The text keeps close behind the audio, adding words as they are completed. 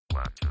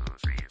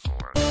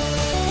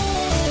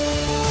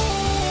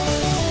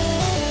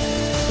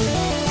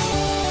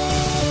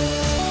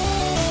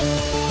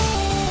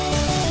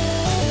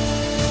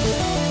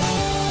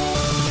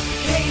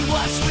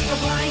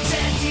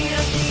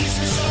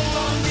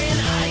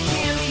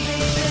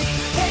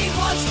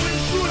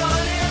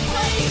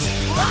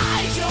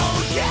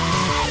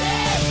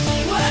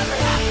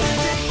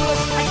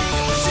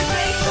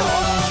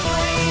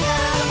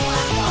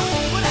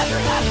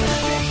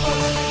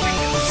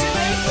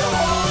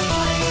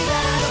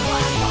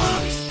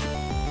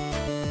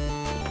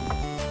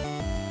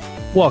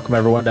Welcome,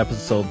 everyone, to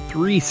episode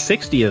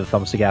 360 of the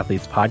Thumbstick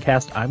Athletes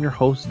podcast. I'm your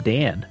host,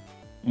 Dan.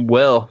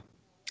 Will.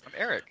 I'm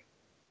Eric.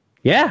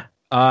 Yeah,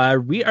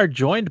 we are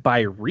joined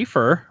by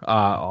Reefer,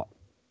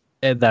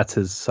 and that's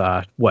his,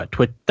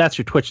 Twitch? That's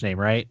your Twitch name,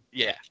 right?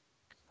 Yeah.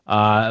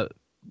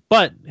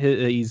 But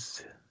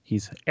he's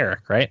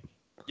Eric, right?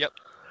 Yep.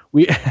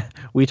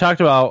 We talked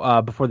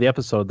about before the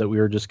episode that we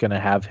were just going to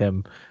have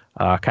him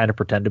kind of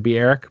pretend to be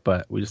Eric,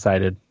 but we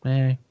decided,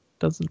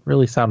 doesn't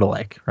really sound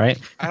alike, right?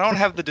 I don't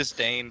have the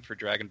disdain for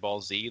Dragon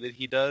Ball Z that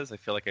he does. I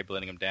feel like I'm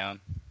letting him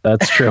down.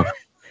 That's true.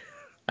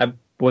 I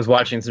was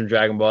watching some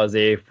Dragon Ball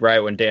Z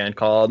right when Dan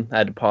called. I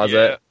had to pause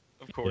it.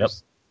 Of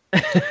course.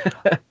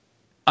 Yep.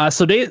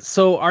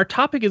 So our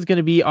topic is going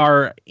to be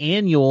our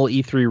annual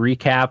E3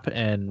 recap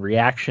and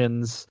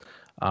reactions.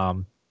 I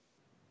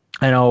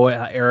know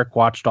Eric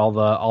watched all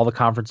the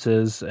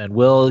conferences, and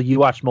Will, you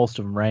watched most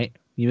of them, right?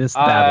 You missed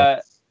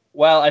that.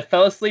 Well, I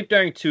fell asleep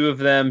during 2 of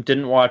them,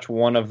 didn't watch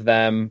one of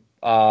them,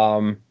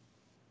 and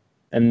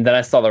then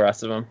I saw the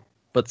rest of them.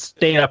 But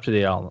staying up to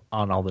date on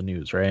all the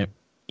news, right?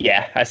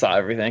 Yeah, I saw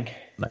everything.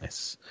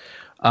 Nice.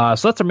 So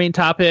that's our main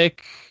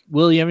topic.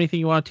 Will, you have anything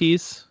you want to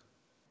tease?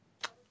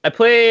 I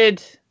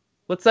played,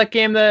 what's that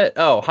game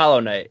Hollow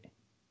Knight.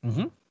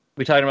 Mm-hmm.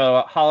 We talked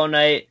about Hollow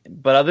Knight,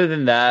 but other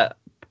than that,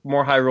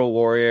 more Hyrule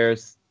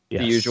Warriors,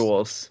 yes. The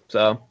usuals,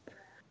 so...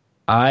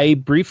 I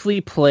briefly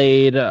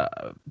played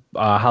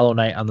Hollow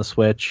Knight on the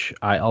Switch.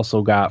 I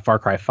also got Far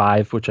Cry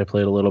 5, which I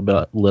played a little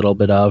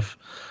bit of.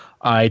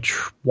 I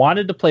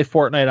wanted to play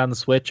Fortnite on the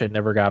Switch. I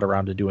never got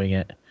around to doing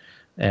it.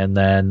 And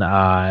then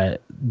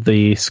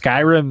the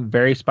Skyrim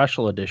Very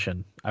Special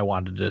Edition I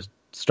wanted to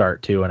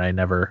start too, and I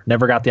never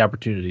got the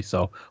opportunity.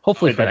 So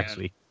hopefully for next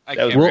week. I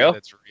can't believe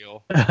it's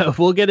real.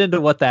 We'll get into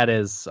what that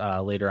is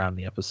later on in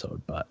the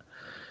episode. But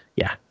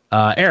yeah,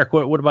 Eric,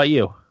 what about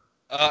you?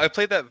 I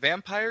played that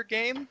vampire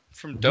game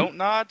from Don't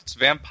Nod. It's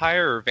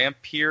Vampire or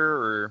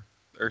Vampire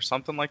or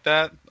something like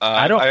that.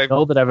 I don't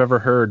know that I've ever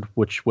heard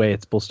which way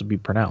it's supposed to be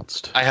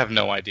pronounced. I have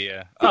no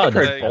idea. I've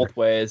heard both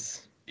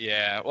ways.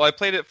 Yeah. Well, I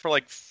played it for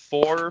like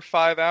 4 or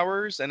 5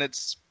 hours, and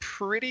it's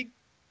pretty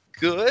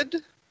good.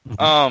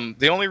 Mm-hmm.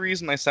 The only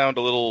reason I sound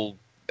a little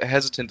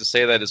hesitant to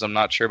say that is I'm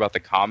not sure about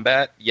the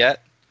combat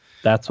yet.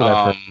 That's what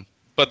I've heard.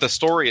 But the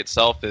story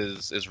itself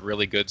is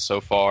really good so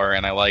far,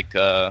 and I like...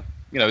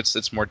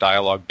 it's more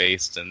dialogue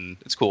based and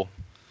it's cool.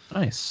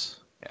 Nice.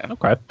 Yeah.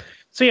 Okay.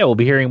 So yeah, we'll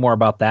be hearing more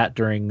about that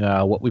during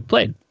what we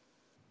played.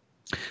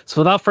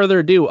 So without further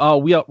ado,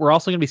 we're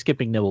also going to be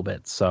skipping Nibble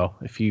Bits. So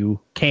if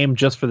you came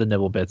just for the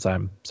Nibble Bits,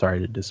 I'm sorry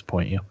to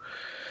disappoint you.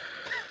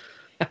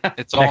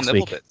 It's all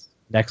Nibble Bits.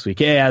 Next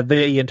week. Yeah,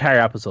 the entire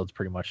episode's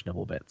pretty much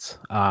Nibble Bits.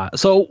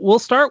 So we'll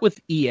start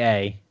with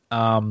EA.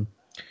 EA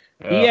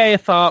I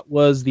thought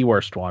was the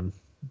worst one.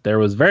 There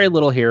was very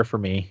little here for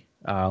me.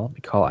 Let me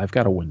call. I've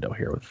got a window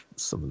here with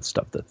some of the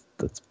stuff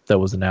that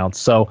was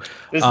announced. So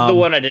this is the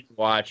one I didn't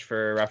watch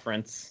for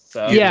reference.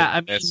 So yeah,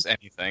 I miss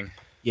anything.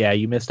 Yeah,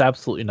 you missed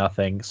absolutely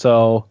nothing.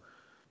 So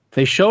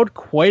they showed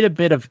quite a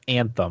bit of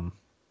Anthem.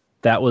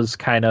 That was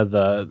kind of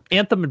the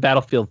Anthem and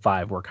Battlefield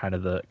 5 were kind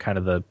of the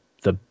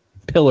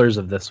pillars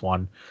of this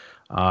one.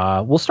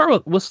 We'll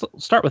start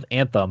with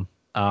Anthem.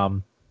 I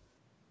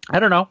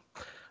don't know.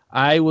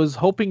 I was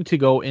hoping to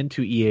go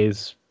into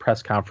EA's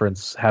press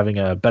conference having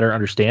a better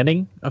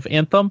understanding of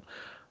Anthem,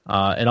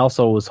 and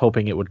also was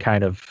hoping it would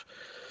kind of,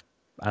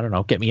 I don't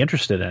know, get me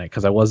interested in it,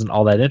 because I wasn't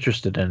all that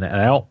interested in it,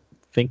 and I don't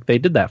think they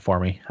did that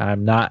for me.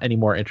 I'm not any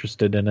more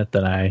interested in it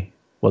than I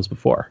was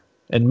before,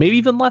 and maybe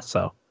even less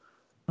so.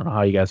 I don't know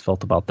how you guys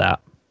felt about that.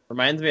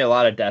 Reminds me a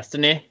lot of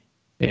Destiny.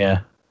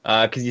 Yeah.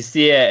 Because you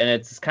see it, and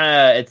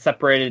it's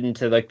separated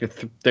into like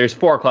there's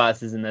 4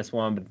 classes in this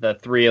one, but the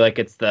 3, like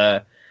it's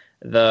the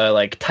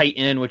like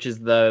Titan, which is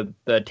the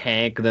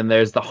tank, then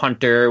there's the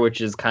Hunter,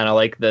 which is kind of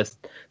like the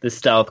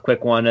stealth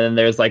quick one, and then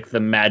there's like the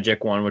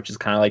magic one, which is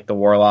kind of like the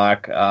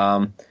Warlock.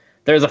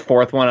 There's a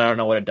 4th one, I don't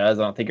know what it does.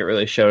 I don't think it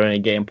really showed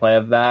any gameplay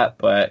of that,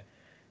 but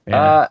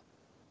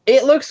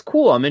it looks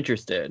cool. I'm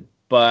interested,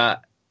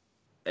 but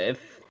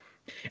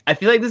I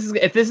feel like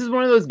if this is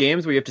one of those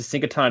games where you have to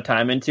sink a ton of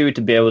time into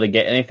to be able to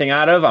get anything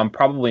out of, I'm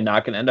probably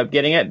not going to end up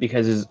getting it,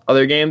 because there's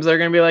other games that are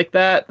going to be like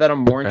that I'm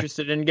more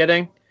interested in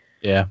getting.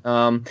 Yeah.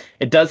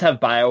 It does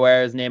have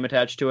BioWare's name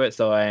attached to it,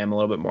 so I am a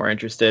little bit more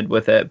interested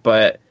with it.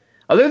 But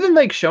other than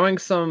like showing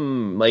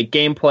some like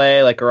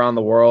gameplay like around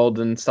the world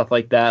and stuff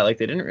like that, like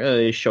they didn't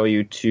really show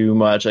you too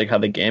much like how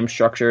the game's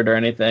structured or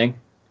anything.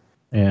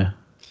 Yeah.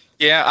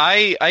 Yeah,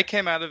 I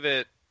came out of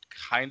it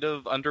kind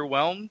of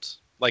underwhelmed.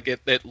 Like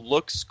it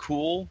looks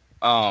cool,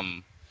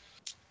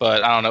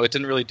 but I don't know. It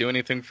didn't really do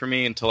anything for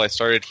me until I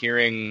started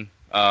hearing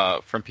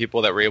from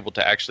people that were able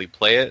to actually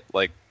play it,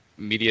 like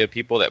media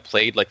people that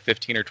played like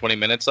 15 or 20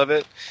 minutes of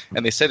it,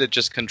 and they said it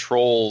just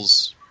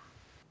controls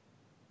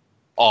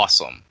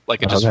awesome.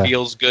 Like it just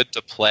feels good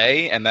to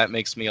play, and that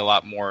makes me a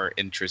lot more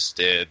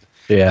interested.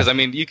 Yeah. Because I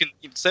mean, you can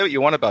say what you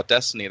want about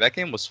Destiny. That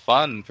game was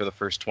fun for the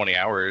first 20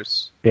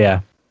 hours. Yeah.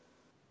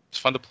 It's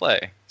fun to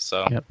play.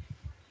 So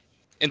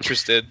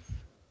interested.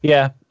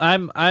 Yeah,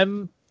 I'm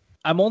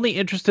only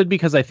interested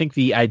because I think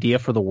the idea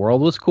for the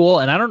world was cool,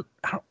 and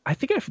I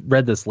think I've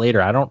read this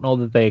later. I don't know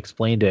that they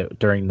explained it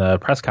during the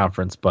press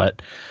conference,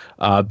 but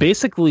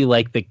basically,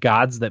 like the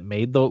gods that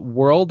made the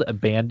world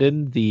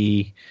abandoned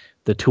the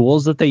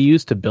tools that they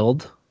used to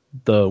build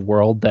the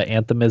world that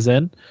Anthem is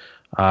in.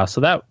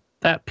 So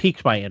that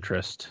piqued my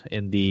interest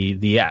in the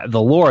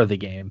lore of the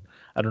game.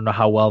 I don't know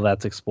how well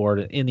that's explored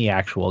in the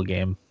actual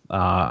game.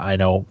 I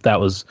know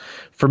that was,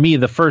 for me,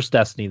 the first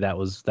Destiny. That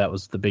was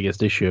the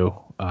biggest issue.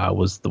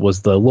 Was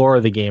the lore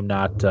of the game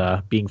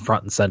not being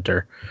front and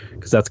center,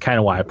 because that's kind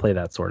of why I play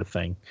that sort of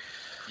thing.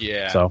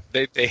 Yeah. So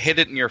they hid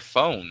it in your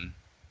phone.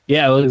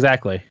 Yeah, well,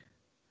 exactly.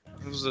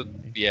 It was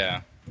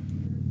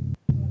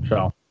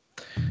So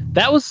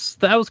that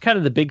was kind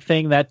of the big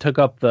thing that took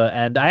up the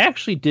end. I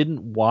actually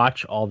didn't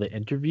watch all the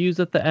interviews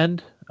at the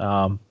end.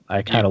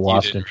 I kind of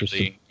lost interest.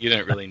 You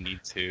didn't really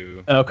need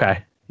to.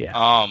 Okay. Yeah.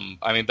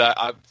 I mean,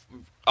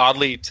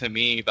 oddly to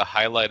me, the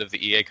highlight of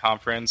the EA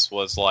conference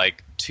was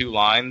like 2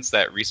 lines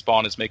that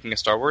Respawn is making a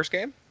Star Wars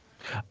game.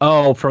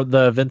 Oh, for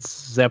the Vince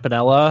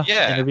Zampella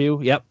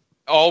interview? Yep.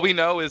 All we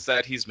know is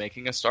that he's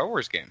making a Star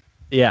Wars game.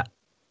 Yeah.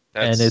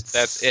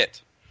 That's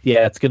it.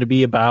 Yeah, it's going to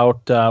be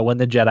about when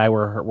the Jedi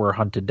were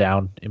hunted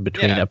down in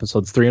between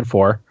episodes 3 and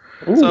 4.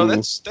 Ooh. So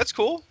that's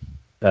cool.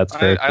 That's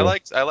very cool.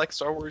 I like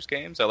Star Wars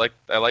games. I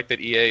like that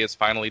EA is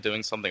finally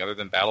doing something other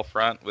than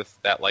Battlefront with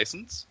that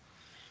license.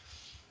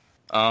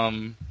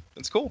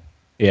 It's cool.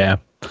 Yeah.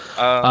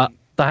 The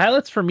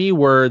highlights for me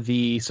were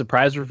the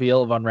surprise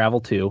reveal of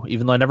Unravel 2.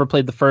 Even though I never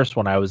played the first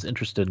one, I was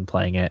interested in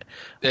playing it.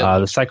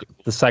 The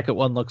second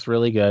one looks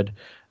really good.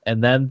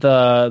 And then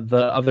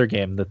the other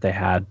game that they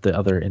had, the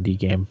other indie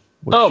game.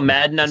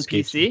 Madden on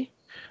PC?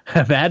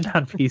 Madden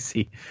on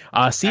PC.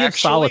 Sea of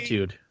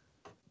Solitude.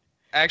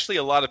 Actually,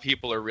 a lot of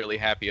people are really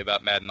happy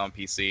about Madden on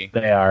PC.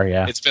 They are,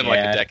 yeah. It's been like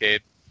a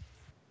decade.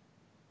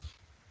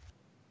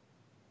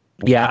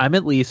 Yeah, I'm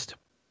at least...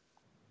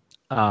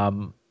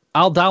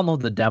 I'll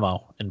download the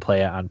demo and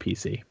play it on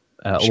PC.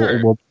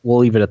 Sure. We'll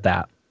leave it at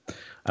that.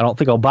 I don't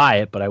think I'll buy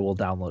it, but I will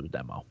download a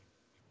demo.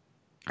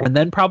 And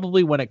then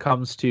probably when it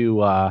comes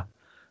to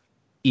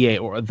EA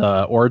or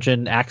the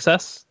Origin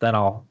access, then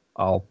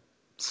I'll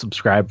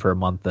subscribe for a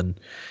month and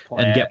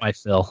get my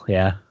fill.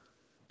 Yeah.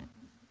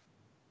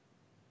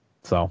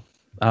 So,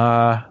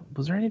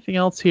 was there anything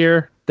else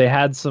here? They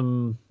had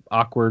some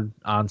awkward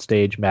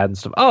on-stage Madden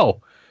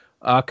stuff.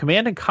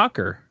 Command and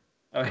Conquer.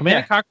 Command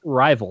and Conquer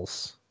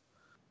Rivals.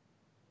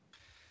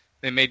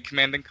 They made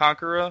Command and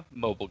Conquer a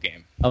mobile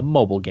game. A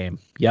mobile game,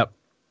 yep.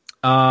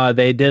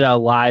 They did a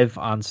live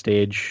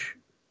on-stage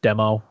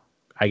demo,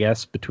 I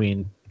guess,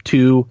 between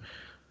 2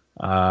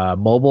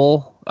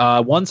 mobile,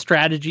 one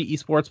strategy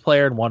esports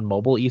player and one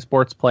mobile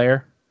esports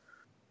player.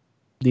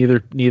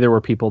 Neither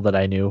were people that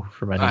I knew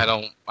from any. I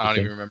don't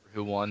even remember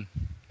who won.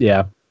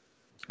 Yeah,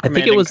 I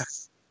think it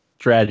was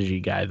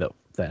strategy guy that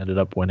ended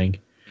up winning.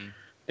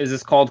 Is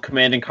this called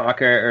Command and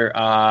Conquer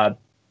or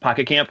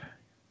Pocket Camp?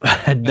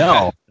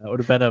 No, that would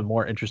have been a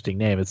more interesting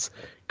name. It's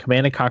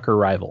Command and Conquer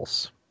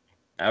Rivals.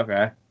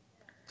 Okay.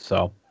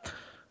 So,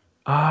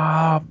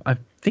 I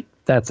think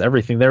that's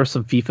everything. There was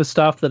some FIFA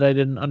stuff that I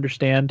didn't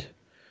understand.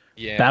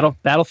 Yeah.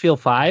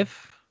 Battlefield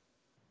 5.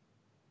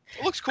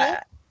 It looks cool.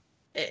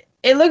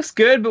 It looks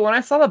good, but when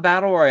I saw the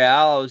Battle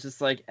Royale, I was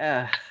just like,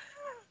 eh.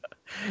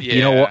 Yeah.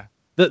 You know what?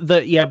 But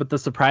the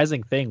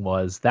surprising thing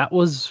was that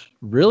was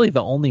really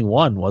the only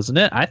one, wasn't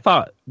it? I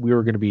thought we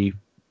were going to be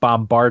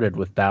bombarded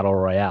with battle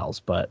royales,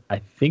 but I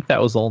think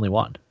that was the only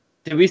one.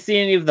 Did we see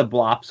any of the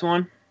Blops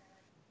one?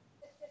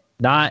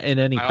 Not in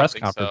any press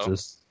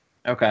conferences.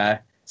 So. Okay.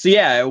 So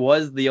yeah, it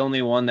was the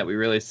only one that we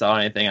really saw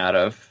anything out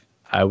of.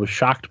 I was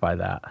shocked by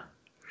that.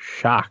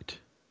 Shocked.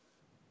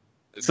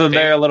 So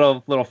they're a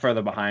little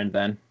further behind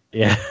then.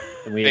 Yeah.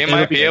 They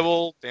might be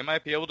able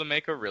to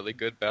make a really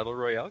good battle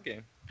royale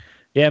game.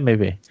 Yeah,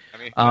 maybe. I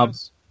mean, who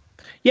knows?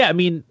 Yeah, I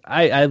mean,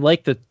 I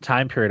like the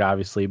time period,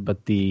 obviously,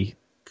 but the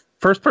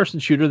first-person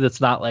shooter that's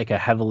not like a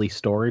heavily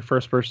story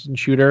first-person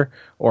shooter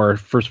or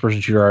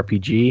first-person shooter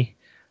RPG,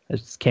 I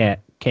just can't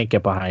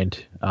get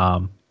behind.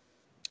 So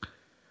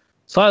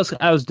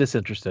I was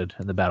disinterested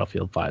in the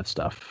Battlefield 5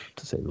 stuff,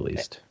 to say the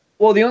least.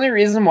 Well, the only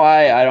reason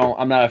why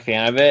I'm not a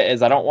fan of it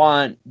is I don't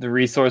want the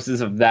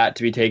resources of that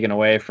to be taken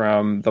away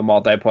from the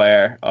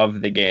multiplayer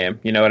of the game.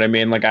 You know what I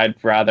mean? Like, I'd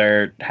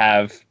rather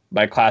have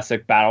my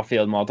classic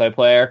Battlefield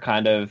multiplayer,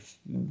 kind of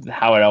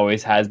how it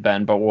always has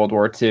been, but World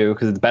War II,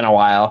 because it's been a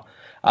while.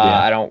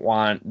 I don't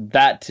want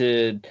that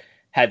to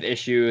had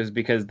issues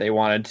because they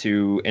wanted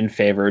to, in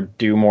favor,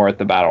 do more at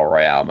the Battle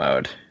Royale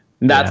mode.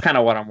 And that's kind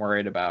of what I'm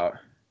worried about.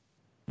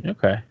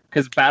 Okay.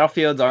 Because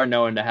Battlefields are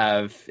known to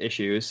have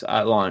issues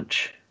at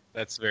launch.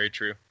 That's very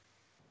true.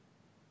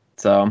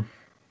 So,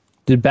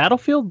 Did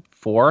Battlefield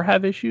 4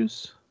 have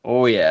issues?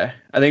 oh yeah.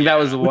 I think that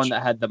was the one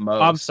that had the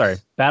most. I'm sorry.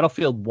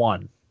 Battlefield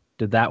 1.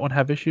 Did that one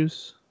have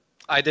issues?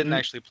 I didn't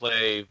actually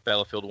play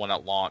Battlefield 1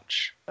 at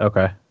launch.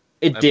 Okay.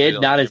 It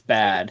did, not as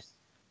bad.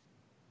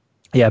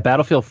 Yeah,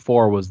 Battlefield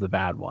 4 was the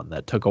bad one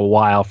that took a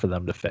while for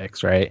them to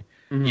fix, right?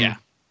 Mhm. Yeah.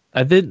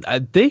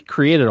 They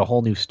created a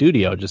whole new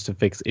studio just to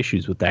fix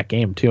issues with that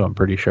game too. I'm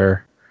pretty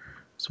sure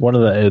it's one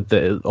of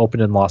the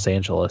opened in Los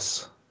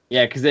Angeles.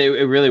 Yeah, because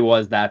it really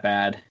was that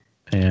bad.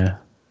 Yeah.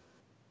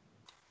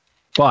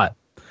 But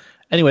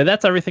anyway,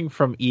 that's everything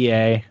from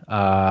EA.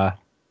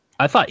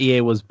 I thought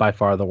EA was by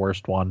far the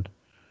worst one.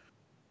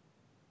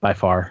 By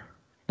far,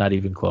 not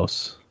even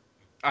close.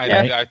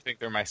 I think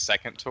they're my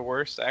second to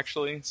worst,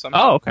 actually.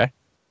 Somehow. Oh, okay,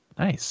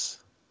 nice.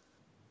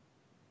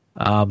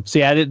 So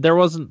yeah, there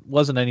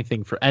wasn't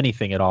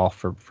anything at all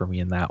for me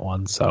in that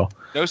one. So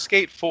No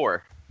Skate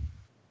 4.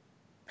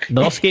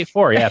 no Skate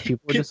 4. Yeah,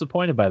 people were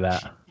disappointed by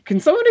that. Can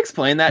someone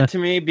explain that to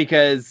me?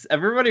 Because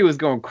everybody was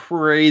going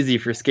crazy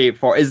for Skate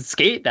 4. Is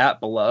Skate that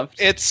beloved?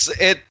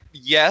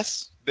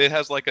 Yes, it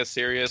has like a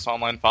serious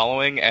online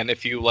following, and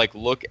if you like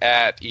look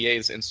at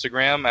EA's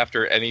Instagram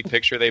after any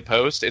picture they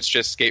post, it's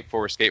just Skate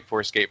 4, Skate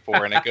 4, Skate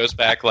 4, and it goes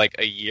back like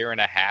a year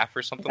and a half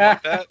or something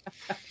like that.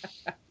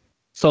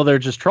 So they're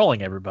just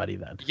trolling everybody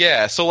then.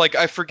 Yeah, so like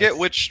I forget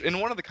which in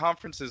one of the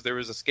conferences there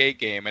was a skate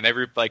game, and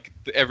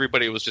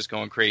everybody was just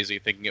going crazy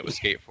thinking it was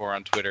Skate 4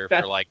 on Twitter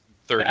for like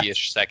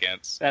 30-ish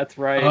seconds. That's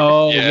right.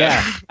 Oh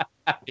Yeah.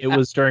 yeah, it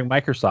was during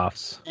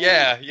Microsoft's.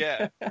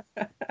 Yeah.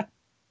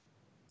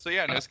 So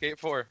yeah, no Skate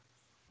 4.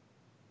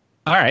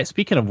 All right.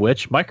 Speaking of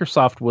which,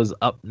 Microsoft was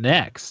up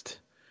next.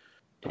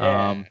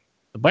 Yeah.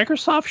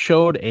 Microsoft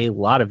showed a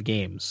lot of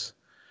games.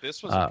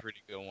 This was a pretty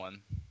good one.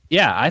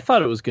 Yeah, I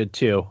thought it was good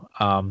too.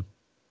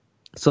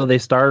 So they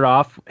started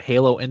off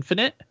Halo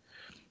Infinite.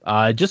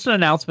 Just an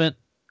announcement.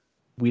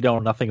 We know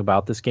nothing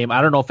about this game.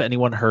 I don't know if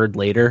anyone heard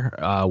later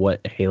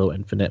what Halo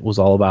Infinite was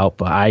all about,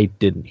 but I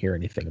didn't hear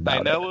anything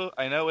about it.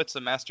 I know it's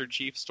a Master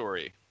Chief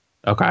story.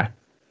 Okay.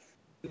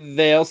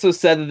 They also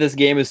said that this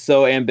game is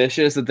so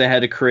ambitious that they had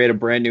to create a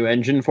brand new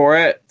engine for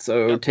it.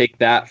 So take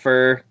that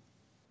for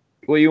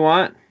what you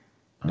want.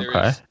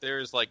 Okay.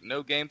 There's like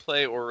no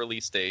gameplay or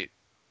release date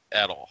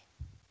at all.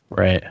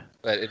 Right.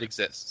 But it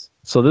exists.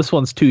 So this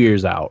one's 2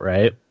 years out,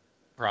 right?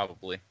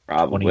 Probably.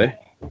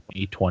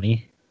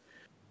 2020.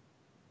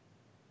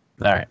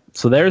 All right.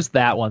 So there's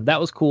that one. That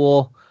was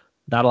cool.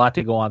 Not a lot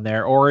to go on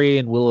there. Ori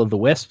and Will of the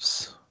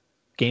Wisps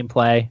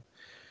gameplay.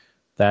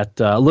 That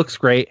looks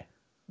great.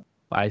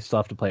 I still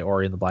have to play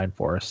Ori and the Blind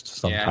Forest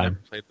sometime. Yeah, I never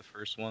played the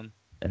first one.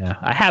 Yeah,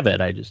 I have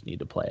it. I just need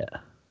to play it.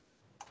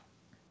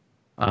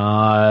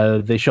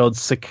 They showed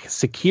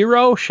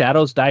Sekiro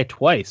Shadows Die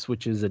Twice,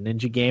 which is a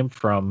ninja game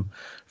from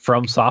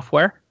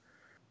Software.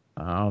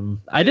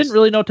 I didn't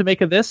really know what to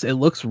make of this. It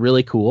looks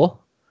really cool.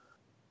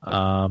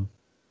 But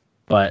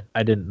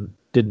I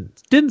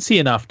didn't see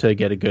enough to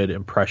get a good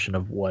impression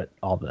of what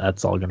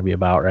that's all going to be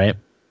about, right?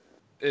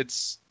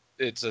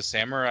 It's a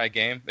samurai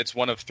game. It's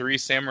one of 3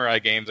 samurai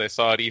games I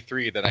saw at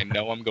E3 that I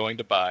know I'm going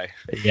to buy.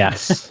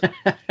 Yes.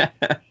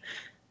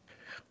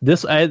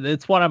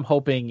 It's what I'm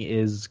hoping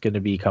is going to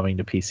be coming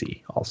to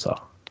PC also.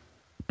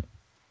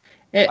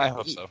 I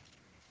hope so.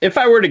 If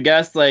I were to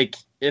guess, like,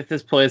 if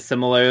this plays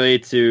similarly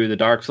to the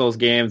Dark Souls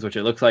games, which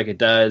it looks like it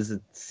does,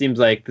 it seems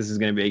like this is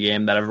going to be a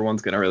game that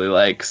everyone's going to really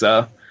like.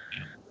 So,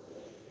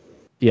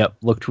 yep,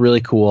 looked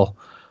really cool.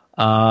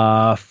 We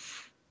got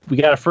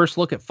a first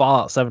look at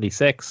Fallout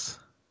 76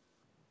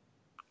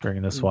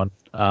 during this one.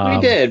 We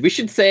did. We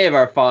should save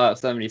our Fallout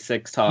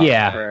 76 talk.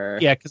 Yeah,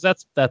 because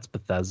that's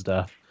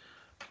Bethesda.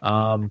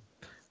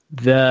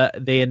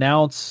 They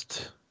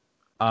announced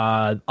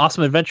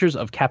Awesome Adventures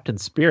of Captain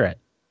Spirit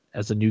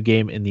as a new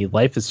game in the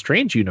Life is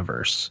Strange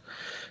universe.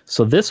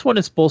 So this one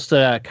is supposed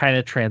to kind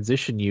of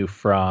transition you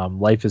from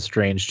Life is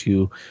Strange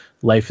to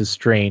Life is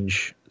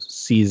Strange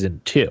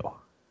Season 2,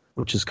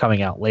 which is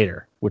coming out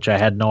later, which I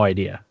had no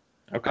idea.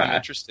 Okay. I'm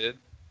interested.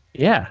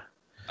 Yeah.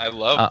 I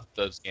love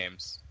those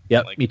games.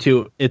 Yep, me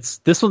too. This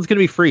one's going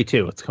to be free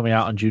too. It's coming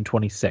out on June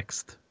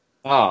 26th.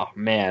 Oh,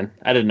 man.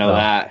 I didn't know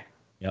that.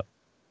 Yep.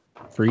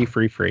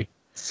 Free.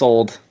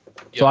 Sold.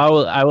 So I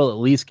will at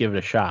least give it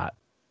a shot.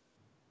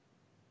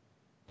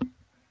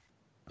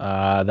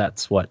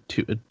 That's what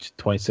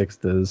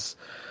 26th is.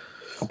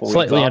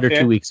 Slightly under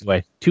 2 weeks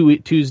away.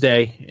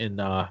 Tuesday in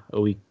a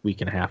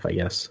week and a half, I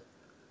guess.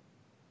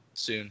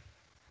 Soon.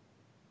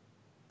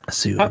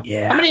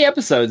 Yeah. How many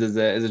episodes is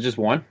it? Is it just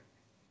one?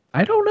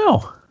 I don't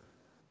know.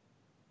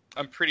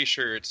 I'm pretty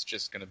sure it's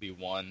just going to be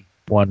one.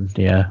 One,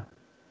 yeah.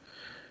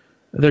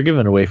 They're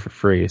giving it away for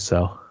free,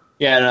 so.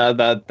 Yeah, no,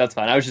 that's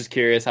fine. I was just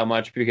curious how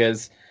much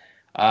because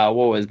what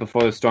was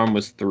Before the Storm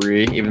was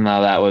 3, even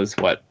though that was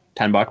what,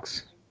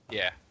 $10?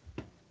 Yeah.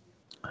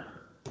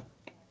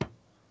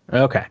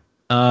 Okay.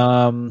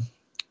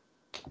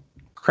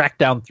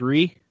 Crackdown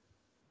 3.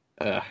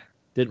 Ugh.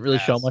 Didn't really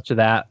show much of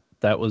that.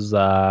 That was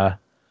some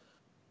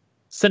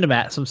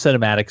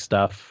cinematic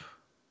stuff.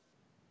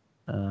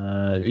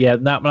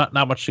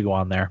 Not much to go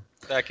on there.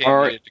 That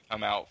game needed to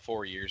come out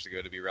 4 years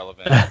ago to be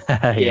relevant.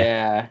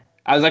 Yeah.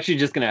 I was actually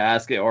just going to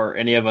ask it, or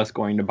any of us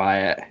going to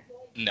buy it?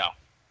 No.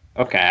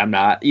 Okay, I'm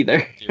not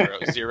either.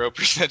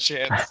 0%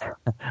 chance.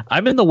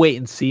 I'm in the wait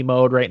and see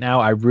mode right now.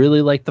 I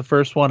really like the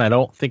first one. I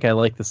don't think I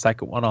like the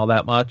second one all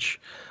that much.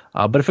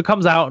 But if it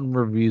comes out and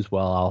reviews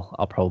well,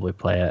 I'll probably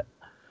play it.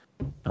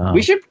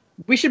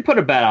 We should put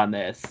a bet on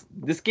this.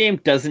 This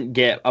game doesn't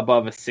get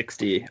above a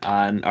 60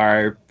 on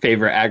our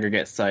favorite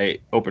aggregate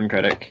site,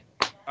 OpenCritic.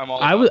 I'm all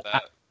about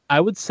that. I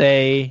would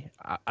say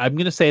I'm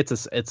going to say it's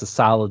a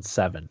solid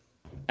 7.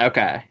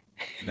 Okay.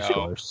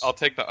 No, I'll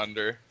take the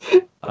under.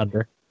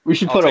 Under. We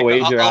should put a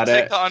wager on it. I'll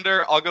take the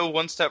under. I'll go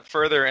one step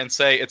further and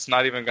say it's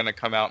not even going to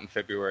come out in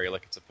February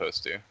like it's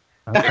supposed to.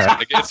 Okay.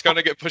 It's going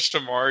to get pushed to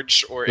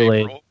March or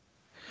Really? April.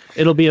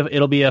 It'll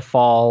be a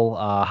fall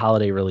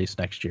holiday release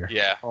next year.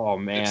 Yeah. Oh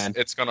man,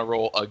 it's going to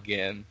roll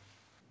again.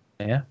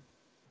 Yeah.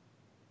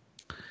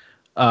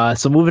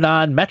 So moving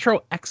on,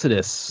 Metro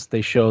Exodus.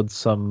 They showed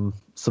some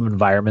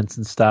environments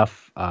and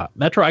stuff.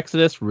 Metro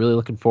Exodus, really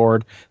looking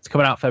forward. It's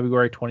coming out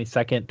February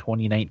 22nd,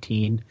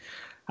 2019.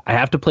 I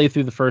have to play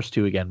through the first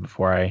two again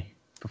before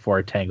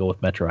I tangle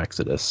with Metro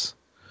Exodus.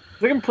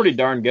 it's looking pretty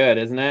darn good,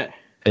 isn't it?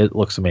 It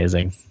looks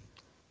amazing.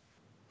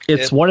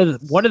 It's one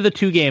of the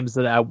two games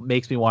that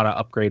makes me want to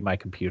upgrade my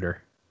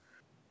computer.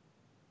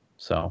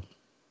 So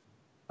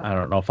I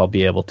don't know if I'll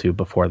be able to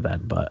before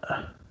then, but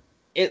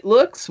It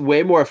looks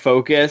way more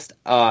focused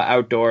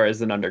outdoors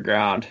than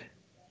underground.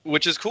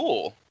 Which is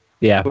cool.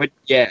 yeah. But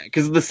yeah,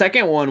 because the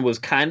second one was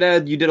kind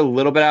of, you did a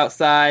little bit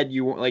outside.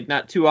 You weren't like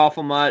not too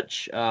awful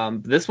much.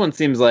 This one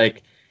seems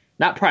like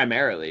not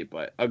primarily,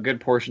 but a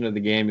good portion of the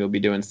game you'll be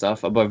doing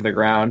stuff above the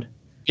ground.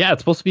 Yeah,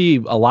 it's supposed to be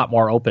a lot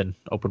more open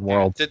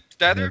world. Did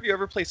either of you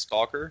ever play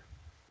Stalker?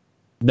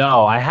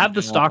 No, I have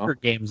the No. Stalker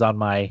games on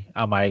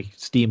my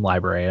Steam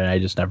library, and I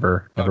just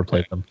never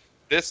played them.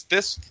 This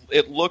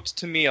it looked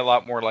to me a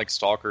lot more like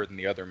Stalker than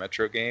the other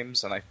Metro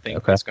games, and I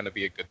think that's going to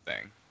be a good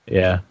thing.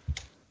 Yeah.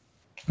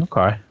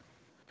 Okay.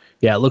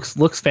 Yeah, it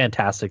looks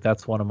fantastic.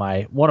 That's one of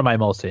my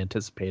most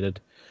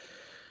anticipated.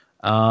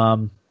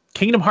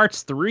 Kingdom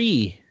Hearts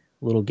 3,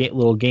 little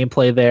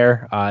gameplay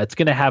there. It's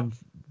going to have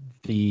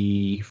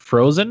the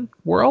Frozen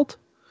world.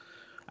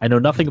 I know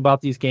nothing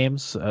about these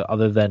games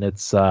other than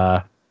it's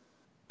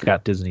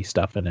got Disney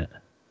stuff in it.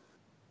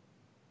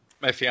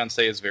 My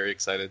fiance is very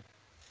excited.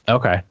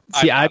 Okay.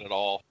 I'm not at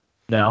all.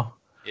 No.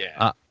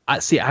 Yeah.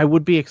 I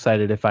would be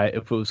excited if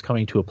it was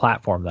coming to a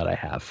platform that I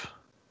have.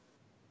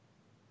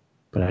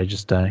 But I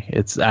just I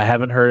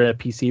haven't heard a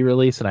PC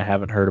release and I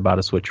haven't heard about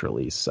a Switch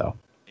release, so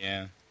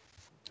Yeah.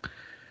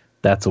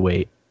 that's a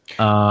wait.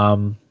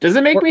 Does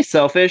it make me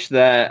selfish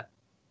that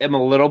I'm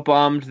a little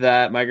bummed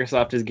that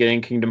Microsoft is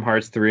getting Kingdom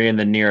Hearts 3 and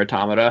the Nier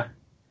Automata?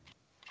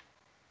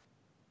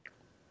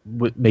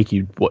 Would make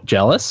you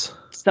jealous?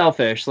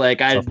 Selfish.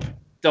 Like, I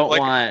don't Like,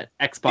 want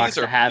Xbox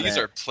to have these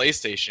it. are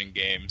PlayStation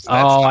games. That's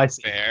I not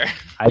see. fair.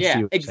 I see Yeah, what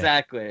you're saying.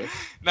 exactly.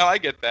 No, I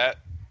get that.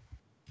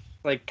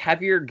 Like,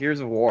 have your Gears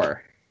of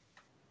War.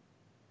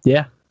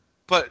 Yeah.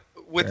 But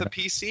with Fair a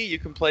PC, you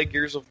can play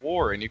Gears of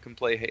War and you can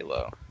play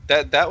Halo.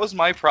 That was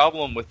my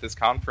problem with this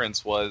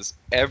conference was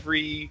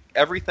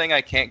everything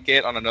I can't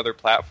get on another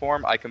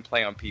platform, I can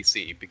play on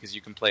PC because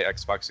you can play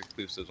Xbox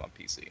exclusives on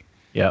PC.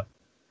 Yep.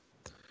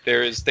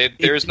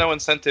 There's no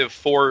incentive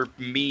for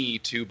me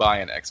to buy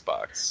an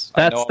Xbox.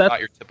 I know I'm not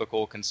your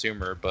typical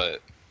consumer,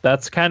 but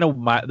that's kind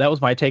of that was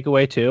my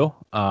takeaway too.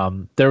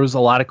 There was a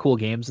lot of cool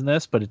games in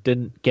this, but it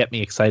didn't get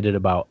me excited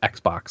about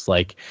Xbox.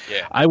 Like,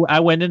 yeah.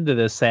 I went into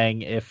this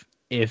saying if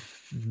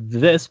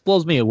this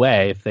blows me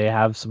away, if they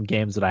have some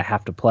games that I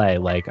have to play,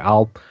 like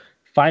I'll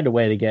find a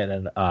way to get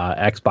an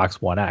Xbox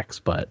One X,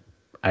 but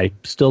I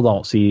still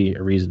don't see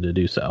a reason to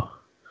do so.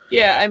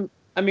 Yeah,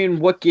 I mean,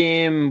 what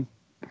game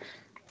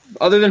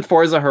other than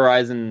Forza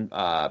Horizon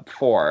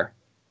 4?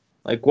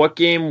 Like, what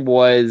game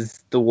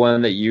was the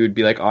one that you would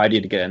be like, oh, I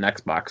need to get an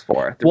Xbox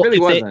for? There really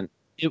wasn't.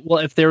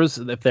 If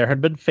there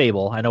had been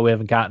Fable, I know we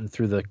haven't gotten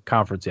through the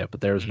conference yet,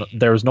 but there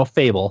was no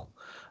Fable.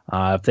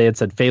 If they had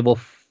said Fable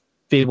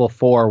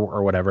 4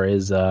 or whatever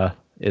is a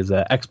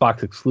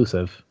Xbox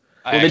exclusive,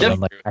 I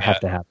have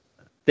to have.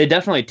 They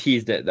definitely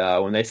teased it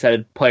though when they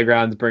said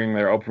Playground's bringing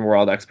their open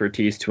world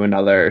expertise to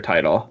another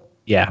title.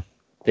 Yeah,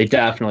 they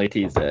definitely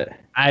teased it.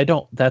 I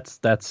don't. That's.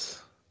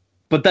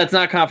 But that's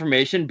not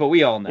confirmation. But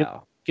we all know. It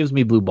gives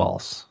me blue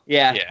balls.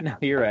 Yeah. No,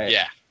 you're right.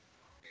 Yeah.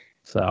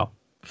 So,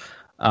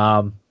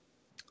 another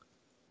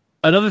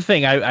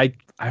thing, I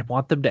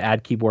want them to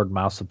add keyboard and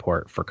mouse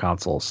support for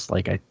consoles.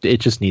 Like, it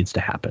just needs to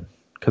happen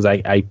because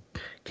I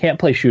can't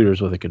play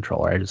shooters with a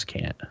controller. I just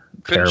can't.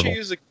 Couldn't you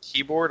use a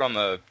keyboard on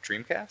the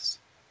Dreamcast?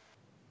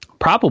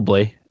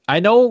 Probably.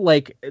 I know,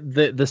 like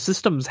the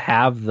systems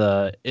have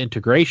the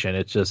integration.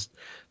 It's just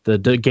the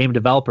game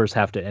developers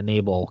have to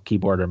enable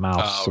keyboard and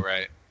mouse Oh,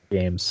 right.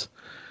 games.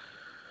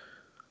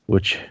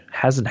 which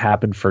hasn't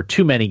happened for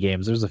too many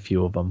games. There's a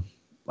few of them.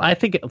 I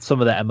think some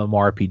of the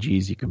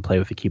MMORPGs you can play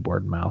with a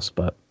keyboard and mouse,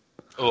 but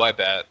Oh, I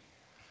bet.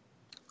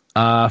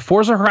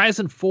 Forza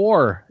Horizon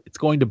 4. It's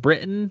going to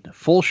Britain.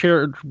 Full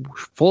shared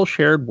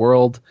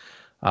world.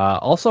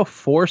 Also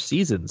 4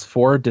 seasons,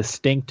 4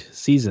 distinct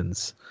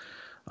seasons.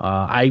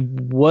 I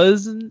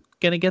wasn't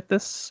gonna get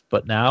this,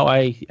 but now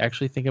I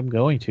actually think I'm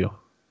going to.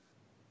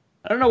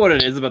 I don't know what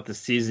it is about the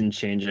season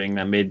changing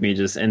that made me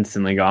just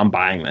instantly go, I'm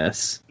buying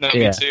this. No,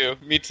 Yeah.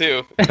 Me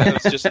too. I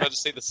was just about to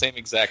say the same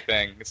exact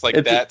thing. It's like,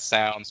 that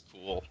sounds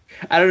cool.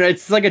 I don't know.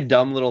 It's like a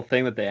dumb little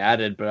thing that they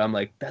added, but I'm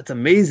like, that's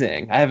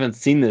amazing. I haven't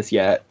seen this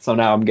yet, so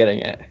now I'm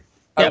getting it.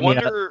 Yeah, I I mean,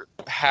 wonder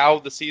how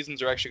the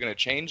seasons are actually going to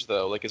change,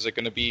 though. Like, is it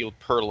going to be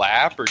per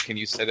lap, or can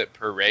you set it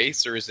per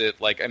race, or is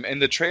it like? In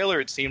the trailer,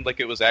 it seemed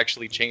like it was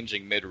actually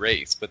changing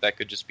mid-race, but that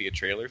could just be a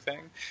trailer thing.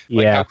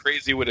 Like, Yeah. how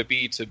crazy would it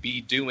be to be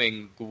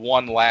doing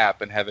one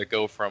lap and have it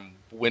go from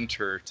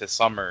winter to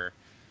summer,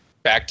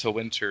 back to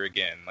winter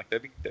again? Like,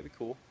 that'd be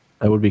cool.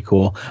 That would be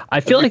cool. I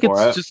feel I'd like be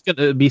for it's it. just going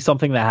to be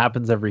something that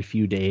happens every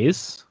few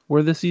days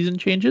where the season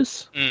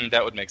changes.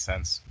 That would make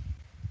sense.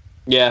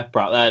 Yeah,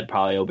 that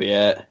probably will be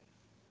it.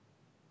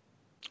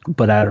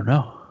 But I don't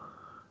know.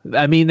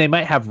 I mean, they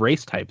might have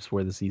race types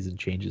where the season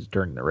changes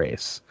during the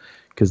race,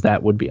 because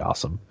that would be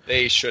awesome.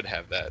 They should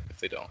have that if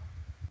they don't.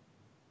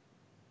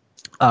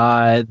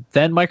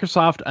 Then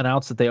Microsoft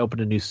announced that they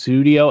opened a new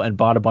studio and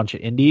bought a bunch of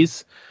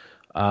indies.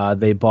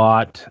 They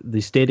bought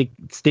the State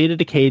of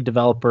Decay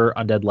developer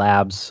Undead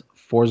Labs,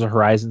 Forza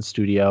Horizon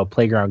Studio,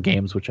 Playground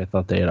Games, which I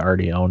thought they had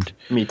already owned.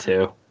 Me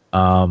too.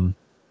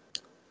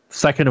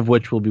 Second of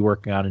which will be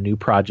working on a new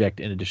project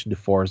in addition to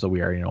Forza.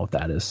 We already know what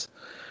that is.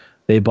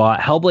 They bought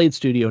Hellblade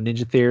Studio,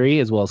 Ninja Theory,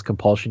 as well as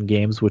Compulsion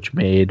Games, which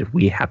made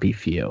We Happy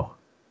Few.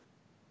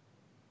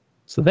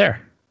 So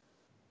there.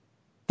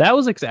 That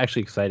was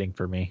actually exciting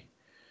for me.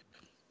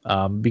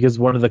 Because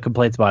one of the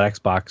complaints about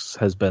Xbox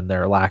has been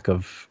their lack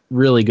of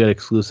really good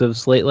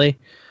exclusives lately.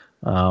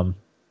 At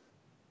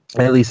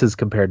least as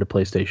compared to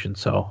PlayStation.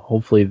 So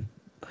hopefully,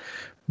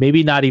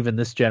 maybe not even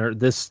this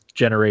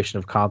generation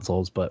of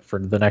consoles, but for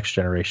the next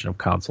generation of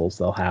consoles,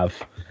 they'll have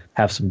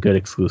some good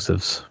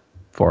exclusives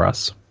for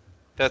us.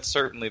 That's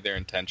certainly their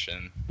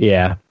intention.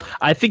 Yeah,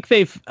 I think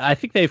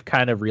they've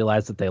kind of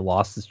realized that they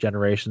lost this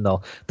generation.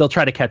 They'll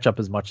try to catch up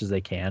as much as they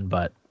can,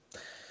 but I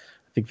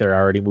think they're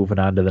already moving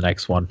on to the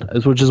next one,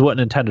 which is what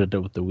Nintendo did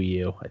with the Wii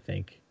U, I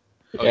think.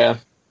 Oh, Yeah.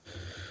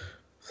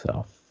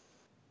 So,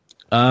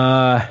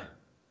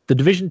 the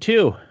Division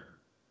 2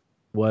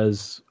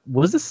 was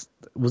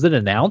it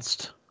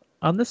announced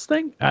on this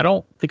thing? I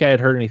don't think I had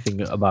heard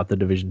anything about the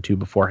Division 2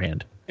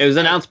 beforehand. It was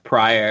announced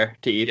prior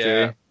to E3.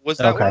 Yeah. Was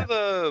that Okay.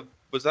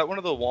 one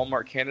of the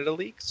Walmart Canada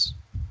leaks?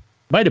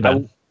 Might have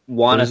been.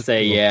 Want to Or is it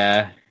say cool?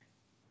 yeah.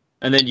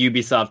 And then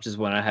Ubisoft just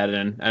went ahead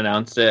and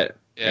announced it.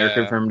 Yeah. Or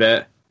confirmed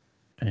it.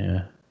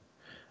 Yeah.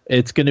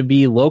 It's going to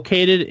be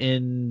located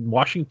in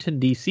Washington,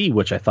 D.C.,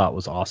 which I thought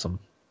was awesome.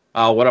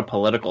 Oh, what a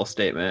political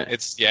statement.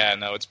 It's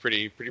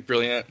pretty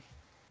brilliant.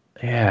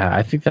 Yeah,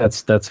 I think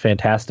that's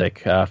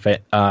fantastic.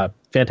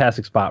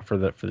 Fantastic spot for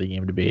the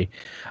game to be.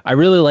 I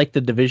really like the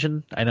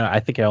Division. I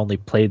think I only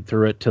played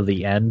through it till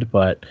the end,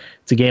 but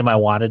it's a game I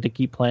wanted to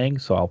keep playing,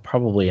 so I'll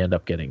probably end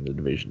up getting the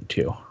Division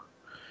 2.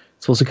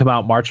 It's supposed to come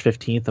out March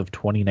 15th of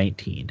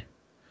 2019.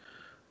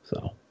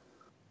 So,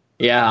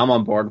 Yeah, I'm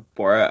on board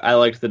for it. I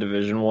liked the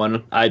Division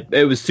 1.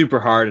 It was super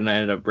hard and I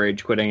ended up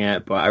rage quitting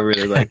it, but I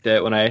really liked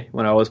it when I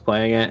was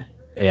playing it.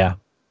 yeah.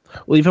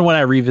 Well, even when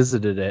I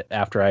revisited it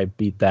after I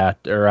beat that,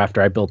 or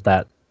after I built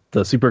the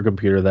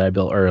supercomputer that I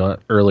built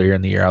earlier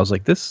in the year, I was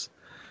like, this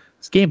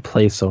game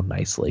plays so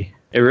nicely.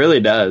 It really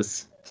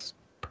does.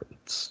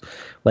 It's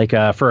like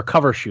for a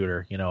cover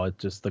shooter, it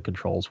just the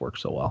controls work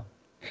so well.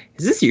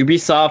 Is this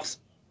Ubisoft's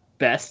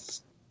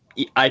best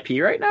IP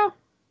right now?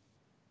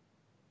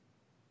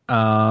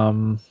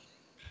 I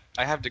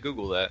have to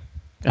Google that.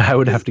 I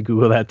would have to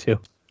Google that too.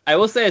 I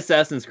will say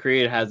Assassin's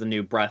Creed has a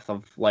new breath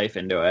of life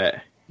into it.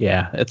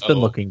 Yeah, it's been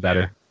Oh, looking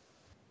better.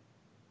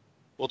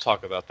 We'll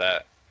talk about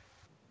that.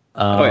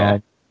 yeah.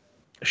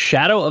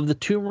 Shadow of the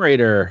Tomb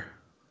Raider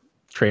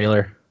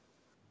trailer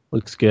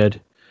looks good.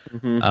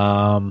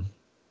 Mm-hmm.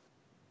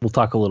 We'll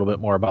talk a little bit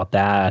more about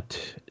that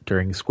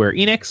during Square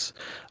Enix.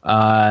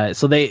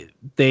 So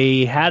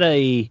they had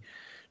a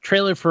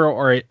trailer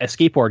for a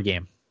skateboard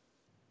game,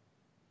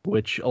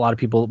 which a lot of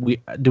people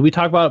did we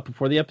talk about it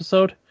before the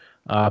episode?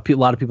 A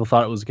lot of people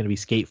thought it was going to be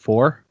Skate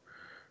 4,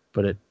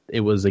 but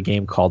it was a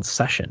game called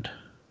Session.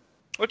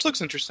 Which looks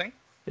interesting.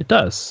 It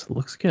does. It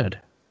looks good.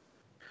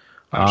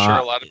 I'm sure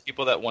a lot of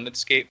people that wanted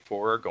Skate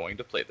 4 are going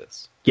to play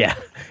this. Yeah,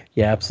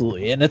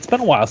 absolutely. And it's been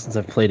a while since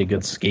I've played a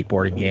good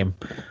skateboarding game.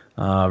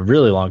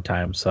 Really long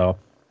time, so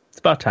it's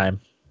about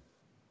time.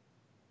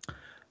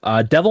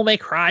 Devil May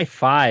Cry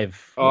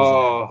 5.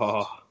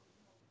 Oh.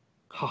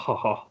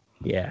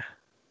 Yeah.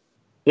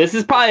 This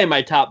is probably in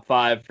my top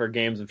 5 for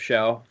games of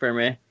show for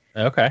me.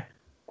 Okay.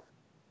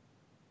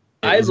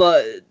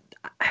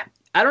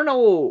 I don't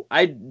know.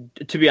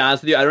 To be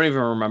honest with you, I don't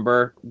even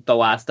remember the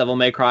last Devil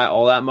May Cry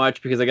all that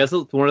much because I guess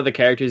one of the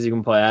characters you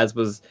can play as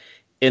was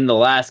in the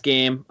last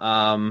game.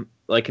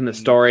 Like in the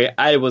story,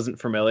 I wasn't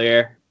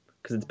familiar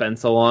because it's been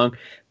so long.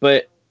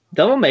 But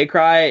Devil May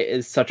Cry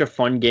is such a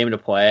fun game to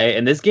play,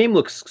 and this game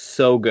looks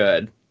so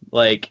good.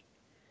 Like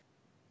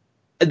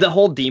the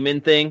whole demon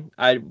thing,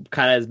 I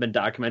kind of has been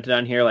documented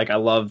on here. Like I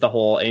love the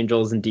whole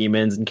angels and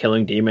demons and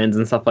killing demons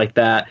and stuff like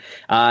that.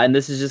 And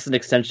this is just an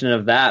extension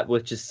of that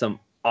with just some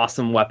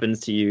awesome weapons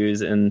to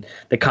use, and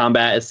the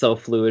combat is so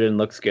fluid and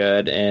looks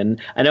good.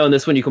 And I know in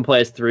this one you can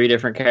play as 3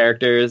 different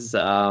characters,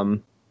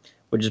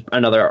 which is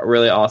another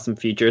really awesome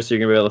feature. So you're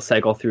gonna be able to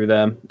cycle through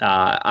them.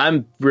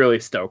 I'm really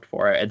stoked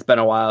for it. It's been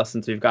a while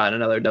since we've gotten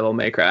another Devil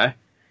May Cry.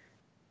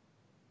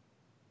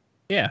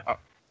 Yeah,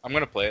 I'm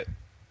gonna play it.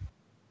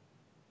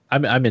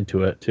 I'm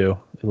into it too.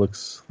 It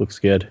looks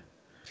good.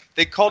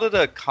 They called it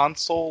a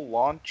console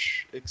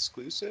launch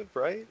exclusive,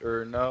 right?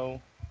 Or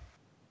no?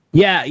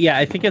 Yeah.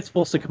 I think it's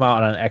supposed to come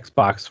out on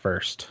Xbox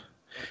first.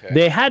 Okay.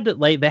 They had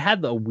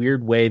the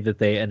weird way that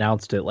they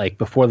announced it. Like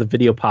before the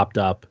video popped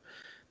up,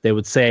 they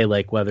would say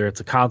like whether it's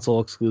a console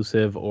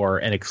exclusive or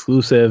an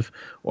exclusive,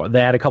 or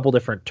they had a couple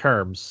different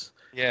terms.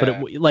 Yeah.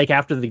 But like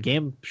after the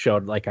game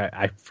showed, like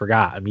I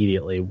forgot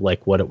immediately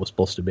like what it was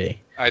supposed to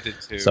be. I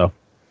did too. So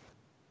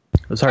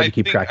it was hard to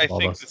keep track of all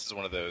I think those. this is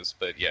one of those,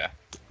 but yeah.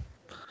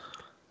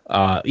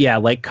 Yeah,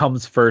 like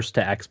comes first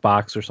to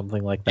Xbox or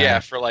something like that. Yeah,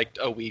 for like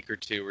a week or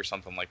 2 or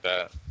something like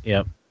that.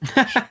 Yep.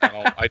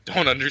 I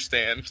don't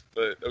understand,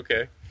 but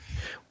okay.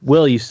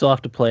 Will, you still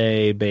have to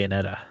play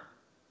Bayonetta.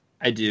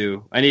 I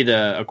do. I need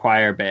to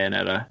acquire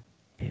Bayonetta.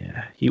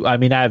 Yeah. I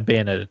have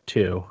Bayonetta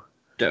 2.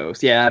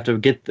 Dose. Yeah, I have to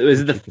get.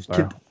 Is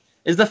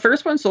the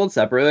first one sold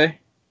separately?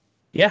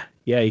 Yeah,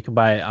 you can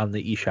buy it on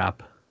the eShop.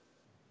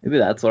 Maybe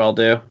that's what I'll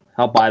do.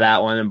 I'll buy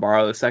that one and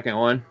borrow the second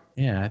one.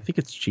 Yeah, I think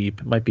it's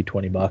cheap. It might be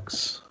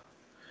 $20,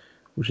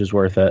 which is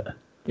worth it.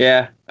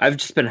 Yeah, I've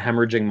just been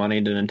hemorrhaging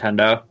money to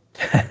Nintendo.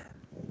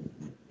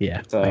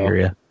 Yeah, So- I hear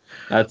you.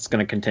 That's going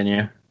to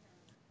continue.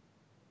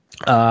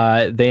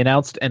 They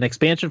announced an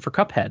expansion for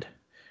Cuphead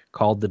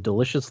called The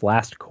Delicious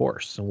Last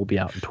Course, and will be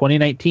out in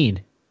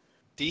 2019.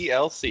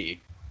 DLC.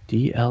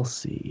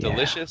 DLC. Yeah.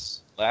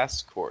 Delicious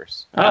Last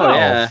Course. Oh,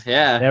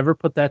 yeah. Never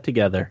put that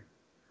together.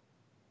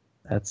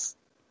 That's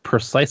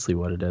precisely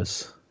what it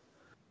is.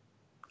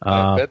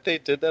 I bet they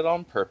did that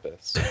on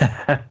purpose.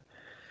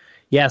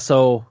 Yeah,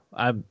 so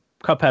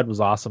Cuphead was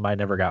awesome. I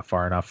never got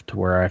far enough to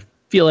where I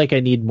feel like I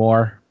need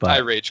more, but I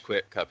rage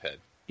quit Cuphead.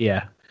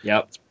 yeah,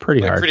 Yep. it's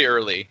pretty Like, hard. pretty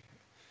early.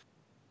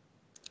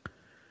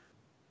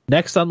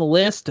 Next on the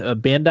list,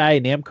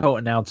 Bandai Namco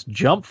announced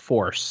Jump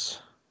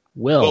Force.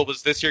 Will. Well,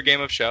 was this your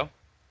game of show?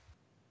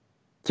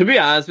 To be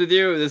honest with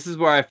you, this is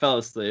where I fell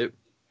asleep.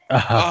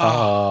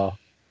 Oh.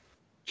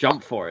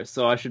 Jump Force.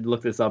 So I should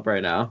look this up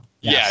right now.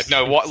 Yes.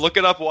 Yeah, no, look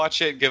it up,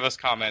 watch it, give us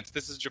comments.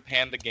 This is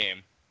Japan the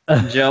game.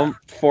 Jump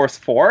Force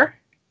 4?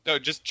 No,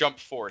 just Jump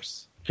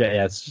Force.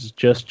 Yeah, it's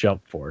just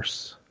Jump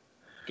Force.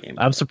 Game.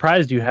 I'm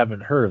surprised you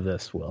haven't heard of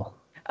this, Will.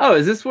 Oh,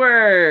 is this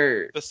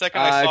where... The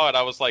second I saw it,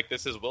 I was like,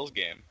 this is Will's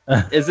game.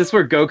 Is this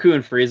where Goku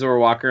and Frieza were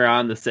walking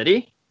around the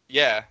city?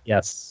 Yeah,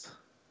 Yes.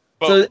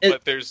 but, So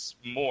but there's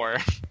more.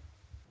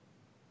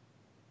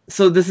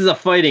 So this is a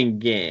fighting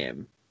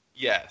game.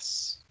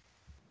 Yes.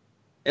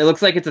 It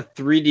looks like it's a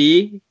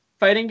 3D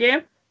fighting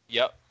game.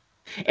 Yep.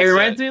 It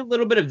reminds me a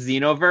little bit of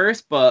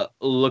Xenoverse, but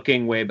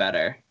looking way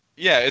better.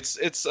 Yeah,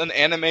 it's an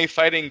anime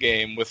fighting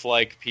game with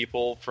like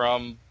people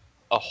from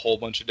a whole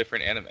bunch of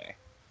different anime.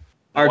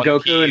 Are One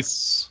Goku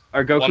Piece, and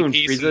Are Goku One and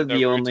Piece Frieza and the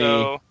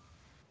Naruto.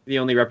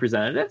 only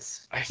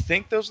representatives? I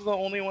think those are the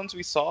only ones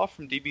we saw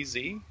from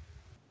DBZ.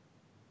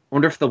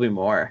 Wonder if there'll be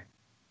more.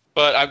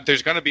 But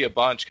there's going to be a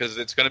bunch because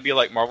it's going to be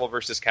like Marvel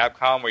vs.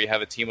 Capcom, where you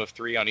have a team of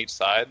 3 on each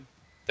side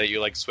that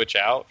you like switch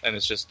out, and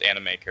it's just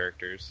anime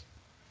characters.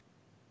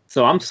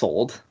 So I'm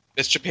sold.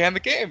 It's Japan the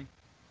game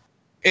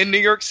in New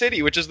York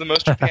City, which is the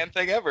most Japan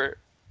thing ever.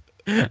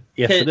 Yes,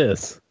 Can- it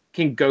is.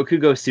 Can Goku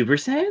go Super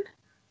Saiyan?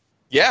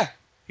 Yeah,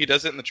 he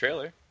does it in the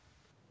trailer.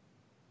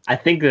 I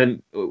think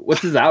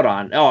what's this out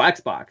on? Oh,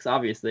 Xbox,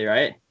 obviously,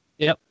 right?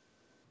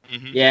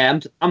 Mm-hmm. Yeah,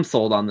 I'm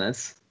sold on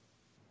this.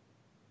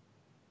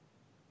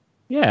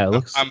 Yeah, it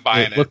looks. I'm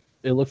buying it.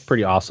 It looked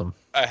pretty awesome.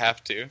 I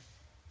have to.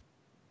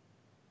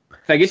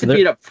 If I get So to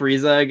beat up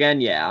Frieza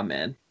again, yeah, I'm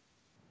in.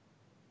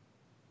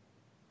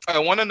 I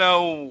want to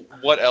know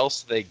what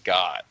else they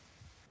got.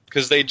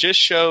 Because they just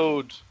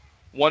showed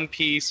One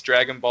Piece,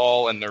 Dragon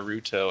Ball, and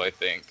Naruto, I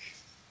think.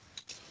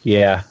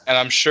 Yeah, And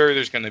I'm sure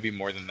there's going to be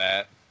more than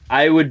that.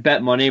 I would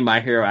bet money My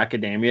Hero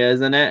Academia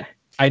is in it.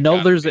 I know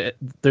Yeah.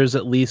 there's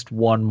at least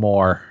one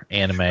more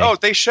anime. Oh,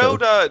 they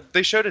showed a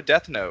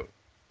Death Note.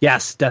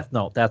 Yes, Death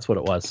Note. That's what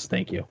it was.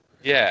 Thank you.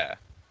 Yeah.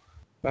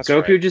 That's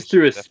Goku right. just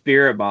threw a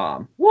spirit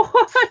bomb.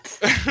 What?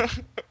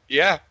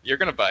 Yeah, you're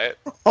going to buy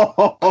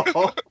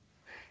it.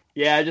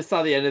 Yeah, I just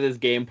saw the end of this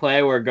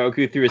gameplay where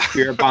Goku threw a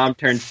spirit bomb,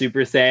 turned Super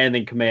Saiyan, and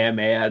then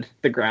Kamehameha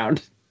the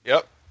ground.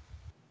 Yep.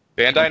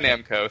 Bandai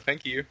Namco,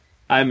 thank you.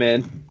 I'm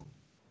in.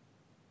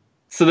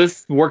 So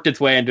this worked its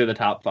way into the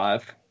top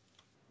 5.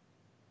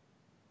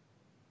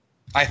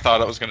 I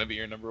thought it was going to be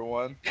your number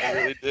 1. I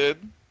really did.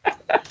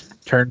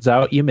 Turns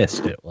out you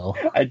missed it, Will.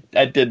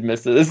 I did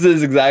miss it. This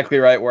is exactly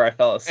right where I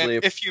fell asleep.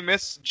 And if you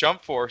miss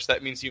Jump Force,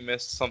 that means you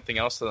missed something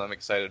else that I'm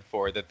excited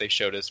for that they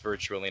showed us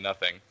virtually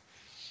nothing.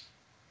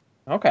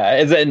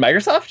 Okay. Is it in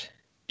Microsoft?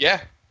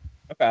 Yeah.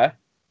 Okay.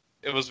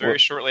 It was very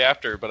shortly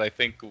after, but I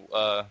think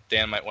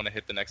Dan might want to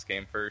hit the next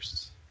game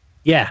first.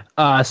 Yeah.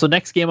 So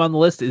next game on the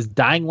list is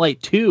Dying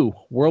Light 2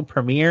 world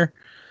premiere.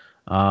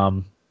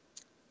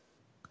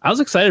 I was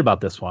excited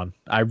about this one.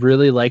 I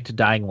really liked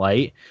Dying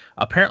Light.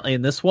 Apparently,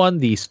 in this one,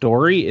 the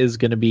story is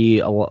going to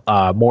be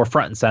more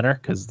front and center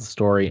because the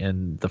story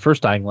in the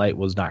first Dying Light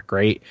was not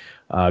great.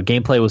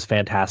 Gameplay was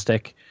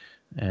fantastic,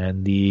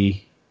 and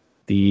the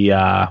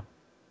gameplay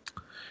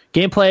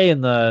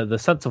and the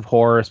sense of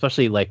horror,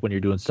 especially like when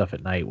you're doing stuff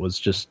at night, was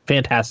just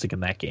fantastic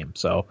in that game.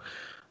 So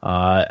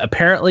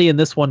apparently, in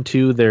this one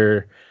too,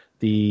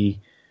 the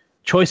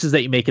choices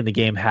that you make in the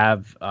game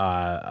have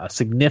a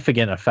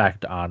significant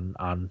effect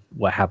on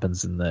what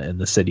happens in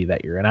the city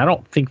that you're in. I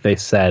don't think they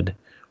said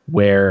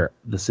where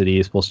the city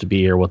is supposed to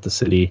be or what the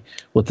city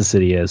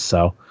is.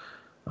 So,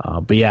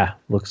 but yeah,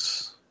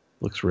 looks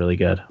really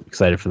good. I'm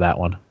excited for that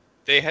one.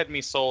 They had me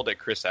sold at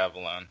Chris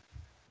Avalon.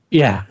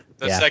 Yeah.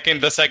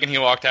 The second he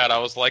walked out, I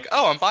was like,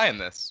 "Oh, I'm buying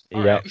this."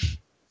 All right.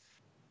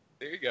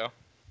 There you go.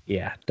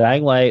 Yeah,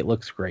 Dying Light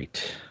looks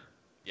great.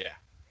 Yeah.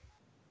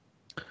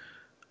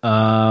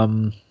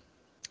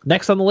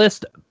 Next on the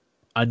list,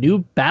 a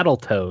new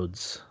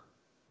Battletoads.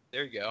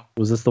 There you go.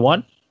 Was this the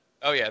one?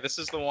 Oh yeah, this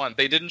is the one.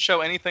 They didn't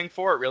show anything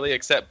for it really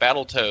except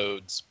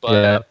Battletoads,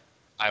 but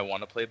I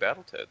want to play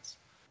Battletoads.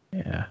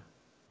 Yeah.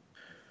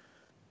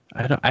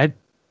 I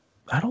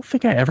don't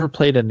think I ever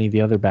played any of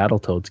the other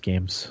Battletoads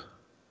games.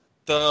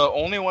 The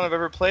only one I've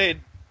ever played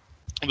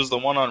was the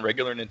one on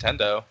regular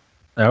Nintendo.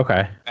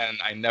 Okay. And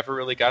I never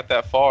really got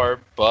that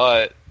far,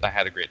 but I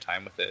had a great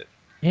time with it.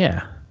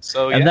 Yeah.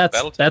 So and yeah,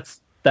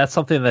 that's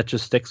something that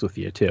just sticks with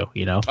you too,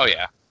 you know? Oh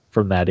yeah.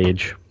 From that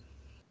age.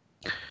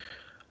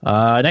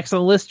 Next on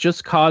the list,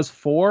 Just Cause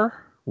 4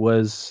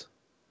 was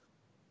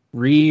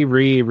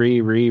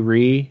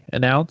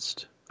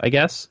announced, I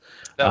guess.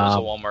 That was a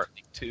Walmart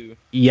leak too.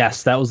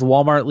 Yes, that was the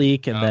Walmart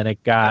leak, and then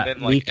it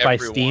got leaked by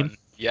Steam.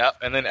 Yep,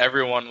 and then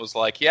everyone was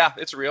like, "Yeah,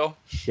 it's real."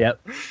 Yep,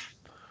 yeah.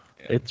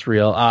 It's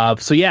real.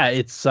 So yeah,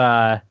 it's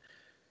the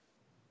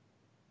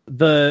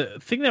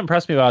thing that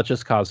impressed me about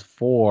Just Cause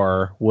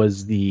 4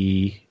 was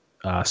the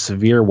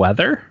severe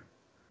weather.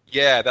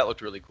 Yeah, that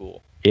looked really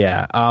cool.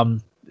 Yeah,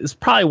 it's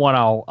probably one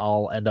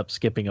I'll end up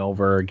skipping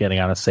over, getting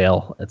on a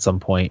sale at some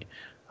point.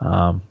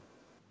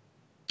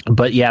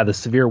 But yeah, the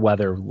severe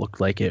weather looked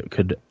like it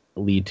could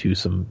lead to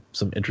some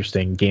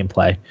interesting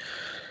gameplay.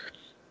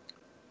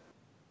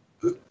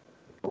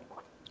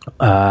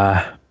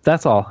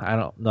 That's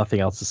all. Nothing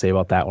else to say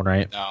about that one,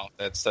 right? No,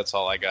 that's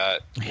all I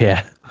got.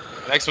 Yeah.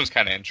 The next one's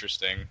kind of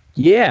interesting.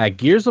 Yeah,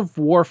 Gears of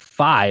War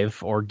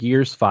 5 or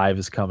Gears 5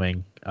 is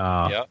coming.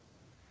 Yep.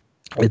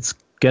 It's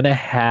gonna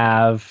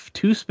have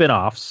 2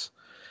 spin-offs,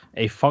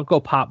 a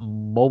Funko Pop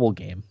mobile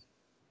game,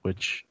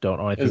 which don't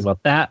know anything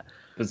about that.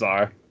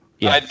 Bizarre.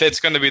 Yeah, it's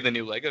going to be the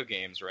new Lego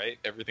games, right?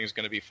 Everything's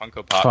going to be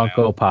Funko Pop.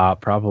 Funko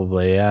Pop,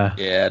 probably, yeah.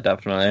 Yeah,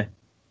 definitely.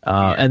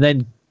 And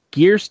then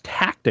Gears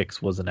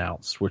Tactics was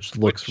announced, which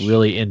looks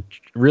really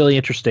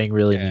interesting,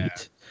 really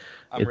neat.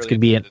 It's going to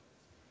be an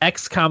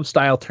XCOM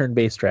style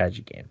turn-based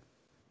strategy game.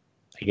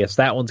 I guess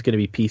that one's going to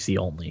be PC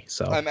only.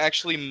 So I'm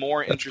actually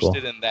more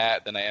interested in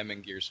that than I am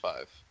in Gears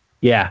 5.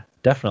 Yeah,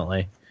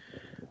 definitely.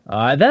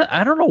 I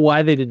don't know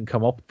why they didn't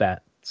come up with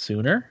that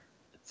sooner.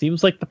 It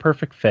seems like the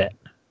perfect fit.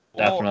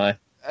 Definitely.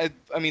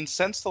 I mean,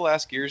 since the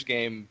last Gears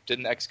game,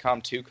 didn't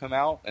XCOM 2 come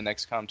out? And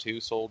XCOM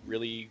 2 sold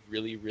really,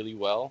 really, really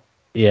well.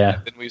 Yeah.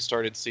 And then we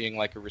started seeing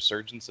like a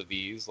resurgence of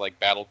these, like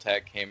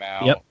BattleTech came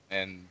out,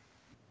 and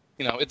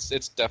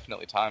it's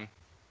definitely time.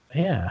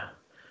 Yeah.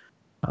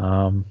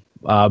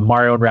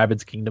 Mario and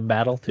Rabbids Kingdom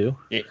Battle too.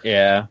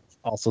 Yeah.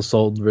 Also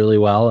sold really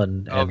well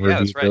and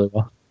reviewed really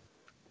well.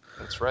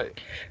 That's right.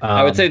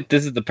 I would say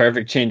this is the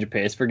perfect change of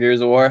pace for Gears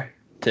of War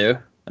too.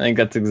 I think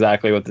that's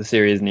exactly what the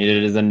series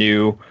needed, is a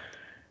new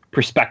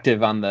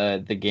perspective on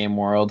the game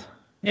world.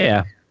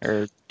 Yeah.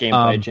 Or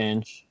gameplay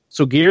change.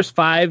 So Gears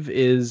 5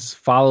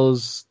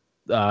 follows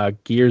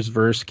Gears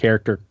verse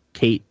character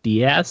Kate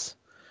Diaz.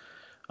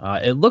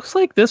 It looks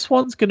like this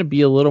one's going to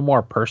be a little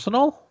more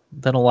personal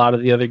than a lot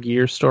of the other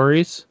Gears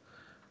stories.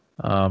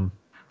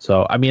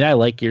 So, I mean, I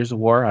like Gears of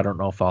War. I don't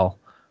know if I'll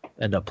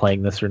end up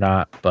playing this or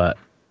not, but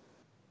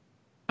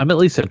I'm at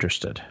least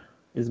interested.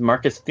 Is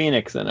Marcus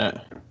Phoenix in it?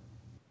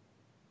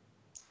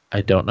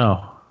 I don't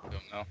know.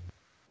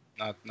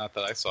 Not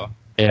that I saw.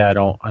 Yeah, I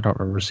don't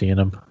remember seeing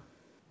him.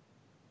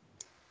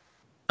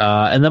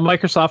 And then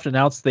Microsoft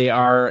announced they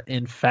are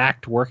in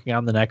fact working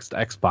on the next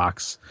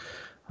Xbox.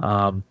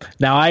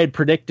 Now I had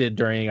predicted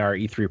during our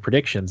E3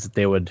 predictions that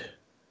they would,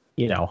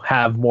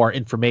 have more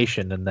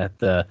information, and that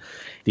the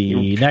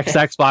next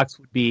Xbox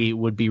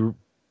would be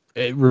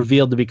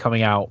revealed to be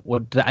coming out.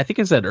 What I think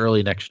I said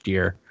early next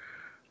year.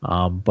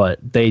 But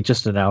they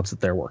just announced that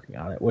they're working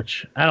on it,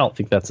 which I don't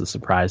think that's a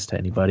surprise to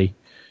anybody.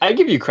 I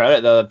give you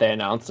credit though that they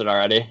announced it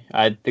already.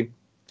 I think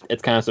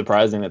it's kind of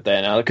surprising that they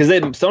announced because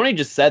Sony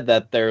just said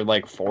that they're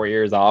like 4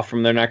 years off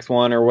from their next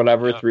one or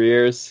whatever, 3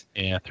 years.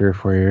 Yeah, 3 or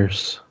 4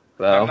 years.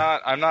 So.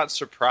 I'm not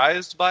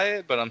surprised by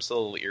it, but I'm still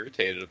a little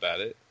irritated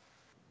about it.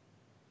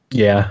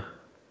 Yeah.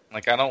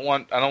 Like I don't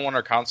want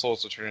our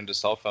consoles to turn into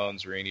cell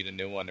phones where you need a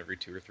new one every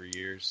 2 or 3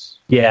 years.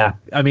 Yeah,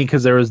 I mean,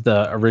 because there was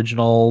the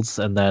originals,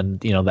 and then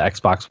the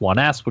Xbox One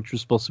S, which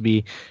was supposed to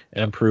be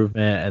an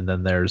improvement, and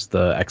then there's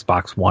the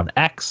Xbox One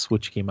X,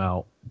 which came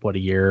out a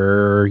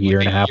year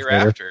and a half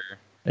later. After.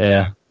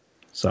 Yeah,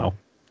 so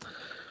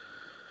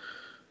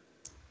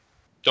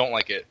don't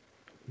like it.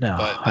 No,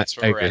 but that's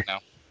where we're at now.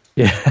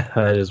 Yeah,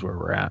 that is where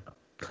we're at.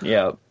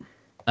 Yep.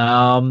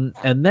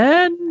 And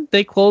then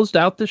they closed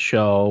out the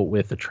show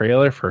with a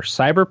trailer for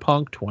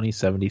Cyberpunk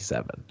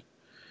 2077,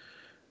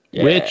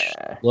 which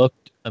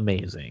looked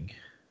amazing.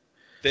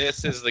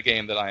 This is the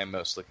game that I am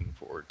most looking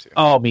forward to.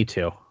 Oh, me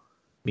too.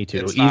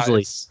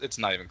 Easily. It's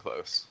not even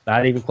close.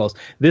 Not even close.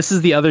 This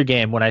is the other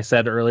game. When I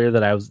said earlier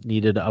that I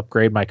needed to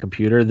upgrade my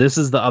computer, this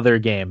is the other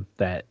game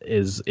that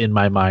is in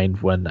my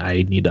mind when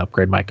I need to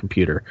upgrade my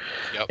computer.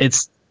 Yep.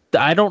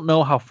 I don't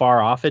know how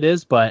far off it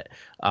is, but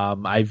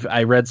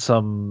I read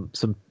some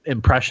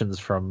impressions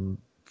from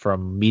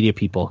media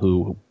people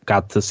who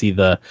got to see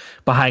the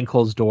behind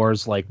closed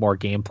doors, like more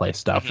gameplay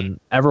stuff, and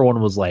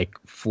everyone was like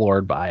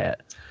floored by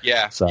it.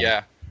 Yeah, so.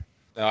 yeah.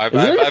 No, Is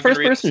it a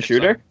first-person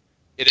shooter?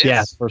 It is.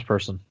 Yeah, first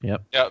person.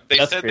 Yep. Yeah, they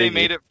That's said crazy. they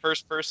made it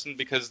first person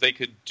because they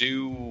could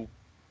do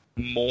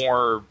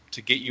more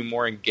to get you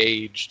more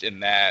engaged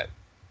in that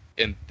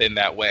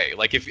way.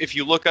 Like if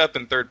you look up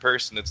in third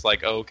person, it's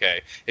like, oh,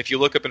 okay. If you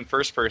look up in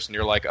first person,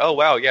 you're like, oh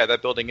wow, yeah,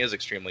 that building is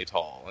extremely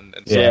tall and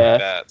stuff like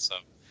that. So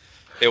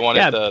they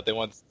wanted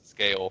the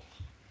scale.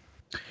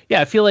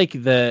 Yeah, I feel like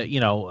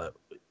the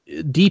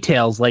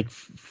details, like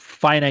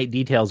finite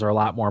details, are a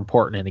lot more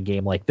important in a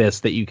game like this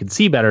that you can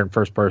see better in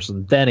first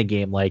person than a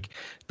game like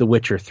The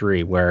Witcher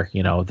 3, where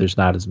there's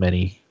not as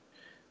many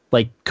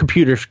like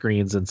computer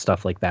screens and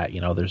stuff like that.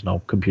 There's no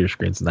computer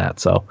screens in that,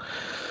 so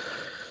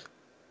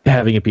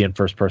having it be in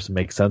first person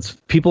makes sense.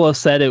 People have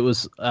said it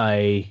was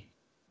a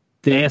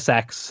Deus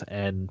Ex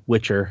and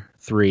Witcher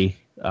 3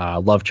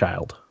 love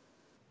child.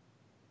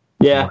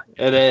 Yeah,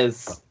 it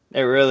is.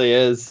 It really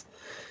is.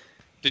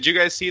 Did you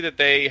guys see that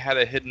they had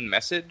a hidden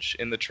message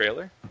in the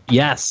trailer?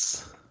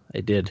 Yes,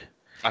 I did.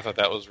 I thought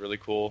that was really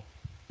cool.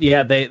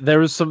 Yeah, there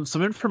was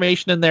some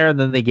information in there, and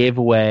then they gave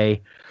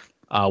away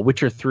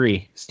Witcher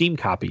 3 Steam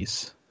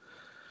copies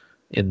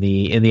in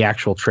the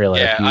actual trailer.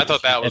 Yeah, I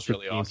thought that was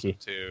really awesome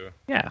too.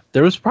 Yeah,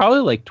 there was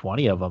probably like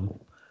 20 of them.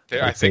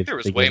 I think there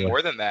was way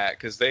more than that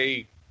because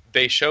they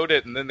showed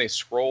it and then they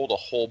scrolled a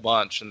whole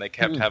bunch and they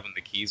kept having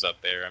the keys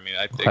up there. I mean,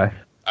 I think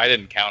I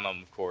didn't count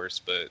them, of course,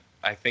 but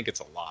I think it's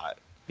a lot.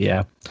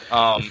 Yeah.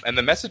 And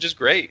the message is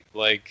great.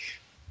 Like,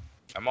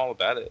 I'm all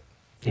about it.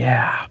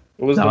 Yeah.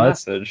 What was the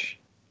message?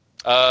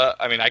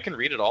 I mean, I can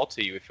read it all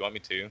to you if you want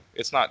me to.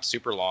 It's not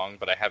super long,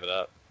 but I have it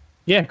up.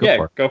 Yeah,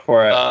 go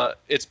for it.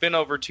 It's been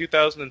over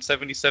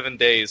 2,077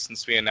 days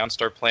since we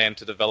announced our plan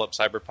to develop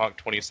Cyberpunk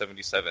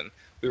 2077.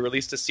 We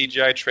released a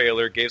CGI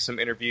trailer, gave some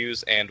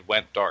interviews, and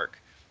went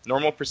dark.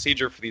 Normal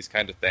procedure for these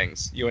kind of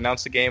things. You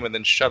announce a game and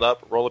then shut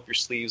up, roll up your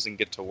sleeves, and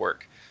get to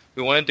work.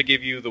 We wanted to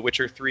give you The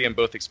Witcher 3 and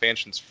both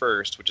expansions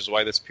first, which is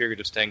why this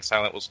period of staying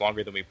silent was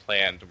longer than we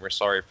planned, and we're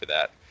sorry for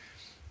that.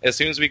 As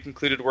soon as we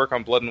concluded work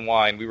on Blood and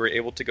Wine, we were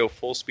able to go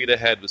full speed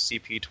ahead with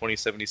CP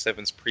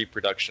 2077's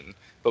pre-production,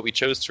 but we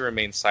chose to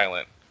remain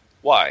silent.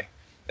 Why?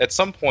 At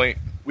some point,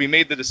 we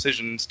made the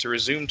decisions to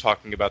resume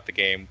talking about the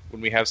game when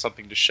we have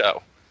something to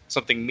show,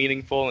 something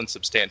meaningful and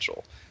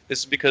substantial. This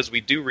is because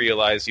we do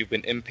realize you've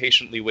been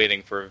impatiently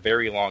waiting for a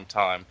very long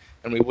time,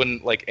 and we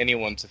wouldn't like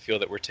anyone to feel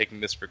that we're taking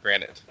this for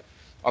granted.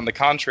 On the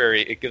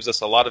contrary, it gives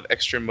us a lot of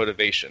extra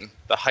motivation.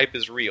 The hype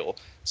is real,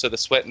 so the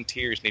sweat and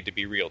tears need to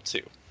be real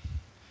too.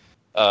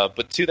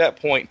 But to that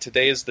point,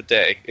 today is the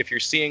day. If you're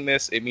seeing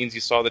this, it means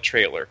you saw the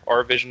trailer,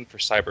 our vision for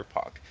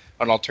Cyberpunk,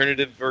 an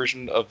alternative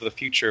version of the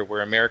future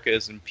where America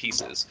is in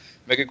pieces.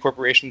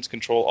 Megacorporations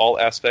control all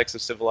aspects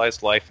of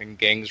civilized life and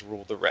gangs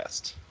rule the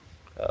rest.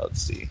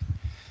 Let's see.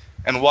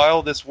 And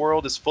while this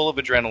world is full of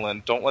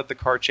adrenaline, don't let the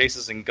car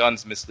chases and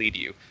guns mislead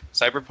you.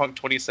 Cyberpunk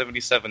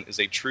 2077 is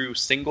a true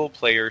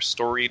single-player,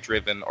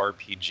 story-driven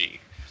RPG.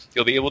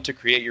 You'll be able to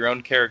create your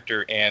own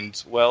character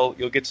and, well,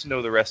 you'll get to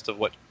know the rest of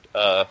what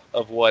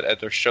at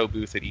their show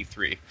booth at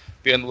E3.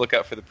 Be on the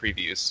lookout for the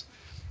previews.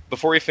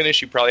 Before we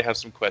finish, you probably have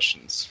some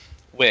questions.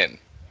 When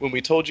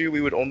we told you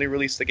we would only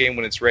release the game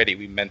when it's ready,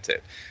 we meant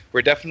it.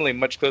 We're definitely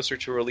much closer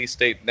to a release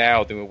date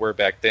now than we were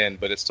back then,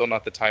 but it's still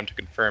not the time to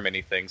confirm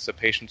anything, so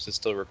patience is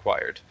still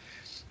required.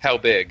 How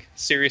big?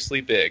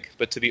 Seriously big.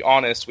 But to be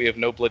honest, we have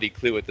no bloody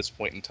clue at this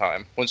point in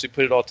time. Once we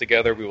put it all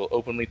together, we will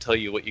openly tell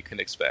you what you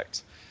can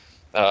expect.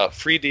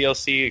 Free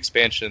DLC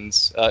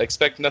expansions.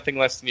 Expect nothing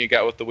less than you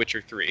got with The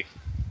Witcher 3.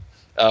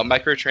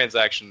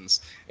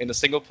 Microtransactions in a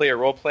single-player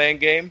role-playing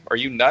game. Are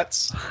you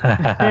nuts?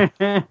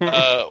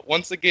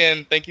 Once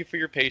again, thank you for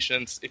your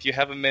patience. If you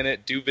have a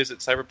minute, do visit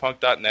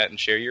cyberpunk.net and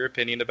share your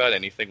opinion about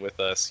anything with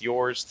us.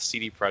 Yours, the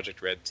CD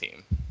Projekt Red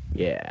team.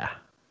 Yeah.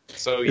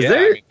 So, I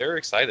mean, they're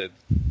excited.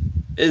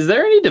 Is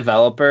there any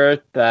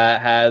developer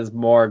that has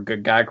more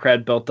good guy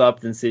cred built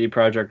up than CD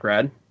Projekt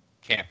Red?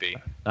 Can't be.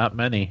 Not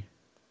many.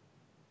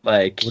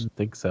 Like, Wouldn't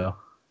think so.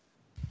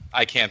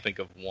 I can't think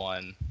of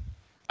one.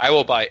 I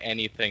will buy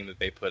anything that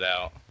they put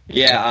out.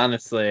 yeah,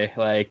 honestly,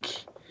 like,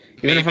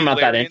 even if I'm not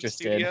that Larian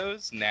interested.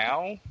 Studios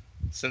now,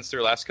 since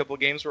their last couple of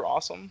games were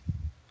awesome.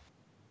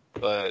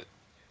 But,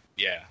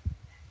 yeah.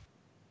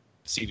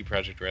 CD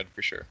Projekt Red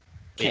for sure.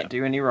 Can't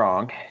do any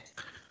wrong.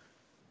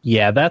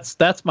 Yeah, that's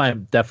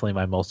definitely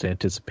my most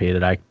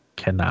anticipated. I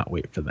cannot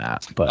wait for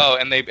that. But Oh,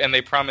 and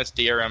they promised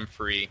DRM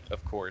free,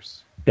 of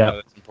course. Yeah,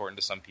 that's important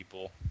to some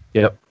people.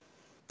 Yep.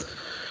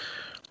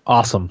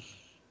 Awesome.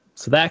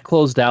 So that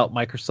closed out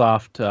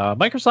Microsoft.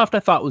 Microsoft I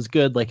thought was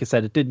good. Like I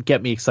said, it didn't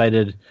get me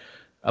excited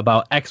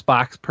about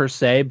Xbox per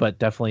se, but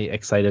definitely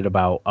excited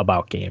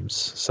about games.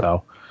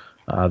 So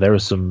there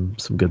was some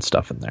good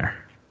stuff in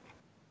there.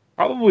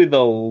 Probably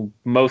the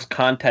most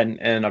content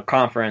in a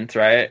conference,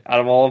 right? Out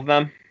of all of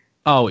them.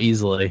 Oh,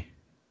 easily.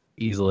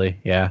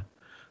 Yeah.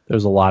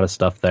 There's a lot of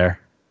stuff there.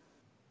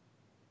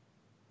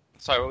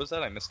 Sorry, what was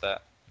that? I missed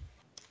that.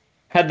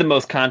 Had the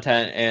most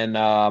content in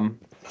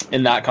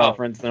that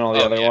conference than all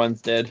the other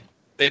ones did.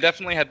 They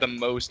definitely had the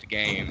most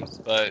games,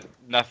 but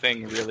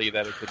nothing really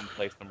that it couldn't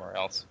play somewhere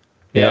else.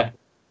 Yeah.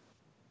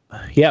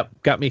 Yep.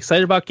 Got me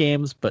excited about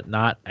games, but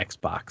not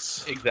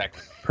Xbox.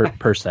 Exactly.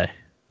 Per se.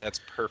 That's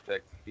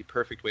perfect. The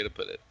perfect way to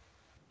put it.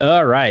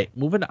 All right.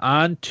 Moving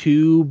on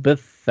to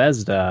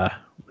Bethesda,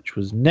 which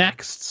was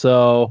next.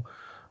 So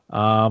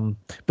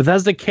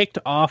Bethesda kicked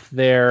off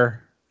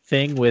their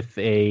thing with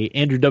a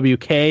Andrew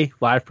WK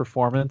live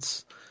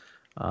performance.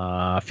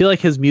 I feel like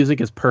his music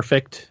is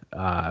perfect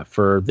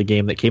for the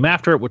game that came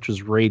after it, which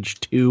was Rage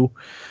 2.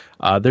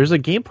 There's a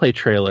gameplay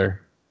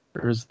trailer.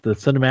 There's the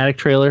cinematic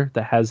trailer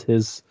that has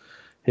his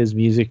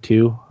music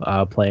too,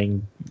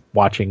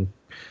 watching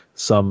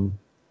some.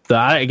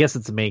 I guess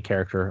it's the main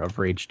character of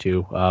Rage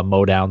 2,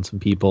 mow down some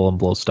people and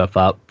blow stuff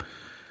up.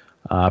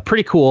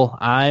 Pretty cool.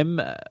 I'm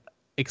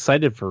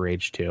excited for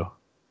Rage 2.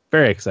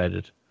 Very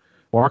excited.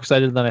 More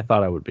excited than I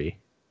thought I would be.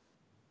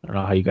 I don't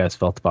know how you guys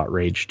felt about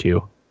Rage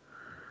 2.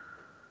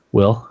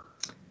 Will?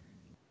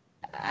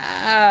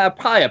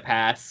 Probably a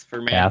pass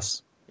for me.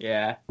 Pass?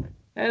 Yeah.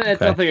 And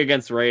it's nothing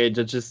against Rage.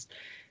 It's just,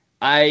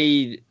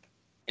 I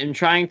am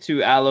trying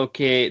to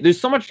allocate. There's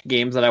so much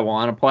games that I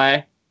want to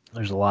play.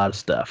 There's a lot of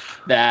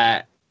stuff.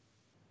 That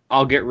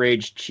I'll get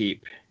Rage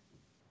cheap.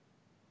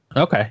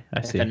 Okay,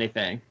 I see. If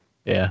anything.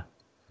 Yeah.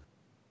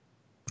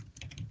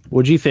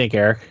 What'd you think,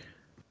 Eric?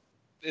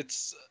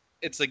 It's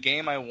a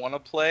game I want to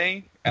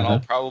play, and I'll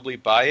probably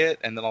buy it,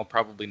 and then I'll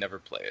probably never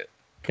play it.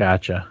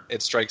 Gotcha.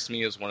 It strikes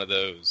me as one of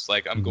those.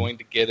 Like, I'm going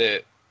to get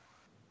it,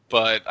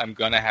 but I'm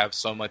going to have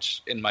so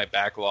much in my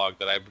backlog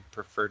that I would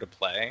prefer to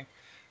play.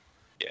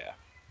 Yeah.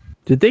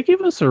 Did they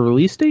give us a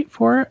release date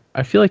for it?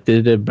 I feel like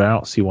they did, but I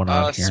don't see one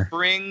on here.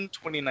 Spring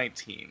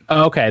 2019.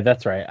 Oh, okay,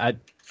 that's right.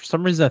 For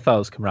some reason I thought it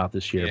was coming out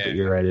this year, but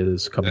you're right, it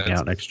is coming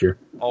out next year.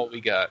 All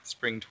we got,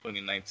 spring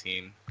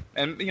 2019.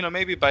 And,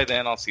 maybe by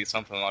then I'll see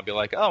something and I'll be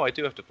like, oh, I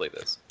do have to play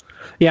this.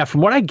 Yeah, from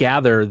what I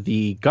gather,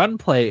 the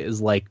gunplay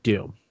is like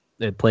Doom.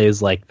 It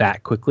plays like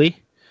that quickly,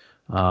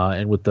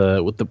 and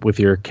with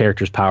your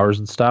character's powers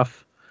and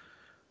stuff.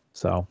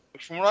 So,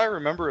 from what I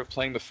remember of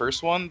playing the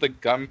first one, the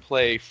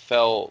gunplay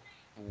felt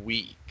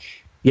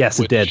weak.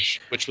 Yes, it did,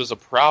 which was a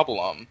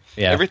problem.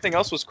 Yeah, everything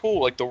else was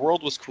cool. Like the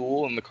world was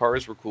cool and the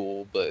cars were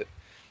cool, but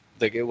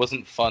like it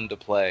wasn't fun to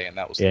play, and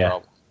that was the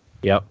problem.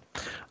 Yep.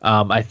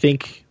 I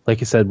think,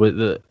 like I said,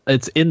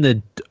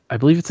 I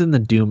believe it's in the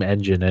Doom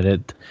engine,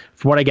 and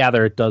from what I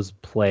gather, it does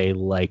play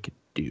like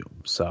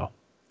Doom. So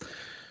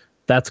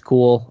that's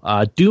cool.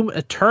 Doom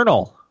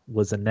Eternal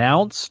was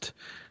announced.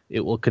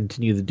 It will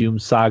continue the Doom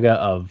saga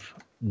of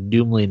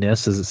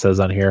doomliness, as it says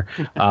on here,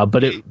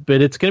 but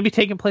it's going to be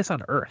taking place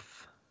on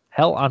Earth,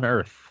 hell on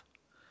Earth.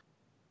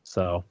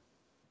 So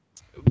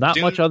not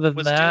much other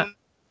than that.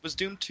 Was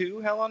Doom 2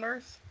 Hell on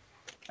Earth?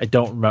 I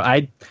don't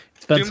remember.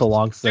 It's been so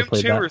long since I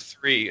played Doom 2 that. or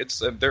 3.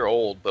 They're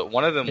old, but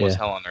one of them was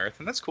Hell on Earth,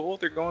 and that's cool.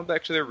 They're going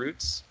back to their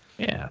roots.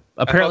 Yeah.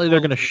 Apparently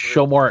they're going to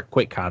show more at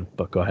QuakeCon,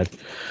 but go ahead.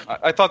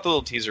 I thought the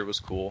little teaser was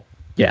cool.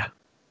 Yeah.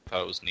 I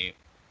thought it was neat.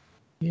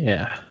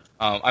 Yeah.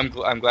 I'm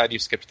glad you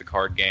skipped the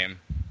card game.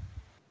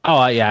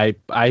 Oh yeah,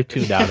 I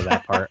tuned out of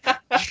that part.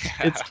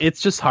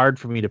 It's just hard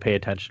for me to pay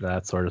attention to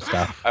that sort of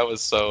stuff. I was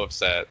so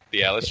upset.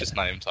 Yeah, let's just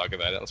not even talk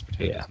about it. Let's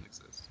pretend it doesn't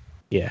exist.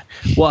 Yeah.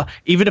 Well,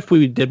 even if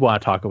we did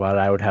want to talk about it,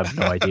 I would have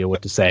no idea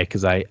what to say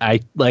because I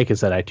like I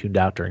said, I tuned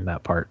out during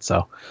that part.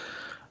 So,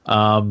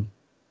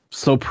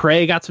 so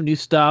Prey got some new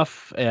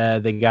stuff.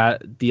 They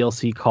got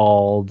DLC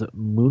called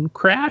Moon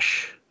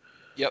Crash.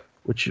 Yep.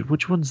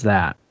 Which one's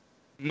that?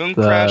 Moon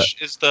Crash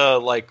is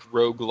the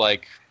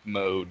roguelike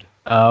mode.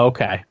 Oh,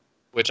 okay.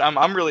 Which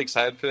I'm really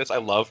excited for this. I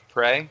love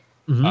Prey.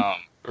 Mhm.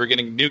 We're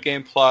getting New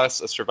Game Plus,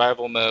 a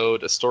survival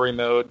mode, a story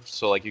mode,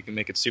 so like you can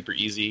make it super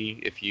easy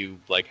if you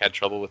like had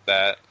trouble with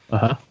that.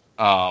 Uh-huh.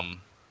 And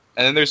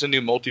then there's a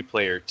new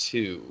multiplayer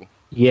too.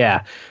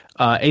 Yeah.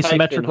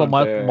 Asymmetrical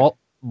Hunter.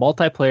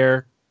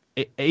 multiplayer,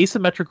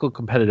 asymmetrical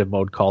competitive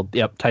mode called,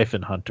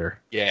 Typhon Hunter.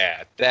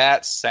 Yeah,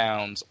 that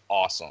sounds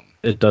awesome.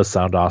 It does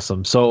sound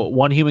awesome. So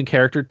one human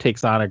character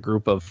takes on a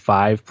group of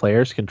 5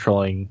 players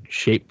controlling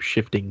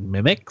shape-shifting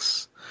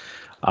mimics.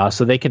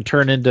 So they can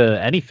turn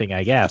into anything,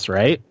 I guess,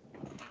 right?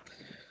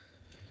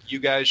 You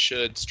guys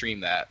should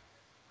stream that.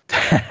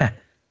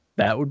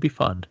 That would be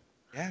fun.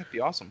 Yeah, it'd be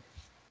awesome.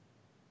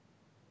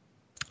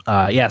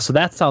 So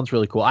that sounds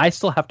really cool. I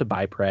still have to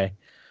buy Prey.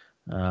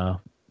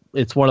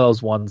 It's one of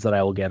those ones that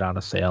I will get on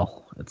a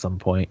sale at some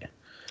point.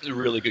 It's a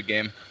really good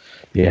game.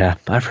 Yeah,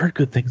 I've heard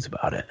good things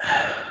about it.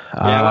 Yeah,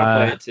 I want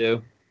to play it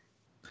too.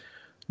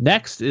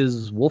 Next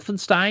is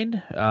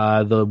Wolfenstein.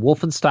 The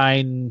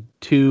Wolfenstein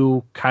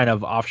 2 kind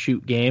of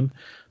offshoot game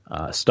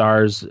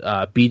stars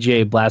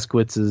BJ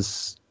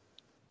Blazkowicz's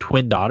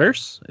twin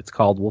daughters. It's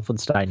called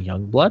Wolfenstein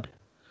Youngblood.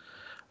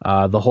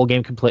 The whole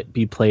game can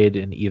be played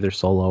in either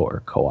solo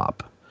or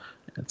co-op.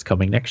 It's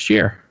coming next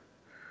year.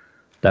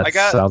 That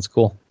sounds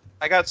cool.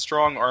 I got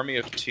strong Army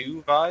of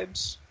Two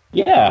vibes.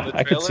 Yeah, from the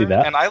I can see trailer,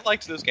 that. And I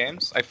liked those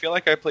games. I feel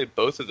like I played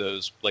both of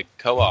those like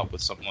co-op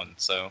with someone,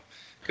 so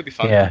it could be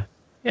fun.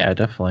 Yeah,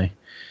 definitely.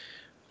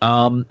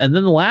 And then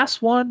the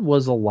last one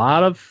was a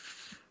lot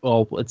of,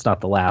 well, it's not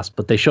the last,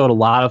 but they showed a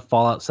lot of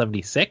Fallout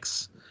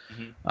 76.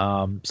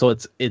 So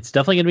it's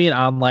definitely going to be an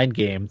online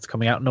game. It's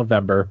coming out in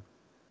November.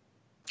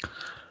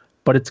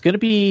 But it's going to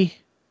be,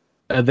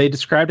 they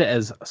described it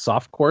as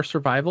softcore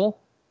survival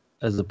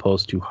as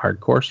opposed to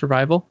hardcore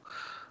survival.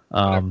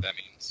 Whatever that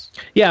means.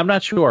 Yeah, I'm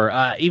not sure.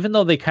 Even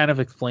though they kind of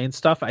explain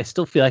stuff, I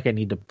still feel like I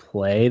need to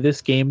play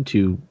this game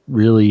to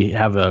really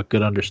have a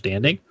good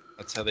understanding.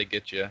 That's how they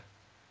get you.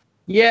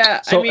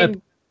 Yeah, So I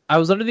mean, I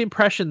was under the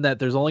impression that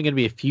there's only going to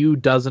be a few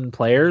dozen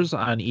players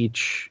on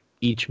each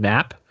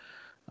map.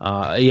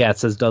 It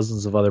says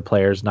dozens of other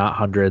players, not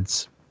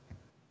hundreds.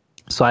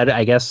 So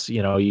I guess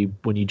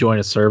when you join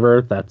a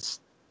server, that's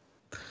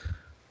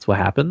what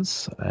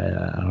happens. I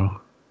don't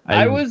know.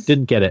 I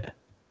didn't get it.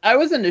 I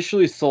was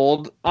initially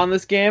sold on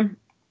this game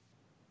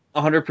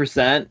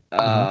 100%.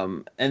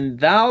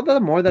 And now the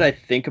more that I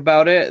think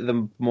about it,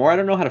 the more I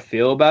don't know how to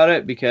feel about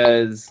it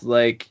because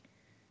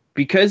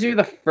you're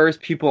the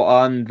first people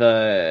on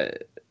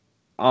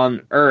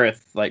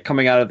Earth, like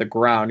coming out of the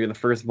ground, you're the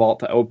first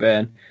vault to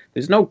open.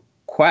 There's no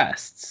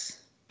quests.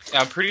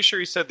 Yeah, I'm pretty sure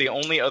you said the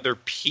only other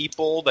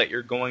people that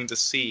you're going to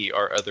see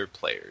are other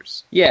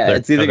players. Yeah, They're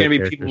it's either other going to be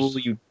characters. people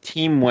you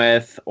team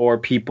with or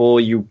people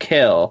you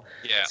kill.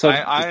 Yeah, So-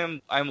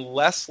 I'm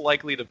less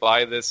likely to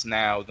buy this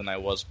now than I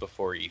was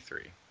before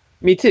E3.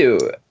 Me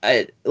too.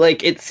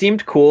 It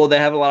seemed cool. They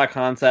have a lot of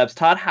concepts.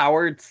 Todd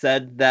Howard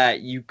said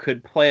that you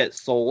could play it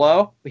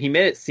solo. He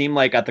made it seem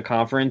like at the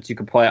conference you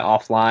could play it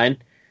offline,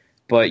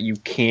 but you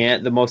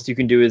can't. The most you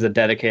can do is a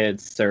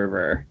dedicated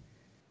server.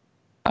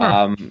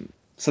 Huh.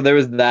 So there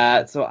was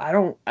that. So I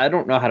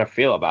don't know how to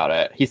feel about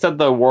it. He said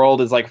the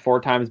world is like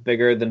 4 times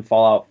bigger than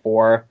Fallout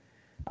 4.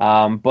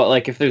 But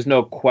like if there's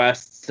no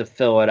quests to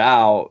fill it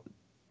out,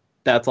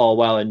 that's all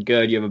well and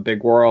good. You have a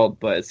big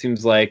world, but it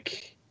seems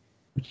like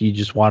You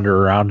just wander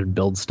around and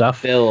build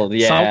stuff.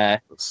 yeah.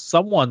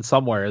 Someone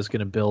somewhere is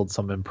going to build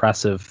some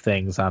impressive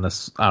things on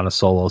a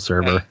solo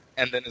server.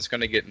 And then it's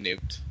going to get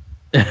nuked.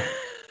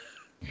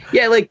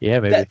 Yeah, like Yeah,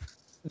 maybe.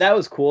 that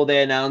was cool.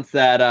 They announced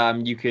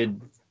that you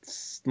could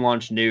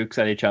launch nukes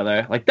at each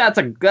other. Like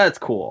that's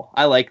cool.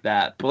 I like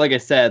that. But like I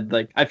said,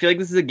 like I feel like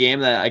this is a game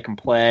that I can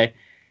play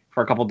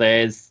for a couple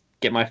days,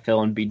 get my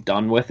fill, and be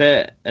done with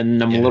it. And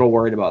I'm a little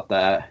worried about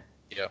that.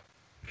 Yeah.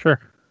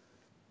 Sure.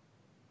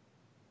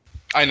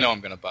 I know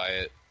I'm going to buy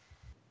it.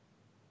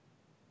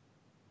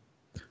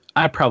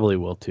 I probably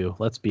will too.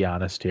 Let's be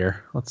honest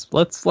here.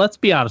 Let's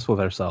be honest with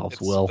ourselves.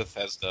 It's Will.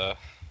 Bethesda.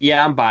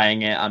 Yeah, I'm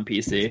buying it on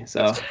PC.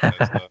 So It's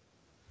Bethesda.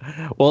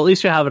 Well, at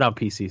least you have it on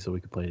PC so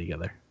we can play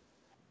together.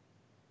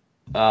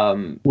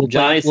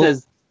 Johnny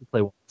says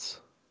Play once.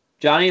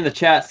 Johnny in the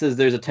chat says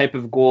there's a type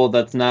of ghoul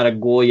that's not a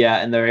ghoul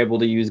yet, and they're able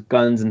to use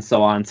guns and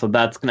so on. So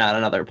that's not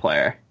another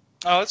player.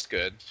 Oh, that's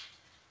good.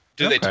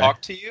 Do they Okay.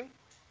 talk to you?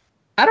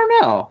 I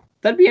don't know.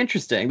 That'd be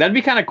interesting. That'd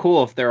be kind of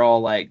cool if they're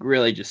all like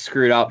really just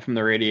screwed up from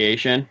the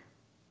radiation.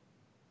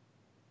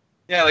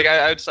 Yeah, like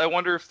I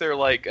wonder if they're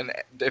like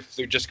if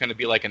they're just going to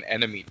be like an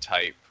enemy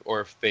type,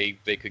 or if they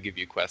could give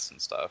you quests and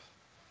stuff.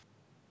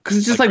 Because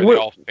it's just are like they what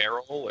all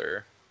feral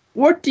or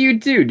what do you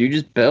do? Do you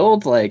just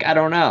build? Like I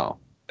don't know.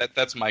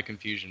 that's my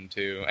confusion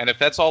too. And if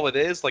that's all it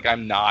is, like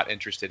I'm not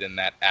interested in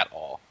that at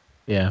all.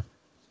 Yeah.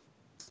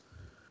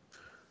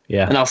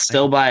 Yeah. And I'll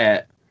still buy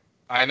it.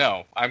 I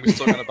know. I'm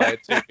still going to buy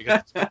it too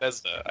because it's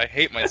Bethesda. I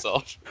hate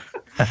myself.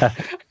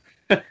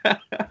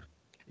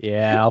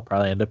 Yeah, I'll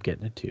probably end up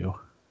getting it too.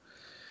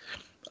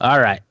 All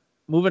right.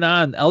 Moving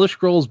on. Elder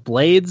Scrolls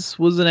Blades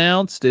was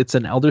announced. It's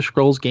an Elder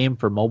Scrolls game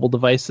for mobile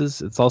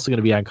devices. It's also going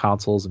to be on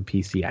consoles and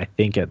PC, I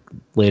think,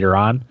 later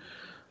on.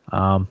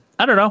 I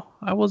I don't know.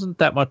 I wasn't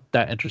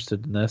that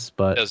interested in this,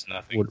 but Does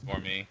nothing for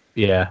me.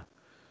 yeah.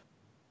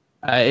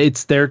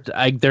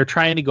 They're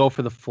trying to go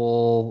for the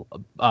full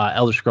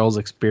Elder Scrolls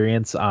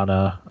experience on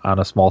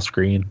a small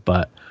screen,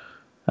 but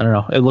I don't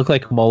know. It looked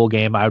like a mobile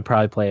game. I would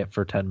probably play it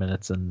for 10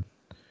 minutes and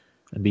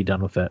be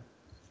done with it.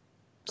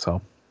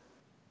 So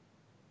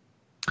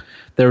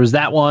there was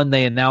that one.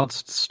 They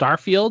announced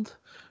Starfield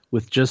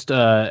with just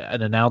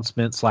an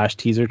announcement /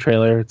 teaser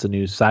trailer. It's a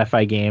new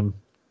sci-fi game.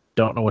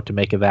 Don't know what to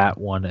make of that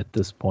one at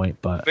this point,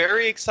 but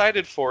Very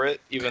excited for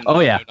it, even though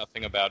I know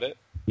nothing about it.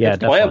 Yeah, it's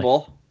definitely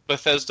playable.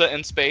 Bethesda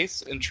in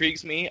space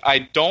intrigues me.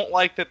 I don't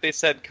like that they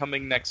said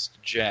coming next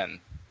gen.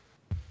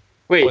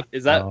 Wait,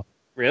 is that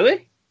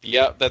really?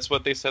 Yeah, that's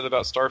what they said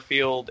about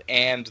Starfield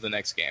and the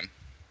next game.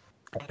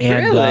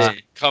 And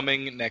Really?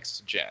 Coming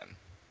next gen.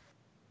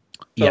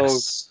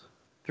 yes.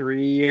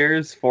 3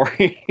 years, 4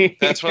 years.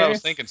 That's what I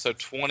was thinking. So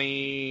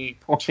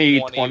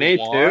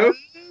 2022?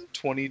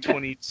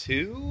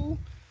 2022?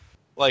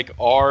 Like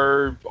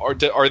are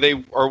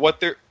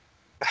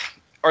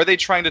they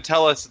trying to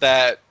tell us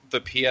that the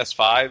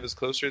PS5 is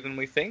closer than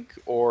we think,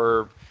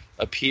 or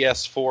a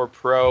PS4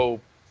 Pro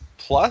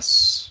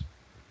Plus?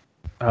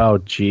 Oh,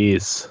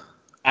 jeez.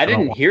 I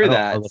didn't hear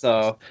that,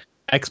 so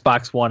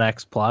Xbox One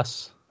X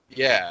Plus.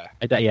 Yeah.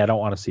 I don't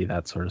want to see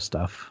that sort of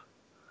stuff.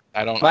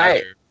 I don't My-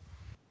 either.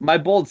 my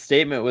bold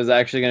statement was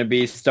actually going to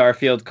be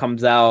Starfield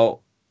comes out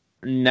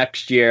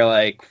next year,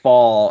 like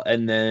fall,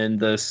 and then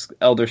the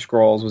Elder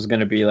Scrolls was going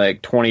to be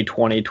like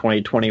 2020,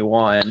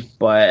 2021,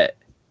 but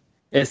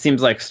it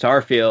seems like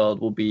Starfield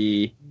will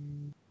be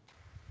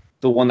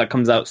the one that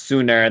comes out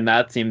sooner, and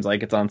that seems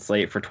like it's on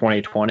slate for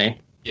 2020.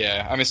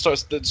 Yeah, I mean,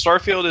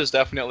 Starfield is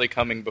definitely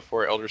coming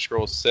before Elder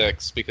Scrolls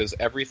 6, because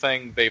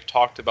everything they've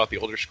talked about the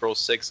Elder Scrolls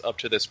 6 up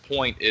to this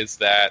point is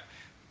that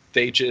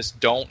they just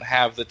don't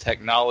have the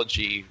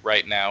technology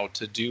right now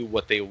to do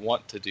what they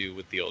want to do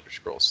with the Elder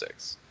Scrolls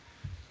 6.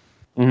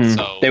 Mhm.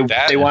 So they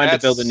wanted to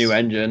that's- build a new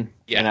engine and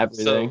Yeah,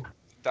 everything.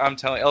 so I'm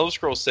telling you, Elder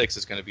Scrolls 6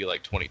 is going to be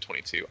like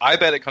 2022. I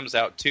bet it comes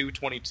out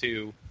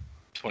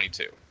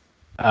 2/22/22.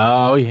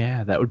 Oh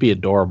yeah, that would be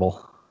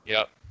adorable.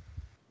 Yep.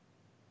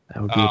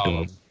 That would be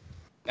adorable.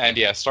 And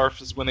yeah,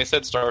 when they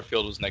said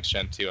Starfield was next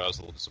gen too, I was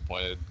a little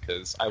disappointed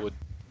because I would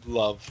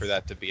love for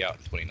that to be out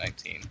in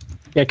 2019.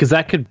 Yeah, because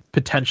that could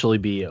potentially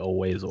be a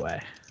ways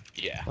away,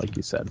 Yeah. like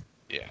you said.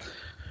 Yeah.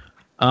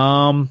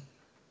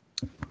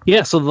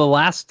 Yeah, so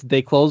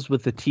they closed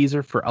with the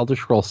teaser for Elder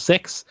Scrolls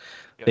 6.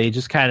 Yep. They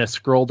just kind of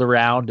scrolled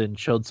around and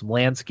showed some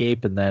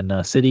landscape and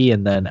then city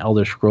and then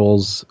Elder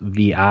Scrolls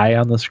VI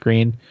on the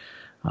screen.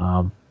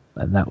 And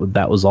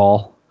that was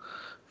all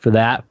for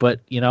that.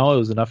 But, it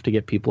was enough to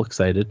get people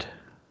excited.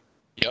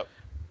 Yep.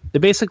 They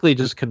basically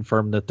just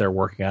confirmed that they're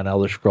working on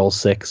Elder Scrolls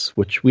 6,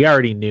 which we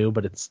already knew,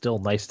 but it's still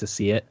nice to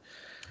see it.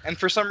 And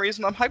for some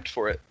reason, I'm hyped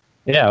for it.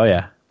 Yeah, oh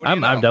yeah. What do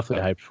you I'm know?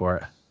 definitely hyped for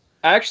it.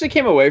 I actually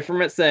came away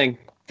from it saying,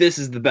 this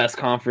is the best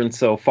conference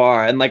so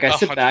far. And like I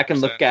sit back and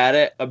 100%. look at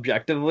it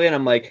objectively, and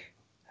I'm like,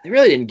 they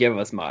really didn't give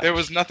us much. There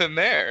was nothing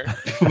there.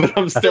 But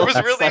I'm still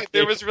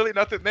there was really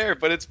nothing there,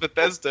 but it's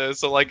Bethesda,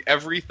 so like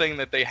everything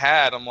that they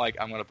had, I'm like,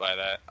 I'm gonna buy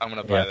that. I'm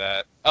gonna buy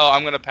that. Oh,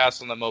 I'm gonna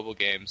pass on the mobile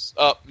games.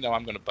 Oh no,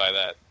 I'm gonna buy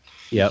that.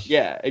 Yep.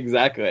 Yeah,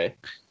 exactly.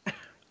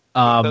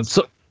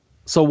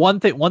 So one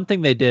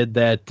thing they did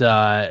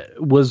that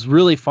was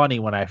really funny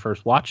when I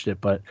first watched it,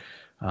 but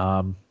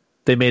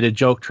they made a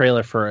joke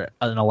trailer for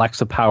an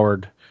Alexa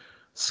powered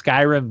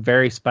Skyrim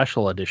Very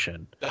Special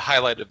Edition. The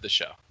highlight of the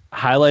show.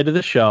 Highlight of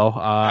the show.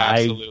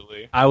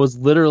 Absolutely. I was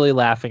literally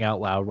laughing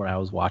out loud when I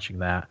was watching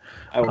that.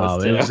 I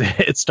was too.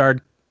 It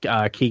starred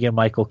Keegan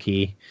Michael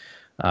Key,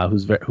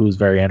 who's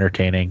very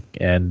entertaining,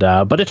 and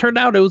but it turned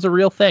out it was a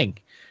real thing,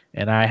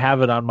 and I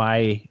have it on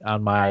my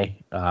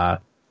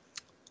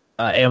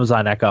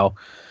Amazon Echo.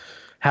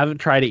 Haven't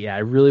tried it yet. I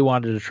really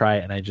wanted to try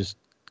it, and I just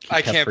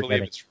I kept can't forgetting.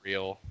 believe it's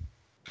real.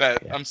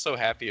 I'm so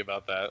happy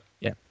about that.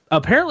 Yeah.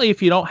 Apparently,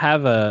 if you don't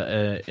have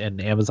an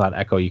Amazon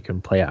Echo, you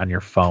can play it on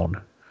your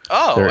phone.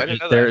 Oh, I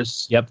didn't know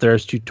that.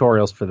 There's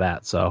tutorials for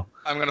that. So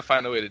I'm gonna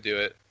find a way to do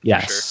it. For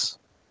yes.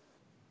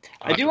 sure.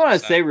 I do want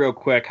to 100%. say real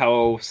quick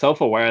how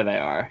self-aware they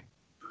are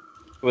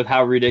with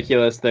how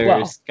ridiculous their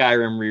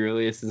Skyrim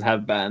re-releases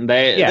have been.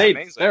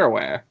 They're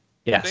aware.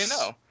 Yes. They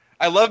know.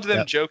 I loved them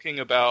Yep. joking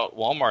about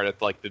Walmart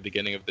at like the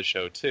beginning of the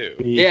show too.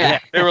 Yeah.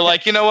 They were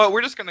like, you know what?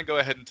 We're just going to go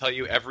ahead and tell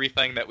you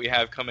everything that we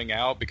have coming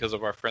out because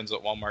of our friends at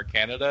Walmart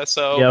Canada.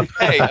 So, Yep.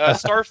 hey,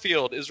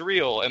 Starfield is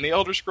real, and the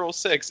Elder Scrolls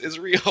 6 is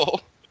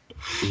real.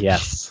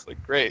 Yes. It's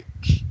like great.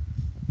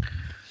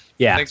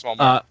 Yeah. Thanks,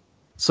 Walmart.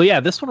 So yeah,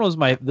 this was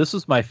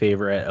my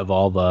favorite of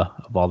all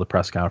the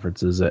press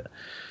conferences. It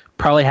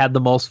probably had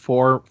the most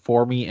for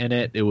me in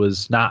it. It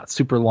was not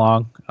super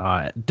long.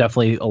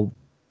 Definitely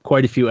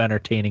quite a few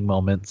entertaining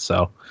moments.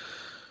 So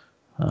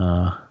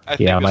I think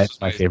yeah, this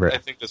was my favorite. I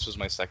think this was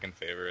my second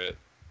favorite.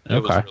 It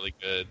Okay. was really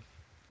good.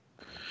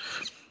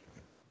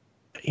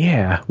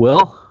 Yeah.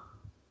 Will?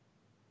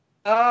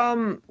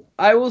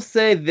 I will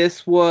say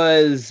this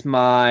was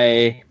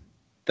my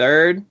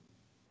third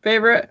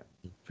favorite.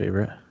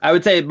 Favorite. I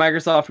would say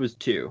Microsoft was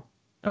 2.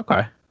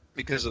 Okay.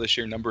 because of the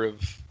sheer number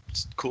of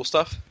cool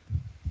stuff.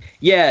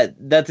 Yeah,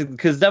 that's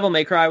because Devil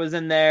May Cry was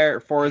in there,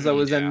 Forza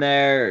was in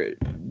there,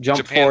 Jump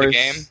Japan Force. the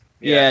game.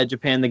 Yeah,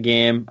 Japan the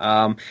game.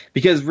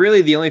 Because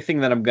really the only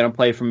thing that I'm going to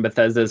play from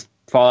Bethesda is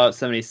Fallout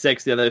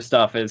 76. The other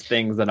stuff is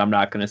things that I'm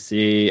not going to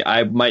see.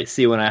 I might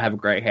see when I have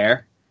gray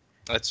hair.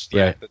 That's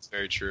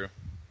very true.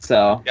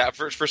 So yeah,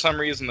 for some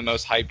reason, the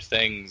most hyped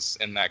things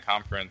in that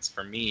conference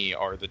for me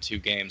are the 2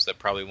 games that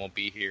probably won't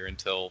be here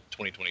until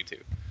 2022.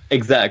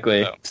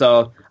 Exactly.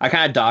 So I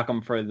kind of dock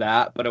them for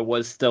that, but it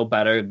was still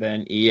better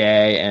than EA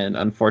and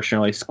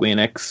unfortunately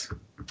Squeenix.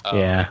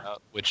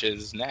 Which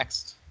is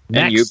next.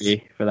 And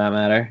Ubi, for that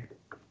matter.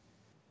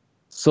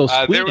 So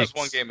there was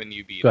one game in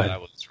Ubi that I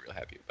was real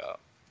happy about.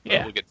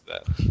 Yeah, we'll get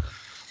to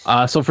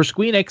that. So for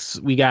Squeenix,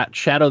 we got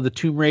Shadow of the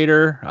Tomb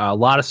Raider, a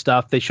lot of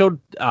stuff. They showed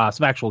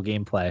some actual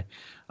gameplay.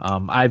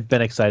 I've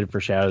been excited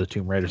for Shadow of the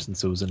Tomb Raider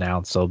since it was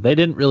announced, so they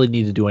didn't really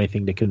need to do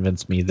anything to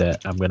convince me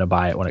that I'm going to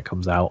buy it when it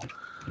comes out.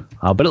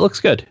 But it looks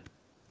good.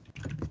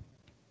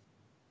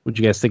 What'd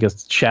you guys think of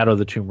Shadow of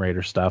the Tomb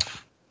Raider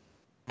stuff?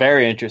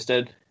 Very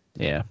interested.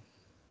 Yeah.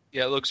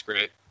 Yeah, it looks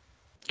great.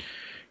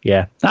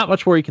 Yeah, not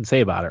much more you can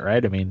say about it,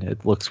 right? I mean,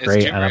 it looks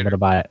great, and I'm going to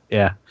buy it.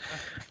 Yeah,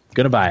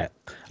 going to buy it.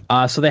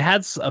 So they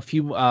had a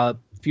few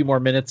more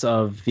minutes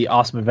of the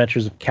Awesome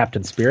Adventures of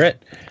Captain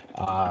Spirit.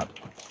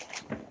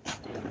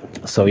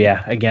 So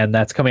yeah, again,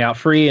 that's coming out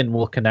free, and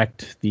we'll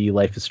connect the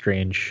Life is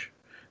Strange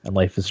and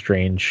Life is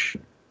Strange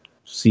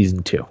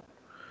Season 2.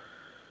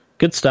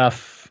 Good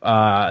stuff.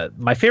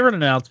 My favorite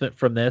announcement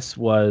from this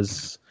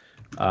was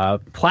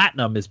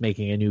Platinum is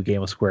making a new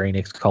game with Square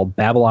Enix called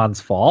Babylon's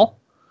Fall.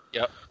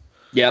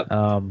 Yep.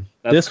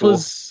 This cool.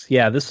 was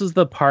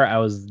the part I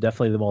was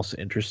definitely the most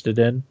interested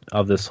in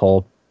of this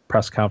whole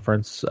press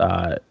conference.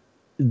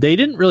 They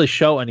didn't really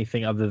show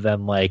anything other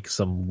than like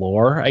some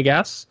lore, I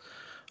guess,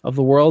 of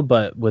the world,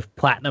 but with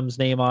Platinum's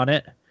name on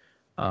it,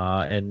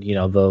 and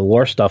the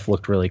lore stuff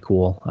looked really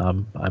cool.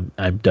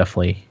 I'm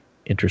definitely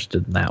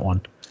interested in that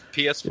one.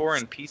 PS4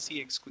 and PC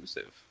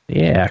exclusive.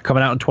 Yeah,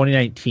 coming out in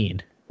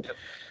 2019.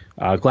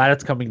 Yep. Glad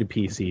it's coming to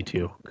PC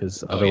too,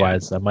 because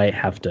otherwise I might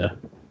have to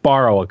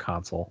borrow a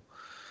console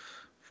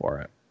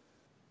for it.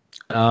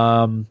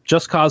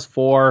 Just Cause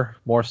 4,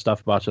 more stuff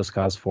about Just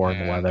Cause 4 in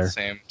the weather.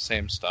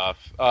 Same stuff.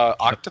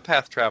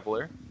 Octopath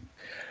Traveler.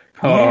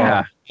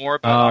 Yeah. More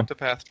about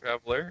Octopath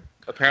Traveler.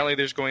 Apparently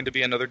there's going to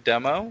be another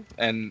demo,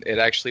 and it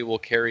actually will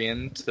carry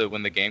into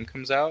when the game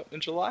comes out in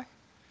July.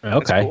 Okay.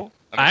 That's cool.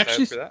 I'm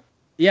excited for that.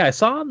 Yeah, I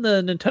saw on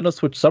the Nintendo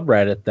Switch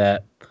subreddit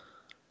that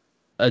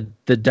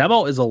the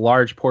demo is a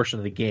large portion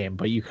of the game,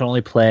 but you can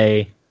only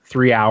play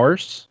 3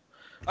 hours.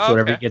 So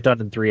whatever you get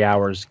done in 3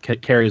 hours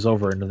carries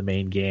over into the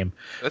main game.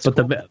 That's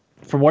cool.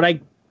 From what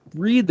I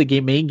read, the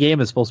main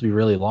game is supposed to be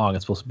really long.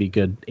 It's supposed to be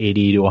good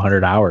 80 to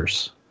 100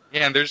 hours.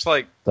 Yeah, and there's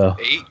 8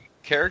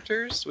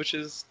 characters, which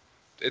is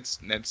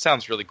it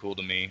sounds really cool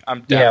to me.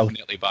 I'm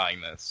definitely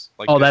buying this.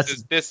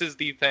 This is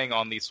the thing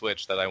on the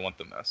Switch that I want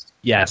the most.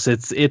 Yes,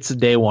 it's a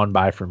day one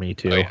buy for me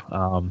too.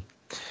 Oh,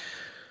 yeah.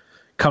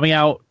 Coming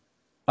out,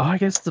 I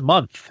guess it's a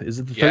month. Is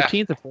it the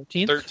 13th or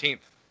 14th? 13th.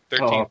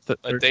 13th.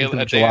 A day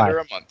under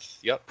a month.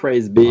 Yep.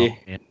 Praise be.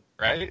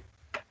 Right?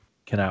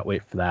 Cannot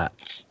wait for that.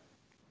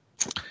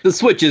 The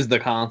Switch is the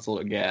console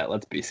to get.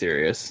 Let's be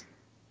serious.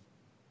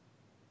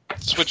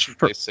 Switch and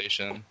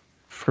PlayStation.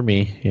 For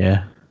me,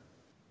 yeah.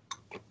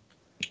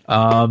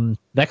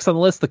 Next on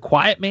the list, The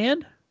Quiet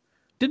Man.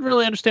 Didn't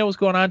really understand what's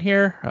going on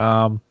here.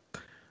 But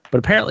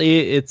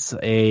apparently it's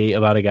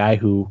about a guy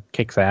who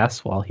kicks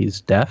ass while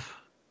he's deaf.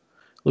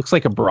 Looks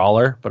like a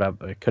brawler, but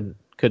I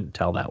couldn't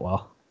tell that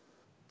well.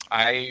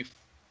 I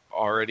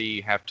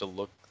already have to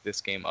look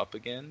this game up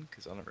again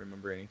because I don't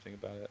remember anything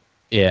about it.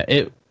 Yeah,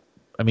 it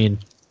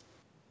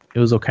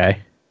was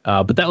okay,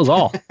 but that was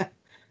all.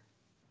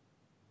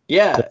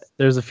 Yeah,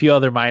 there's a few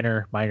other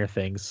minor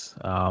things,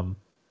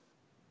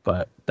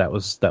 but that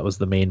was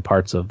the main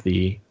parts of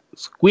the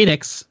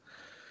Squeenix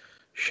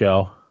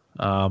show.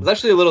 I was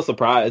actually a little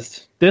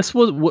surprised. This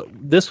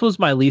was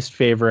my least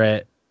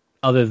favorite,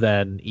 other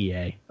than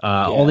EA,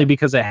 only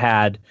because it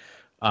had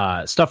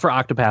stuff for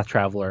Octopath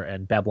Traveler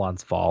and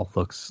Babylon's Fall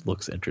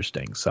looks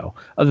interesting. So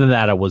other than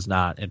that, I was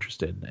not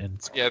interested in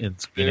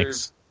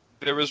Squeenix.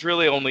 There was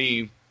really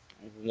only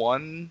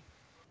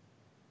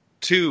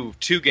two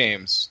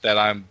games that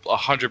I'm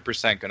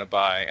 100% going to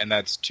buy, and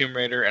that's Tomb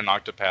Raider and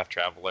Octopath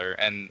Traveler,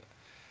 and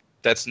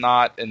that's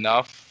not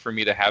enough for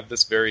me to have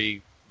this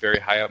very, very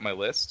high up my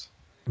list.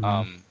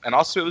 Mm-hmm. And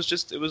also, it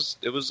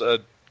was a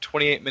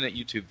 28-minute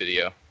YouTube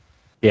video.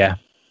 Yeah.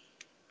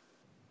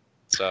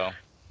 So.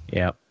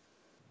 Yeah.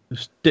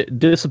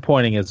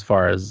 Disappointing as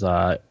far as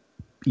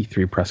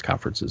E3 press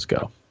conferences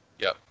go.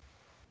 Yep.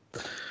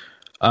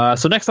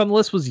 So next on the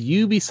list was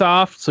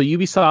Ubisoft. So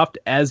Ubisoft,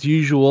 as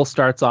usual,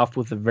 starts off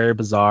with a very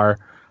bizarre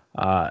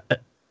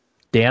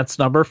dance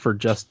number for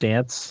Just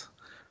Dance.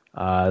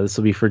 This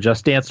will be for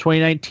Just Dance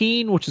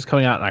 2019, which is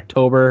coming out in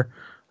October,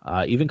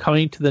 even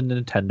coming to the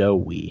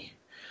Nintendo Wii.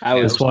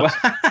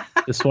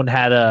 This one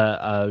had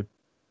a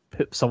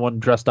someone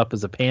dressed up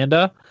as a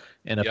panda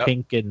in a Yep.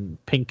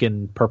 pink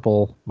and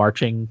purple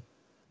marching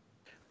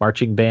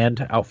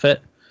band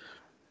outfit.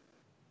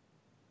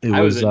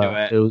 I was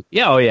into it. It was,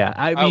 yeah, oh yeah.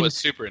 I I mean, was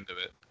super into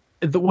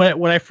it.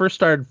 when I first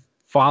started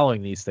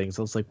following these things,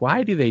 I was like,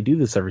 why do they do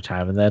this every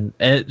time? And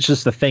it's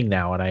just a thing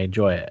now, and I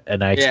enjoy it,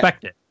 and I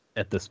expect it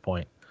at this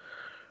point.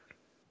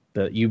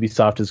 That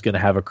Ubisoft is going to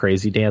have a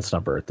crazy dance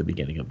number at the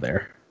beginning of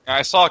there.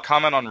 I saw a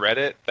comment on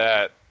Reddit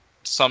that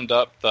summed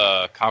up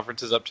the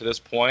conferences up to this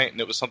point,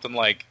 and it was something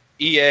like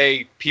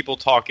EA, people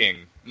talking,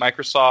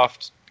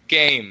 Microsoft,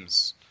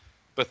 games,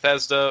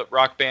 Bethesda,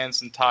 Rock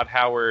Bands and Todd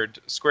Howard,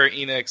 Square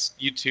Enix,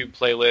 YouTube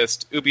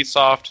playlist,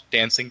 Ubisoft,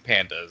 dancing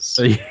pandas.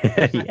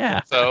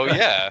 Yeah. So,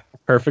 yeah.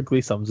 Perfectly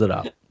sums it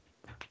up.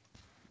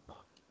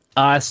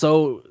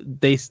 So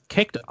they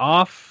kicked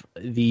off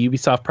the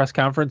Ubisoft press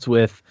conference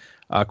with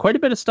quite a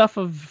bit of stuff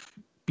of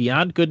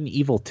Beyond Good and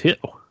Evil 2.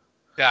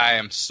 I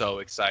am so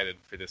excited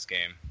for this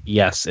game.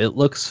 Yes, it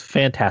looks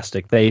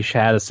fantastic. They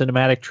had a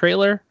cinematic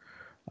trailer,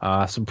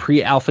 some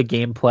pre-alpha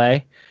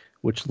gameplay,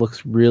 which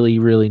looks really,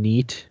 really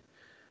neat.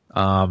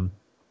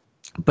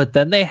 But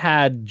then they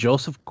had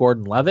Joseph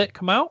Gordon-Levitt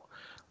come out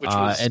Which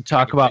was and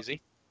talk about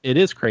crazy. It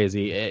is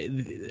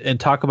crazy, and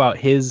talk about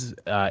his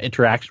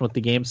interaction with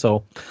the game.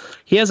 So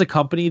he has a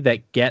company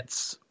that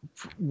gets,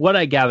 what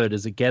I gathered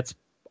is it gets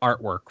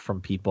artwork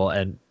from people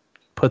and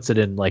puts it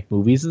in like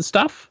movies and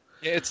stuff.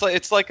 Yeah, it's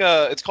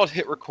called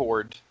Hit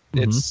Record.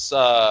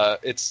 Mhm.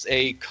 It's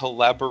a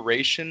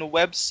collaboration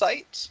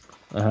website.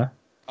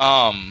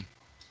 Uh-huh.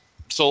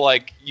 So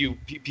like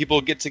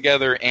people get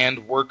together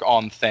and work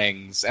on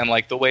things, and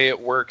like the way it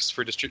works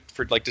for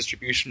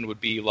distribution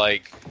would be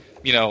like,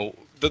 you know,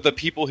 the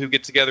people who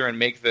get together and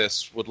make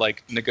this would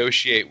like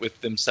negotiate with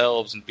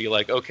themselves and be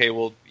like, okay,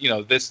 well, you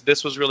know,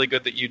 this was really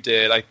good that you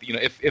did. You know,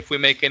 if we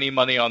make any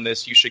money on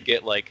this, you should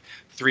get like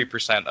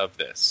 3% of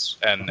this,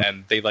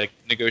 and they like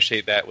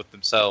negotiate that with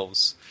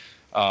themselves.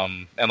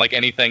 And like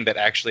anything that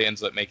actually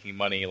ends up making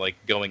money, like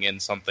going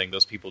in something,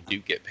 those people do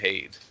get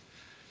paid.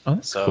 Oh,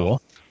 that's So,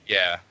 cool.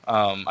 Yeah,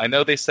 I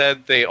know they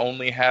said they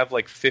only have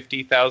like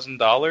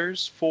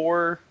 $50,000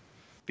 for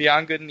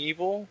Beyond Good and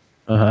Evil,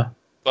 Uh-huh.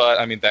 but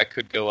I mean that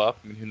could go up.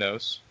 I mean, who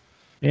knows?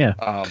 Yeah.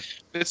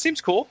 It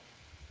seems cool.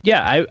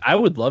 Yeah, I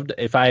would love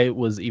to, if I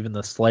was even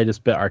the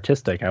slightest bit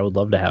artistic, I would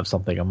love to have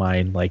something of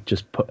mine like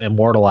just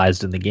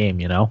immortalized in the game,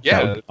 you know? Yeah,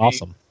 That would it'd be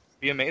awesome.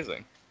 Be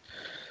amazing,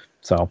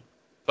 So,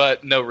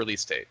 but no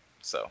release date.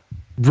 So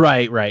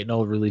right,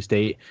 no release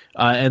date.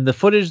 And the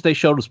footage they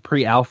showed was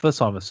pre-alpha,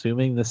 so I'm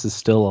assuming this is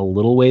still a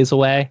little ways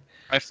away.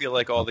 I feel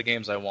like all the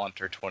games I want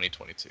are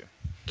 2022.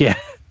 Yeah.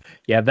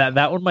 Yeah,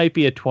 that one might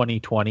be a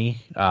 2020,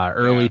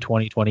 early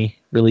 2020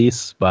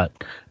 release, but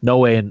no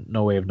way of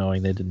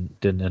knowing. They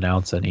didn't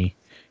announce any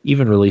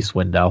even release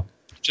window.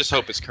 Just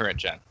hope it's current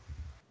gen.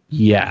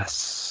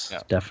 Yes,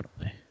 Yeah.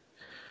 definitely.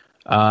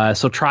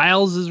 So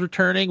Trials is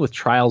returning with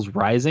Trials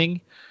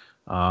Rising.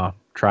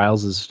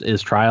 Trials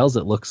is Trials.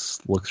 It looks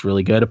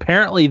really good.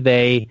 Apparently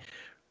they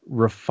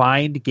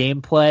refined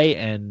gameplay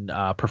and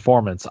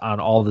performance on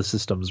all the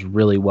systems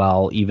really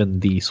well, even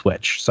the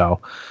Switch.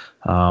 So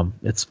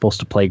it's supposed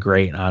to play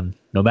great on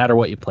no matter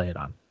what you play it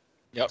on.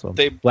 Yep. So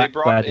They glad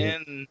brought to-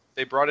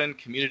 in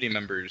community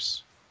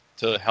members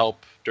to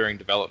help during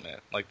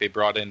development. Like they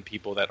brought in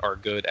people that are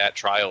good at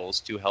Trials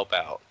to help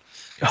out.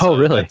 Oh,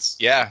 really?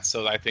 Yeah.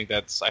 So I think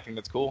that's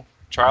cool.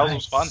 Trials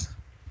was fun.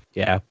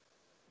 Yeah.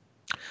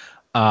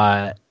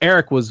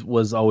 Eric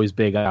was always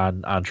big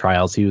on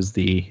Trials. He was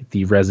the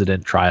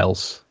resident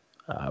Trials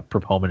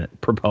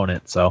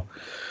proponent. So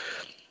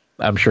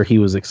I'm sure he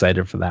was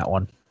excited for that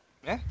one.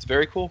 Yeah, it's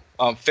very cool.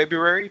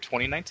 February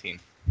 2019.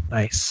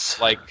 Nice.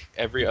 Like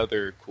every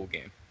other cool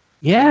game.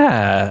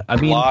 Yeah, I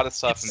mean, a lot of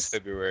stuff in it's-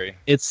 February.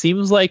 It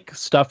seems like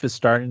stuff is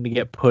starting to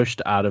get pushed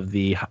out of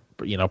the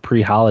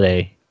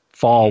pre-holiday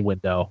fall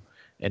window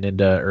and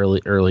into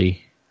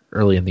early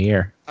in the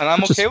year. And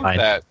I'm which is okay with fine.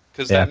 that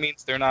because Yeah. that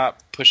means they're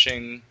not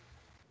pushing,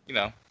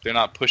 they're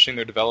not pushing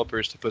their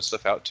developers to put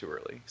stuff out too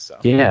early. So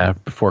Yeah,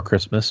 before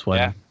Christmas when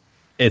Yeah.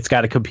 it's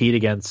got to compete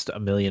against a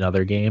million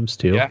other games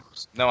too. Yeah.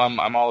 No,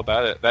 I'm all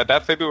about it.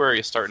 That February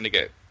is starting to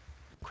get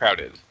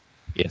crowded.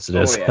 Yes, it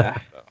is. Oh yeah,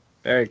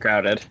 very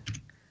crowded.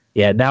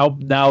 Yeah, now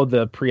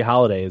the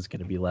pre-holiday is going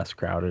to be less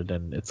crowded,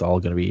 and it's all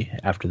going to be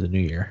after the new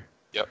year.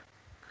 Yep.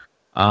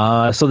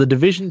 So the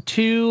Division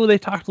 2, they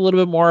talked a little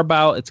bit more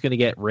about. It's going to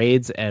get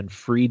raids and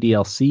free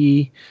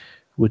DLC,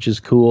 which is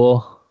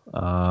cool.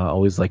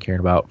 Always like hearing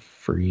about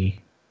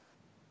free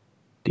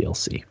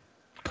DLC.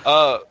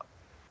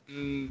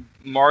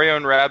 Mario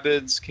and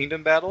Rabbids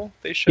Kingdom Battle.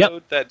 They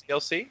showed that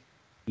DLC.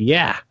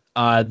 Yeah.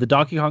 The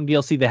Donkey Kong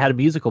DLC, they had a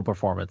musical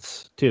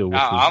performance too, which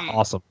was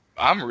awesome.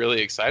 I'm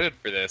really excited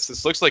for this.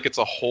 This looks like it's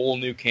a whole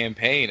new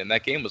campaign, and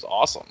that game was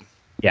awesome.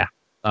 Yeah.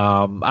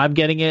 I'm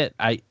getting it.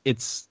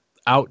 It's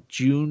out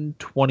June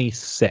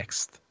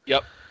 26th.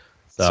 Yep.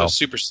 So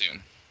super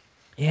soon.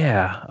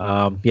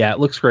 Yeah. Yeah, it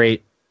looks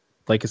great.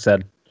 Like I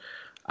said,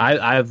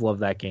 I've loved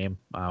that game.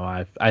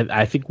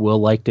 I think Will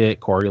liked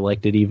it. Corey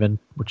liked it even,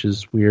 which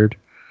is weird.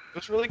 It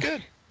was really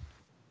good.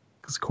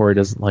 because Corey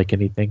doesn't like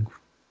anything.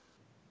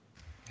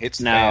 It's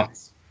No.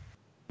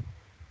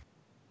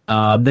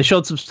 fans. They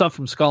showed some stuff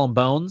from Skull and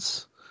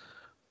Bones.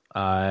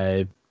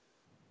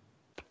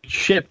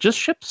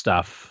 Ship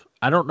stuff.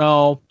 I don't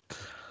know,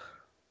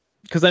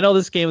 because I know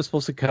this game is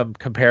supposed to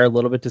compare a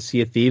little bit to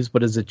Sea of Thieves,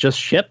 but is it just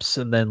ships,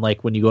 and then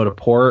like when you go to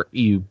port,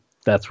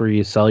 that's where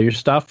you sell your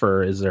stuff,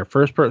 or is there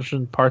first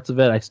person parts of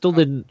it? I still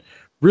didn't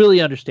really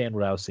understand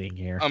what I was seeing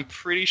here. I'm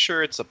pretty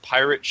sure it's a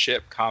pirate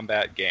ship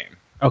combat game.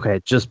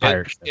 Okay, just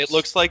pirate ships. It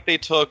looks like they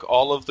took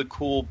all of the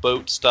cool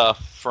boat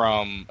stuff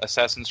from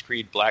Assassin's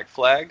Creed Black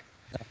Flag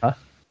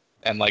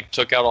and like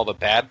took out all the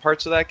bad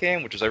parts of that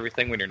game, which is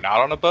everything when you're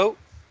not on a boat.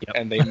 Yep.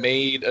 And they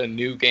made a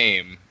new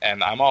game,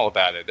 and I'm all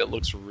about it. It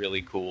looks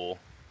really cool.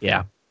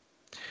 Yeah.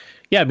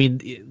 I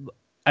mean,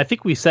 I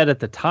think we said at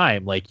the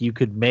time, like, you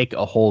could make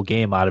a whole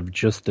game out of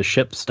just the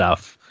ship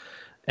stuff,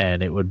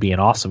 and it would be an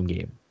awesome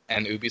game.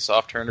 And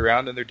Ubisoft turned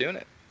around, and they're doing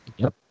it.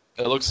 Yep.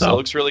 It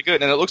looks really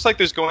good, and it looks like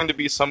there's going to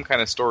be some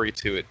kind of story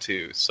to it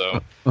too. So,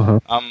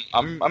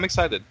 I'm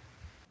excited.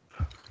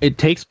 It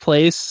takes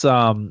place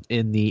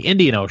in the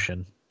Indian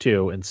Ocean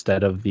too,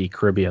 instead of the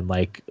Caribbean,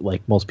 like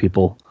most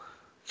people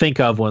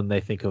think of when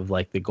they think of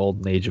like the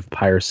golden age of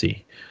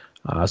piracy.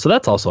 So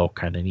that's also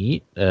kind of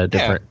neat.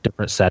 Different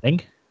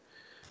setting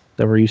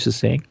than we're used to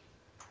seeing.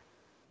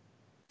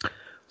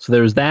 So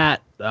there's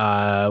that.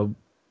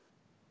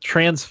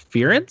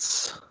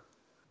 Transference.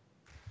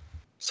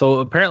 So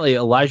apparently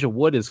Elijah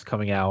Wood is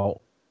coming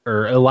out,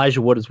 or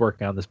Elijah Wood is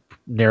working on this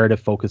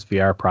narrative-focused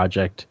VR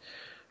project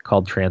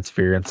called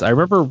Transference. I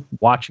remember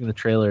watching the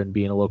trailer and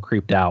being a little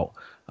creeped out,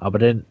 but I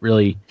didn't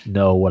really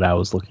know what I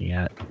was looking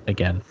at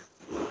again.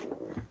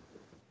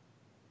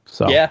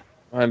 So Yeah,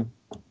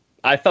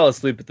 I fell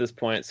asleep at this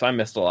point, so I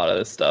missed a lot of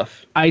this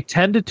stuff. I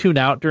tend to tune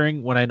out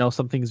when I know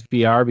something's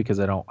VR because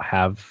I don't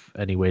have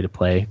any way to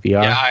play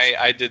VR. Yeah,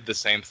 I did the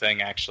same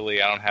thing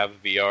actually. I don't have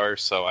VR,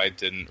 so I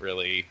didn't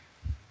really.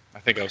 I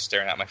think I was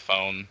staring at my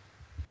phone.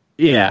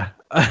 Yeah.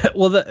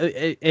 Well,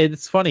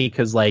 it's funny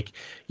because like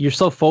you're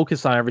so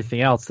focused on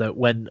everything else that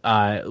when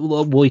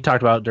we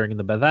talked about during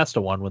the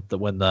Bethesda one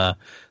when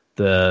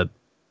the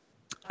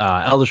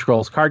Elder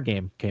Scrolls card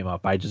game came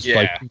up, I just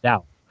like tuned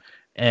out.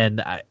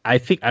 And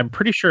I'm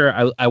pretty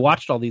sure I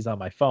watched all these on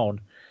my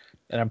phone,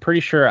 and I'm pretty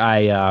sure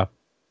I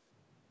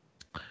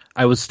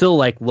was still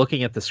like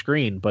looking at the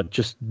screen, but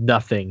just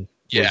nothing.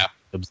 Yeah.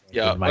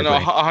 Yeah, no,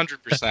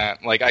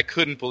 100%. Like I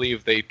couldn't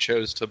believe they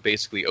chose to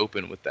basically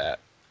open with that.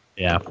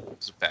 Yeah, it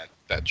was a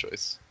bad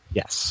choice.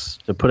 Yes,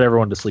 to put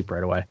everyone to sleep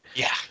right away.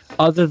 Yeah.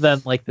 Other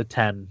than like the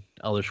 10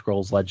 Elder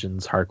Scrolls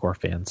Legends hardcore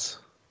fans.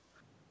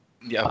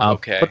 Yeah.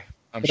 Okay.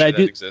 I'm sure that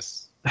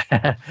exists.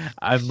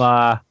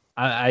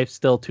 I've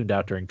still tuned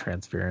out during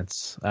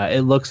Transference.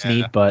 It looks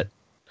neat, but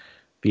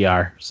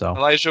VR. So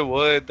Elijah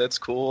Wood, that's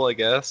cool, I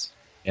guess.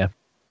 Yeah.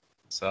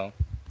 So.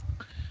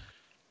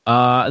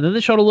 And then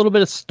they showed a little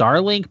bit of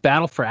Starlink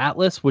Battle for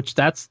Atlas, which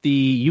that's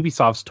the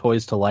Ubisoft's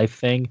Toys to Life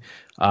thing.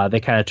 They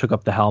kind of took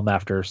up the helm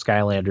after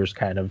Skylanders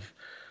kind of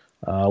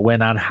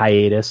went on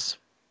hiatus.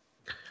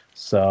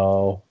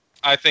 So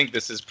I think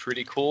this is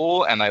pretty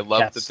cool, and I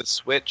love that the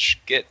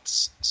Switch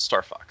gets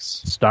Star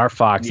Fox. Star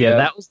Fox, yeah,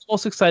 that was the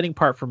most exciting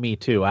part for me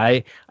too.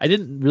 I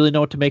didn't really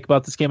know what to make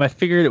about this game. I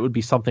figured it would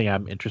be something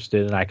I'm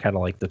interested in. I kind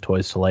of like the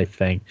Toys to Life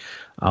thing,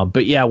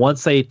 but yeah,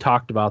 once they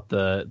talked about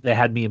they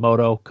had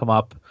Miyamoto come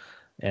up,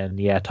 and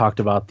talked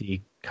about the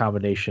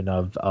combination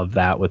of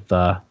that with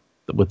the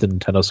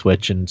Nintendo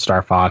Switch and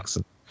Star Fox,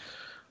 and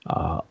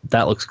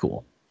that looks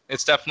cool.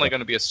 It's definitely going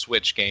to be a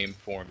Switch game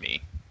for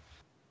me.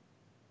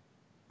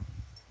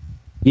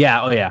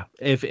 Yeah,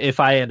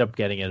 If I end up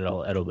getting it,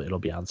 it'll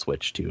be on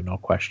Switch too, no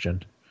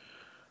question.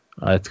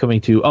 It's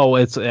coming to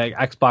it's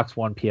Xbox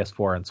One,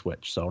 PS4, and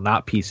Switch, so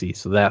not PC.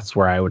 So that's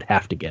where I would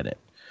have to get it.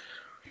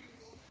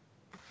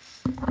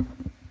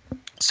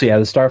 So yeah,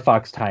 the Star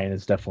Fox tie-in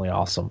is definitely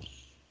awesome.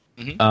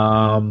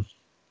 Mm-hmm.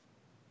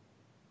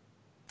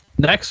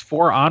 Next,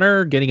 For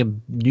Honor getting a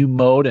new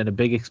mode and a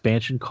big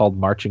expansion called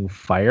Marching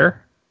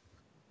Fire.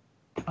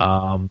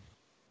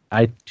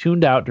 I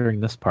tuned out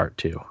during this part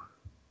too,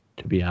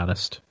 to be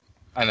honest.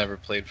 I never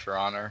played For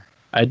Honor.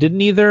 I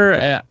didn't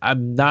either.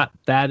 I'm not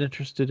that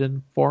interested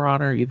in For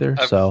Honor either.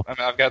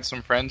 I've got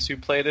some friends who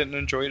played it and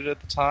enjoyed it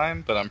at the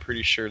time, but I'm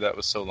pretty sure that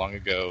was so long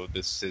ago.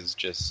 This is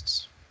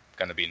just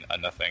going to be a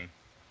nothing.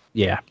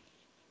 Yeah.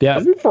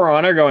 Isn't For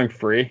Honor going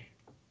free?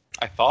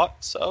 I thought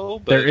so,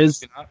 but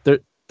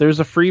there's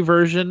a free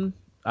version.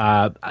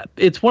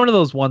 It's one of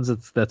those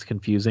ones that's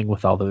confusing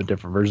with all the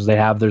different versions they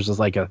have. There's just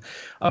like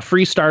a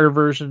free starter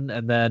version,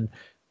 and then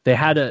they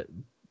had it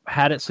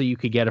so you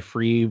could get a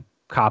free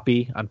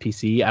copy on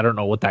PC. I don't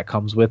know what that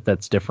comes with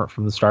that's different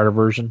from the starter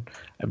version.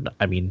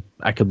 I mean,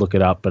 I could look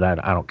it up, but I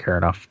don't care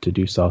enough to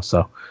do so.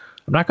 So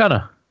I'm not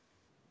gonna.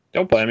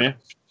 Don't blame you.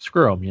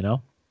 Screw them, you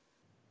know.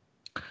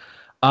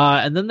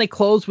 And then they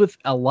close with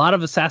a lot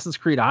of Assassin's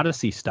Creed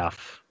Odyssey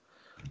stuff.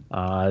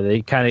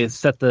 They kind of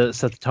set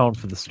the tone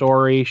for the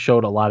story,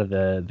 showed a lot of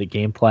the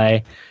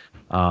gameplay.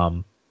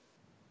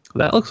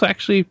 That looks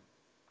actually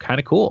kind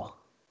of cool,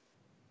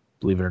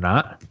 believe it or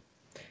not.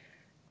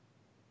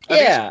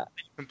 Yeah.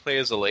 You can play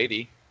as a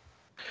lady.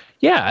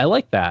 Yeah, I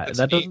like that. That's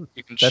That neat. doesn't.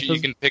 You can that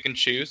you can pick and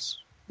choose.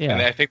 Yeah.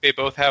 And I think they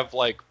both have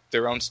like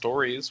their own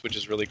stories, which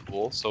is really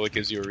cool. So it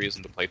gives you a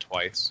reason to play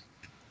twice.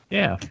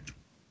 Yeah.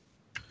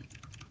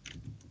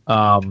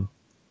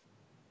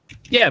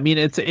 Yeah, I mean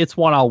it's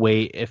one I'll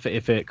wait if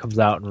it comes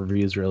out and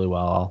reviews really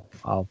well.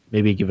 I'll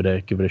maybe give it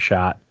a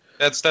shot.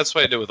 That's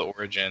what I did with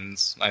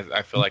Origins.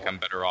 I feel like I'm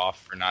better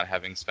off for not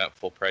having spent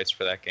full price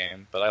for that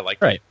game, but I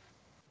like Right. it.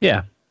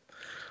 Yeah.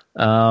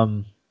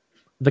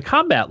 The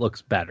combat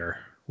looks better,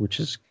 which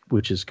is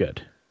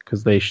good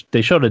because they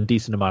showed a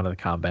decent amount of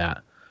the combat.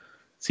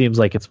 Seems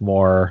like it's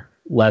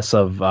less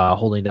of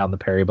holding down the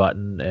parry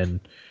button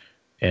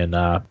and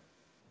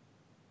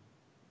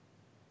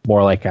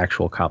more like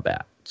actual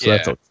combat. So Yeah.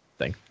 that's a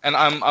thing. And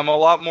I'm a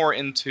lot more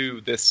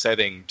into this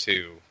setting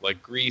too.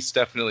 Like Greece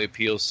definitely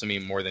appeals to me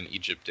more than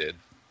Egypt did.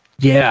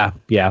 Yeah,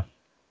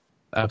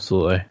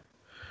 absolutely.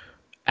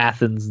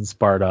 Athens and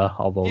Sparta,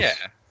 all those Yeah.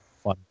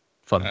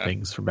 fun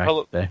things from back in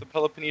the day. The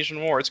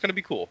Peloponnesian War. It's going to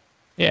be cool.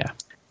 Yeah.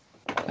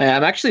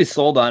 I'm actually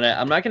sold on it.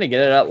 I'm not going to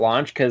get it at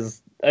launch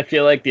because I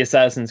feel like the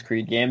Assassin's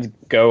Creed games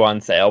go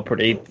on sale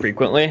pretty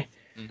frequently.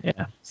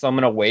 Yeah. So I'm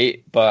going to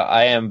wait, but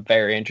I am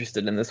very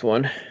interested in this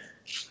one.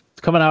 It's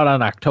coming out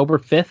on October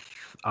 5th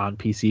on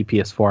PC,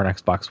 PS4, and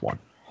Xbox One.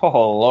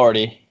 Oh,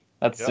 lordy.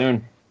 That's Yep.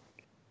 soon.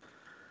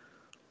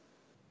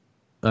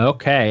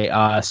 Okay,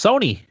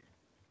 Sony.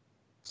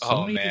 Oh,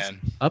 Sony is man.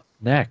 up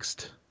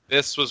next.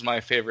 This was my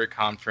favorite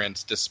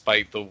conference,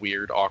 despite the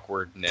weird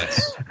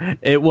awkwardness.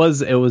 It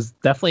was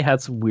definitely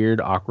had some weird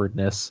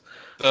awkwardness.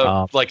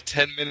 The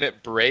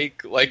 10-minute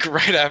break, like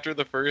right after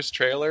the first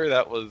trailer,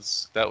 that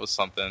was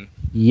something.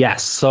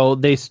 Yes, so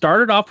they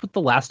started off with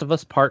The Last of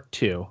Us Part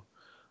 2.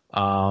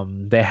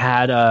 They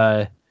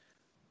had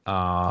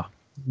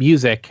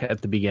music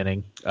at the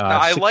beginning.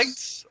 I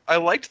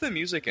liked the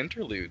music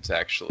interludes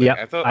actually.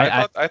 Yep.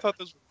 I thought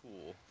those were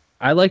cool.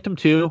 I liked them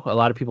too. A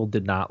lot of people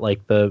did not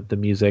like the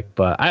music,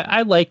 but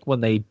I like when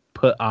they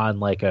put on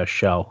like a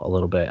show a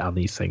little bit on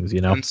these things,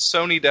 you know? And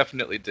Sony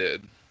definitely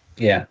did.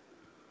 Yeah.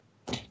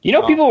 You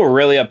know, people were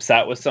really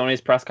upset with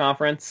Sony's press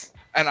conference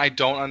And I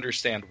don't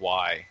understand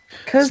why.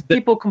 because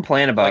people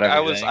complain about Like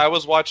everything. I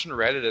was watching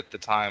Reddit at the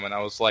time and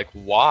I was like,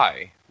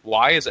 why?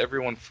 Why is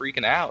everyone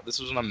freaking out? This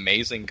was an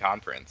amazing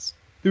conference.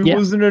 There Yeah.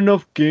 wasn't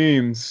enough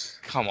games.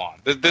 Come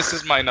on. This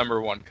is my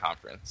number one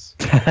conference.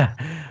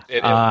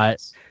 It Uh,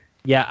 is.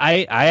 Yeah,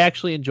 I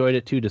actually enjoyed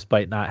it too,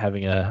 despite not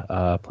having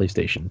a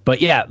PlayStation.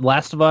 But yeah,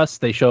 Last of Us,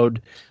 they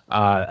showed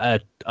a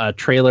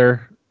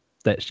trailer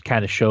that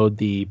kind of showed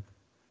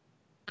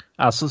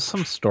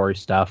some story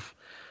stuff,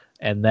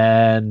 and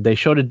then they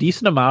showed a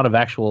decent amount of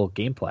actual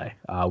gameplay,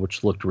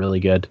 which looked really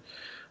good.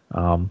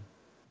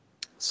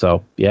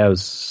 So yeah,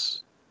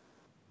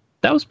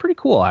 that was pretty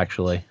cool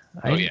actually.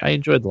 Yeah. I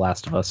enjoyed the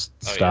Last of Us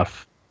Oh,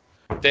 stuff.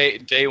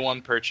 Day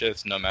one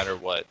purchase, no matter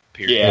what.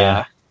 Period.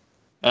 Yeah.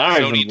 I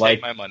don't Sony, even like.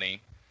 take my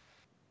money.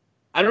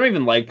 I don't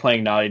even like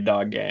playing Naughty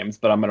Dog games,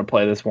 but I'm gonna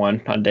play this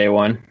one on day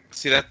one.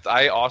 See, that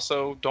I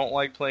also don't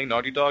like playing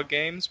Naughty Dog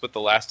games, but The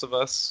Last of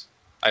Us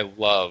I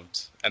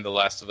loved, and The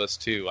Last of Us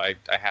 2 I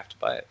have to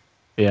buy it.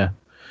 Yeah.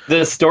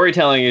 The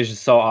storytelling is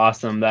just so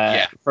awesome that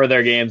Yeah. for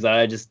their games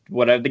that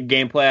whatever the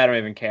gameplay, I don't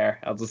even care.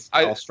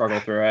 I'll struggle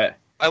through it.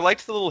 I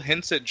liked the little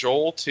hints at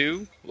Joel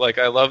too. Like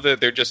I love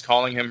that they're just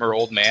calling him her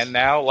old man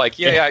now. Like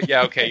yeah,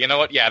 okay, you know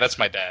what? Yeah, that's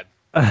my dad.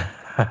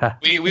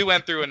 We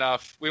went through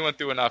enough. We went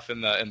through enough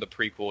in the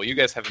prequel. You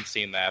guys haven't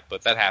seen that,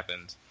 but that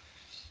happened.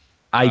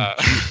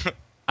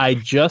 I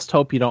just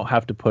hope you don't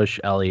have to push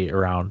Ellie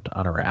around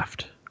on a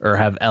raft or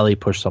have Ellie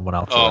push someone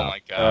else Oh around. my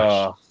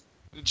gosh,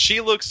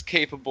 she looks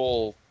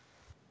capable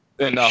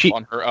enough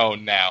on her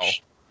own now.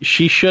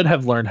 She should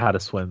have learned how to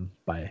swim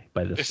by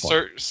this It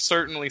point.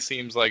 certainly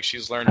seems like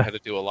she's learned how to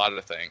do a lot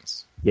of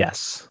things.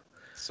 Yes.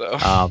 So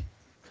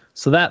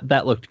So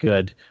that looked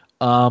good.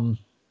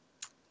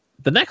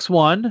 The next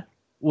one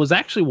was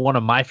actually one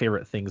of my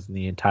favorite things in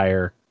the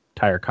entire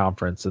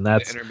conference, and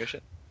that's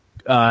intermission.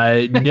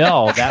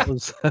 no, that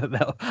was.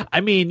 I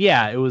mean,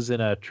 yeah, it was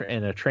in a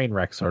train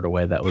wreck sort of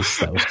way. That was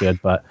good,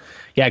 but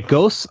yeah,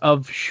 Ghosts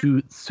of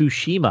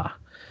Tsushima.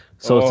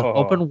 So it's an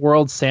open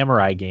world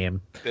samurai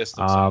game. This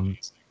looks amazing.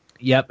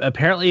 Yep.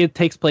 Apparently, it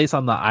takes place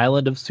on the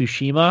island of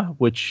Tsushima,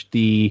 which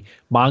the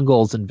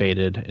Mongols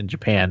invaded in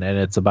Japan, and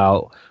it's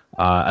about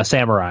a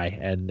samurai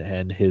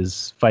and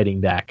his fighting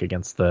back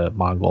against the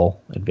Mongol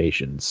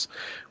invasions,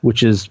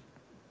 which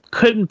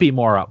couldn't be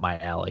more up my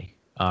alley.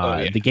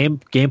 The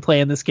gameplay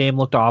in this game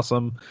looked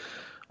awesome.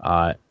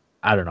 I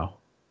don't know.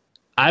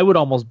 I would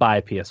almost buy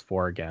a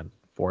PS4 again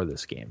for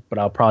this game, but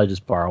I'll probably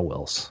just borrow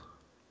Will's.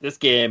 This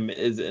game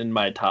is in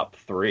my top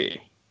 3.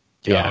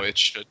 Yeah. No, it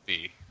should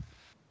be.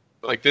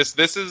 Like this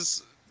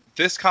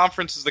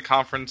conference is the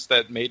conference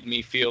that made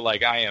me feel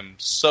like I am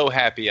so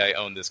happy I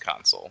own this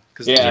console.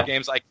 Because these are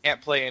games I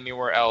can't play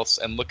anywhere else,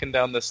 and looking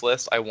down this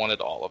list, I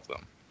wanted all of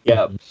them.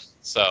 Yep.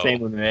 So Same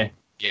with me.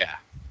 yeah.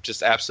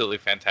 just absolutely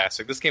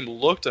fantastic. This game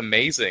looked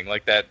amazing,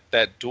 like that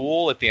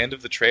duel at the end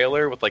of the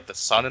trailer with like the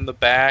sun in the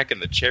back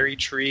and the cherry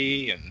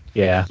tree, and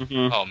Yeah,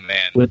 oh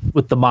man,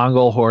 with the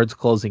Mongol hordes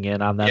closing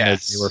in on them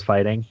Yes. as they were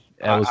fighting.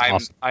 That was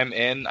awesome. I'm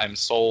in. I'm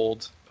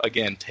sold.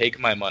 Again, take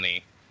my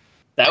money.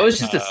 That was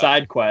just a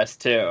side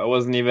quest too. It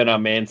wasn't even a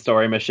main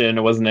story mission.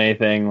 It wasn't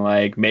anything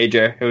like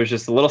major. It was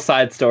just a little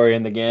side story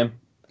in the game.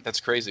 That's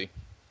crazy.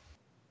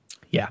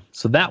 Yeah,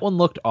 so that one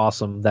looked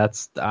awesome.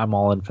 I'm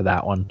all in for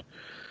that one.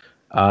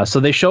 So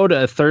they showed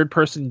a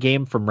third-person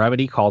game from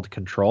Remedy called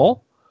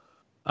Control.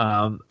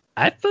 I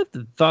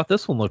thought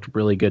this one looked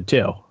really good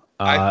too.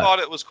 I thought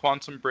it was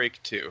Quantum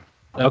Break 2.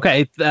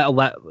 Okay,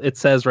 it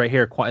says right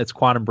here it's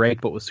Quantum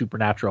Break, but with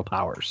supernatural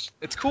powers.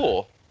 It's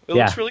cool. It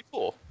Yeah. looks really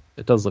cool.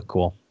 It does look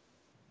cool.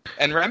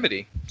 And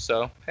Remedy,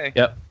 so hey.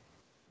 Yep.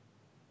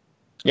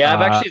 Yeah,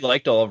 I've actually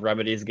liked all of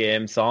Remedy's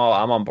games, so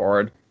I'm on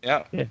board.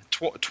 Yeah.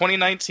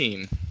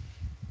 2019.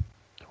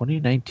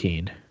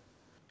 2019.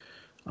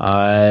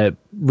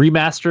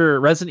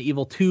 Resident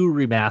Evil 2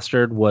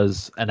 Remastered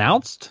was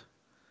announced.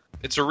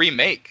 It's a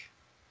remake.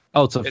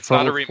 Oh, it's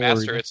not a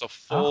remaster. It's a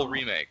full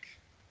remake.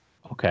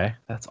 Okay,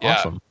 that's Yeah.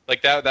 awesome.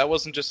 Like that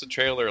wasn't just a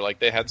trailer. Like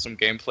they had some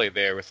gameplay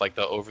there with like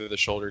the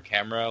over-the-shoulder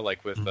camera,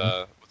 like with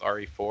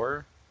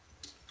RE4.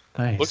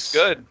 Nice. Looks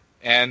good.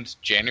 And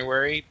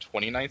January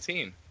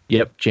 2019.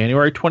 Yep,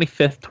 January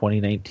 25th,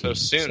 2019. So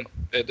soon.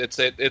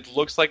 It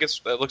looks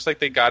like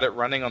they got it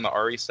running on the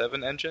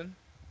RE7 engine.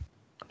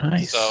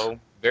 Nice. So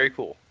very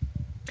cool.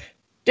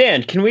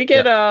 Dan, can we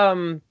get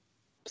some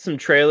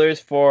trailers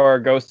for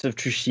Ghost of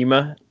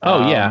Tsushima?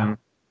 Oh yeah,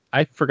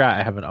 I forgot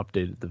I haven't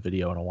updated the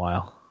video in a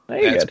while. There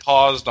And you go. it's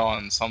paused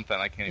on something.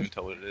 I can't even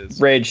tell what it is.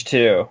 Rage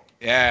 2.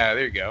 Yeah,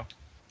 there you go.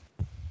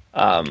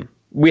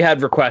 We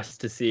had requests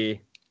to see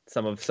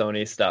some of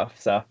Sony's stuff,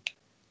 so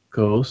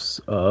Ghosts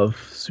of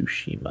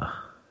Tsushima.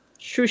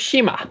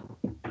 Tsushima.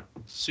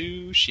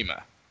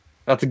 Tsushima.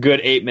 That's a good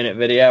 8-minute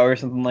video or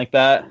something like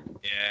that.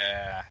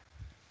 Yeah.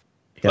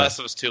 Yeah. Last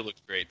of Us 2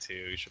 looked great too.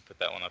 You should put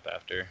that one up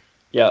after.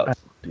 Yeah.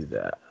 Do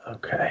that.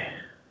 Okay.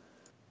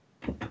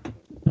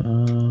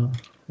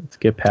 Let's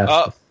get past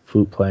the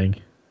flute playing.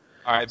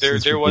 All right,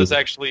 Since there we was did-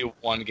 actually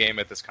one game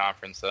at this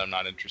conference that I'm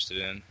not interested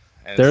in, and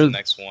it's There's- the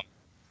next one.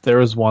 There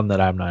was one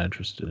that I'm not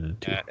interested in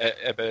too. Yeah,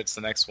 I bet it's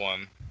the next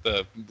one,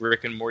 the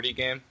Rick and Morty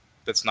game.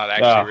 That's not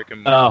actually Rick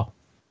and Morty. Oh,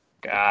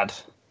 God.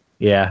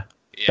 yeah.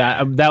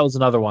 Yeah, That was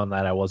another one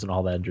that I wasn't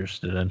all that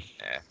interested in.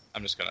 yeah.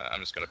 I'm just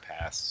gonna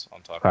pass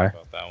on talking Okay.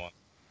 about that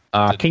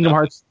one. Did Kingdom nothing.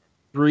 Hearts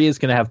 3 is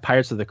going to have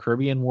Pirates of the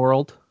Caribbean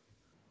world,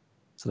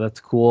 so that's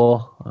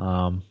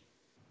cool.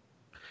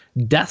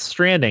 Death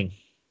Stranding.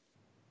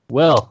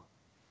 Will.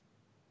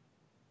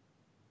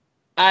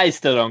 I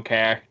still don't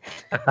care.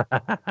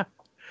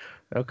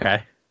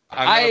 Okay.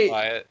 I'm gonna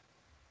buy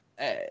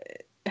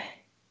it.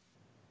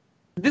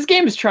 This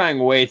game is trying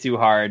way too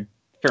hard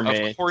for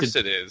me. Of course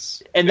it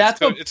is. And It's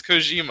that's what it's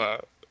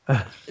Kojima.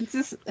 it's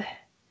just.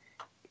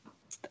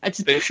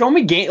 Show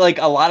me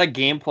a lot of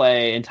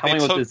gameplay and tell They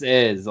me what took- this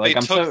is. Like They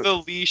I'm took so. the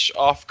leash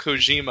off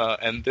Kojima,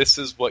 and this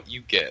is what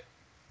you get.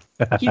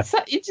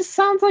 It just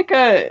sounds like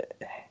a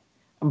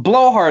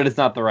blowhard is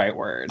not the right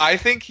word. I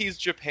think he's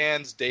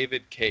Japan's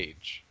David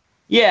Cage.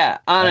 Yeah,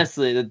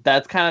 honestly,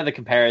 that's kind of the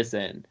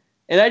comparison.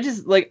 And I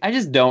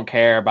just don't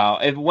care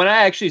about when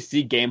I actually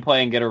see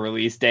gameplay and get a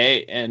release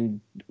date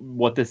and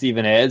what this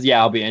even is. Yeah,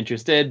 I'll be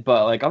interested,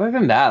 but like other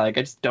than that, like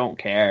I just don't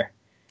care.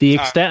 The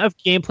extent of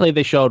gameplay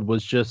they showed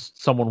was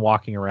just someone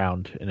walking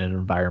around in an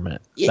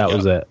environment. Yeah. That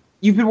was it.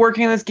 You've been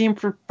working on this game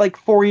for like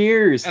 4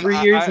 years, And 3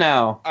 years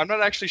now. I'm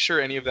not actually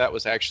sure any of that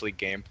was actually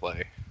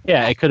gameplay.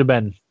 Yeah, it could have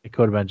been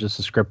just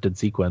a scripted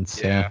sequence.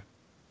 Yeah.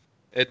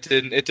 It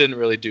didn't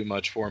really do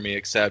much for me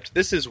except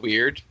this is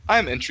weird.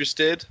 I'm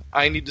interested.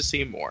 I need to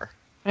see more.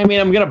 I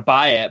mean, I'm gonna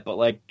buy it, but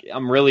like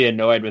I'm really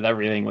annoyed with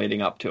everything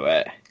leading up to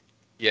it.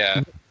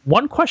 Yeah.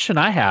 One question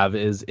I have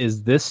is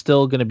this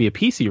still going to be a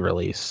PC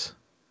release?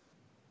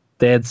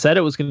 They had said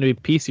it was going to be a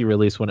PC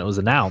release when it was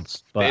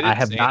announced, They but didn't I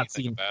have say not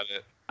anything seen about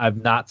it. I've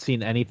not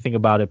seen anything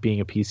about it being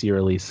a PC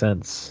release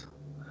since.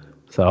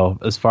 So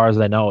as far as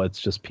I know, it's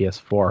just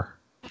PS4.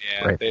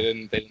 Yeah, Right. they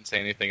didn't say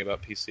anything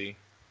about PC.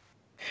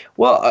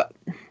 Well,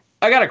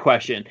 I got a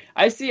question.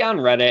 I see on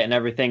Reddit and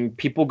everything,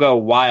 people go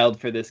wild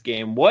for this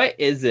game. What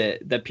is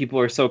it that people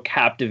are so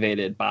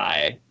captivated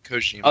by?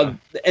 Kojima.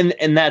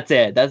 And that's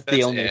it. That's the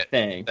That's only it.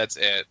 thing. That's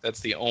it. That's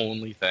the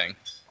only thing.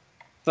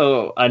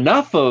 So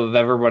enough of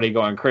everybody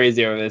going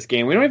crazy over this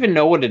game. We don't even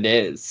know what it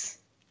is.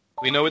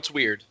 We know it's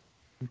weird.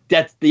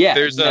 There's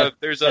There's a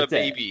that's it.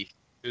 baby.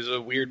 There's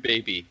a weird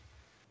baby.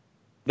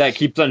 that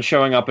keeps on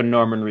showing up in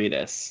Norman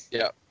Reedus.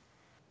 Yeah.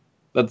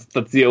 That's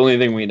the only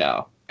thing we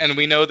know. And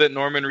we know that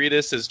Norman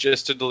Reedus is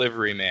just a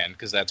delivery man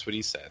because that's what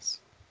he says.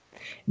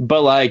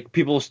 But like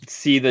people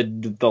see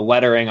the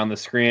lettering on the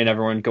screen,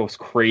 everyone goes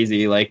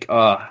crazy. Like,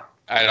 I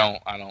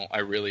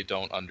really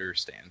don't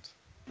understand.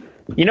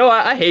 you know,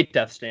 I hate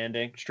Death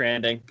Stranding.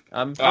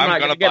 I'm not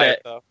gonna get buy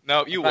it. though.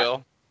 No, you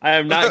will. I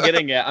am not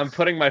getting it. I'm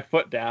putting my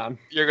foot down.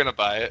 You're gonna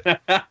buy it.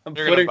 I'm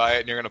You're gonna buy it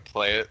and you're gonna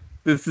play it.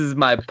 This is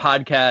my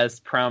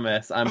podcast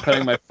promise. I'm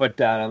putting my foot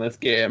down on this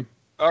game.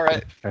 All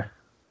right.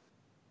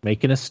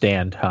 Making a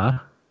stand, huh?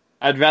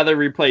 I'd rather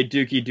replay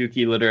Dookie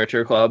Dookie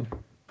Literature Club.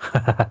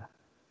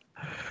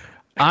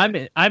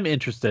 I'm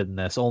interested in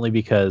this only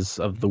because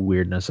of the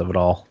weirdness of it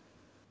all.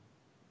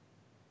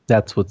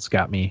 That's what's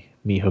got me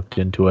hooked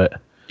into it.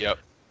 Yep.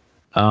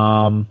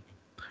 All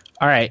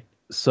right.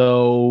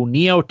 So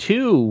Neo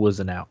 2 was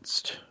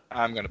announced.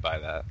 I'm gonna buy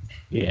that.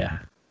 Yeah.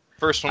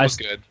 First one was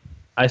good.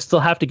 I still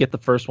have to get the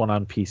first one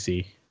on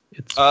PC.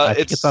 I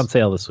think it's on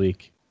sale this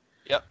week.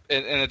 Yep,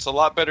 and it's a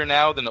lot better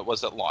now than it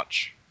was at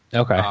launch.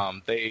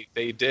 Okay.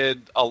 They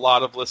did a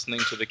lot of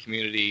listening to the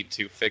community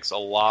to fix a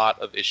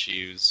lot of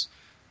issues.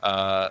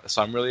 So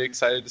I'm really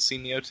excited to see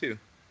Neo 2.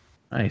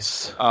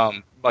 Nice.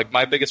 Like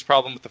my biggest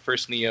problem with the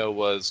first Neo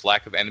was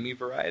lack of enemy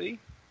variety.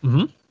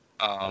 Mm-hmm.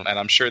 And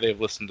I'm sure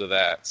they've listened to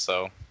that,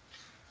 so it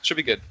should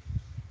be good.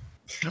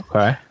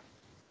 Okay.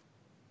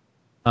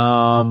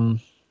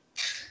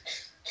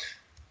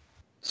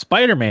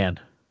 Spider-Man.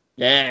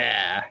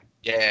 Yeah.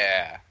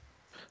 Yeah.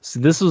 So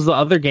this was the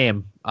other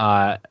game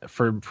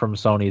from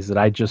Sony's that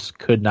I just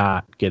could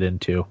not get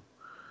into.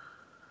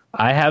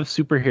 I have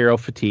superhero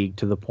fatigue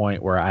to the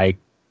point where I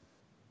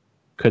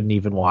couldn't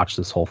even watch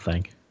this whole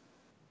thing.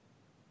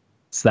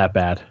 It's that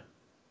bad.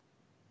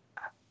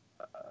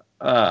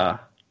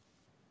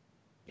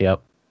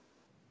 Yep.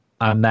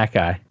 I'm that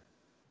guy.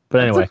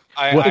 But anyway,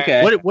 what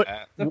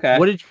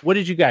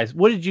did you guys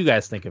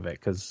think of it?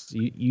 Because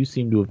you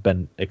seem to have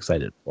been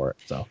excited for it.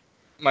 So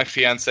my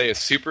fiance is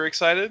super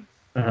excited.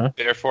 Uh-huh.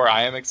 Therefore,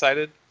 I am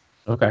excited.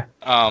 Okay.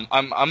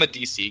 I'm a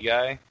DC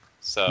guy,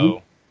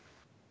 so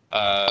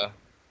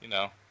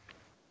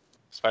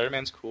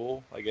Spider-Man's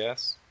cool, I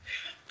guess.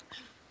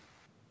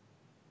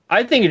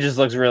 I think it just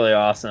looks really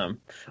awesome.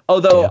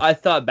 Although I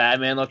thought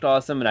Batman looked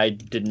awesome, and I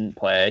didn't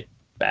play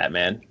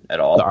Batman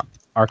at all.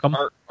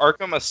 Arkham?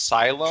 Arkham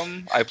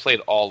Asylum, I played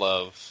all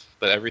of,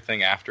 but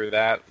everything after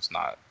that was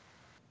not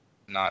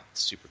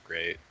super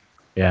great.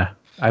 Yeah,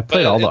 I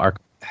played all the Arkham.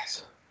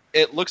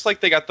 It looks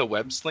like they got the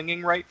web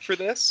slinging right for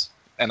this,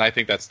 and I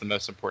think that's the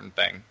most important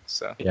thing.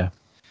 So yeah,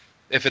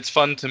 if it's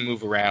fun to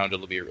move around,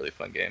 it'll be a really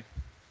fun game.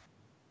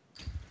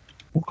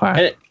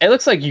 Okay. It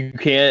looks like you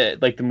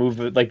can't the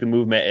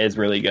movement is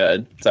really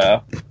good.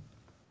 So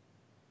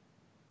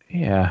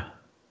yeah.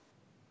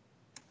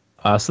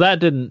 So that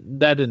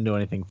didn't do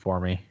anything for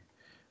me.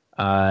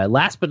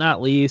 Last but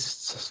not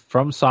least,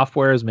 From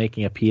Software is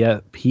making a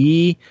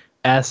PSVR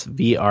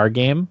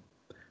game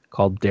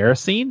called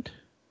Deracine.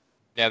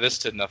 Yeah, this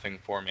did nothing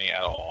for me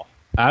at all.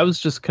 I was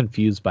just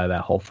confused by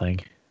that whole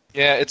thing.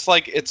 Yeah, it's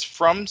like it's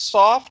from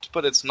Soft,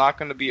 but it's not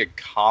going to be a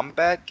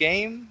combat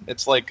game.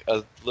 It's like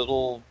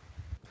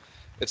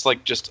it's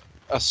like just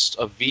a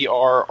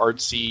VR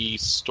artsy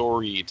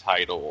story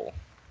title.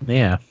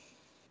 Yeah.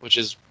 Which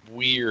is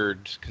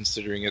weird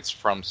considering it's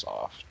from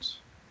Soft.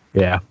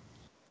 Yeah.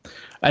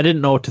 I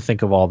didn't know what to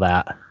think of all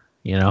that,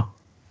 you know?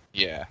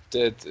 Yeah,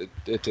 it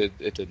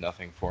did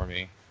nothing for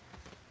me.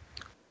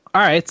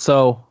 All right,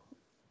 so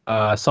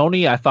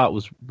Sony I thought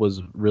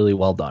was really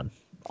well done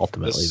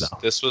ultimately though.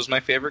 This was my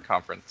favorite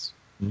conference.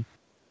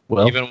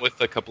 Well, even with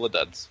a couple of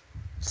duds.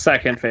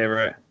 Second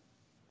favorite.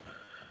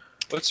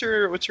 What's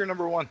your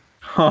number one?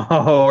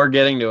 Oh, we're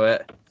getting to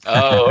it.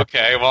 Oh,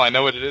 okay. Well, I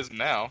know what it is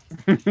now.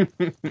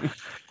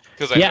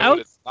 Because I know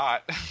it's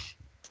not.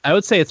 I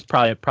would say it's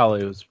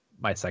probably was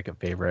my second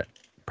favorite.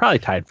 Probably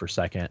tied for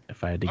second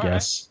if I had to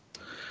guess.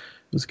 Right.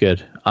 It was good.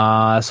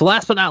 So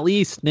last but not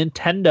least,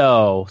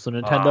 Nintendo. So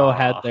Nintendo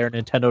had their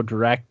Nintendo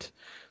Direct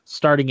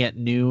starting at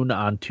noon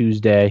on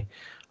Tuesday.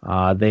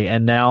 They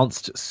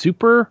announced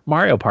Super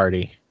Mario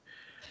Party,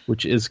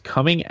 which is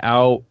coming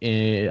out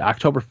in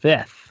October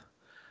 5th.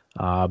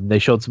 They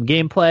showed some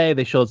gameplay.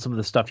 They showed some of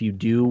the stuff you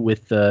do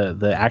with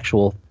the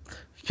actual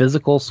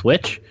physical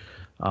Switch.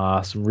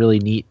 Some really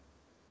neat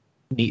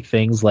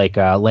things like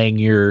laying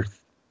your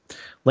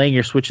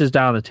Switches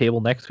down on the table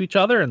next to each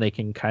other, and they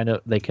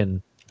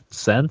can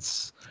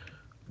sense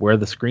where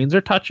the screens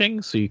are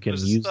touching, so you can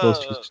use those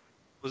two.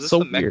 Was this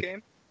the mech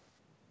game?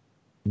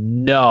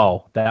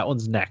 No, that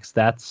one's next.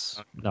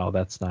 That's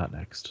not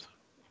next.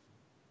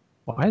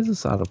 Why is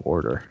this out of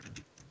order?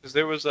 Because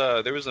there was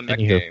a mech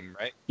game,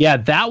 right? Yeah,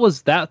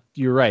 that.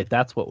 You're right.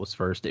 That's what was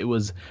first. It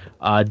was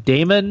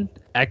Daemon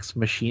X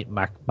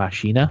Machina,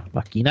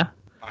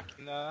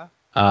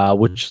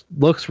 which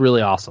looks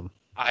really awesome.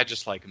 I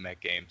just like mech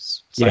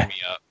games. Sign me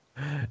up.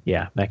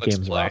 Yeah, mech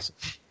games are awesome.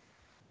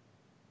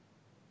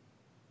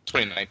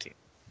 2019.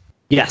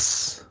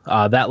 Yes,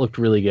 that looked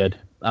really good.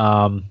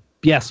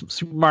 Yes,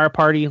 Super Mario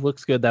Party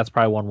looks good. That's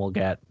probably one we'll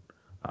get.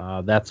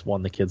 That's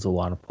one the kids will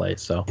want to play.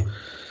 So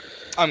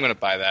I'm gonna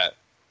buy that.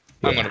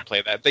 Yeah. I'm gonna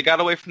play that. They got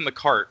away from the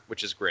cart,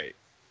 which is great.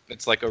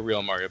 It's like a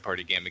real Mario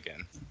Party game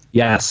again.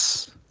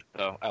 Yes.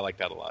 So I like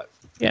that a lot.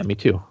 Yeah, me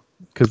too.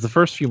 Because the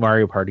first few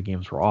Mario Party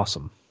games were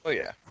awesome. Oh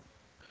yeah.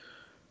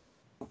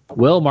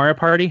 Will Mario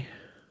Party?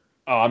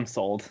 Oh, I'm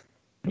sold.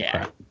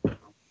 Yeah.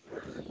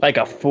 Like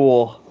a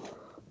fool.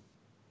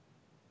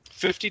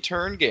 50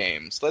 turn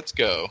games. Let's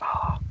go.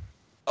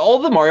 all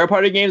the Mario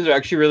Party games are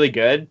actually really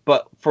good,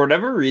 but for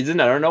whatever reason,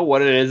 I don't know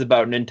what it is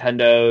about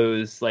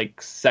Nintendo's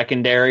like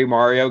secondary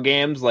Mario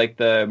games, like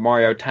the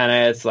Mario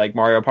Tennis, like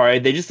Mario Party.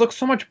 They just look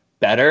so much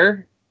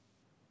better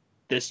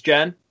this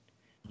gen.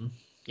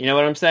 You know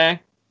what I'm saying?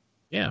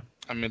 Yeah.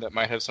 I mean, that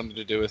might have something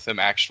to do with them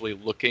actually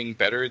looking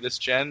better this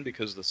gen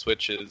because the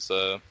Switch is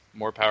a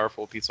more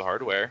powerful piece of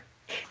hardware.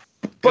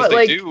 Because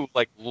they do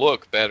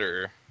look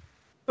better.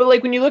 But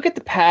like when you look at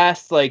the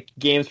past like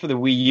games for the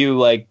Wii U,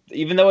 like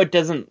even though it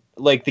doesn't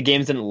like the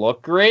games didn't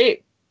look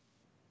great,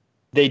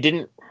 they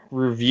didn't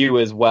review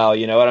as well.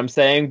 You know what I'm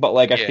saying? But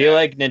like I feel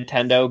like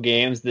Nintendo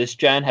games this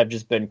gen have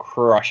just been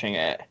crushing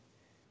it.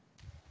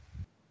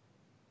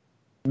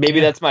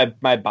 Maybe that's my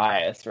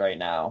bias right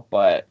now,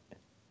 but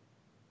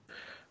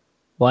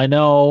well, I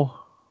know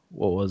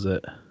what was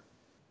it?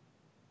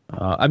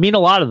 I mean, a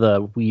lot of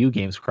the Wii U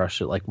games crushed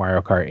it, like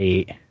Mario Kart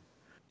 8.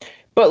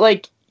 But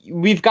like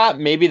we've got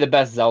maybe the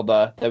best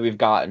Zelda that we've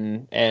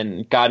gotten,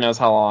 and God knows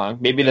how long.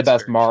 Maybe the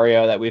best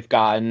Mario that we've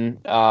gotten.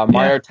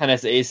 Mario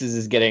Tennis Aces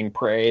is getting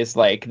praise,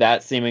 like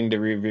that seeming to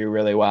review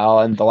really well.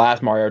 And the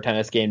last Mario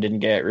Tennis game didn't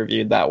get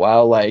reviewed that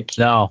well. Like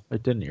no,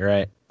 it didn't. You're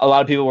right. A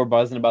lot of people were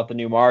buzzing about the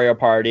new Mario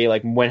Party.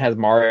 Like, when has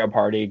Mario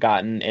Party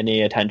gotten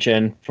any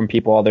attention from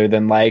people other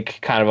than like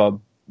kind of a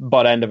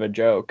butt end of a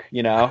joke?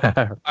 You know,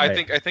 Right. I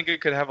think it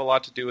could have a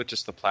lot to do with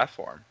just the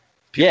platform.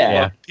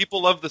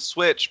 People love the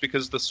Switch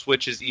because the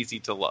Switch is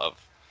easy to love.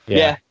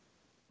 Yeah.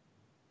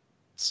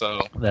 So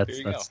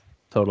that's go.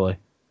 Totally.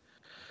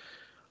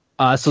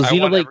 So I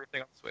Xenoblade want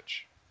everything on the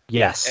Switch.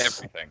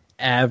 Yes.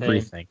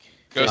 Everything.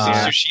 Go see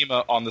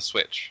Tsushima on the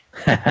Switch.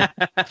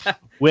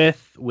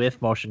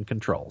 with motion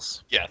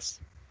controls. Yes.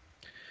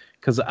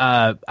 Because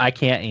I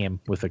can't aim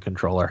with a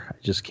controller. I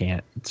just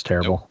can't. It's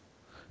terrible. Nope.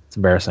 It's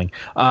embarrassing.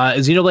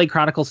 Xenoblade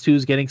Chronicles 2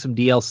 is getting some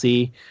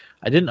DLC.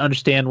 I didn't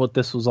understand what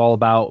this was all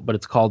about, but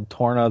it's called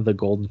Torna the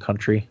Golden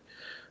Country.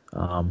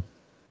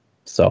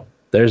 So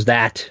there's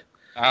that.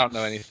 I don't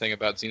know anything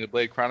about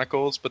Xenoblade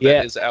Chronicles, but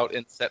that is out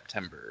in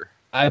September.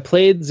 I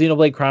played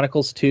Xenoblade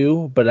Chronicles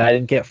 2, but I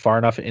didn't get far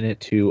enough in it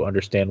to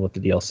understand what the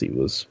DLC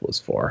was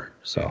for.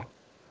 So,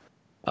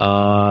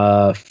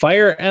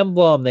 Fire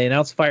Emblem. They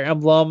announced Fire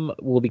Emblem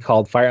will be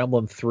called Fire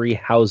Emblem Three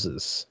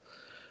Houses.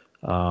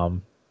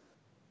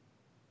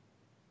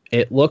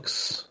 It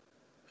looks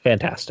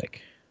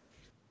fantastic.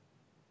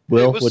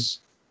 Go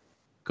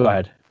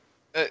ahead.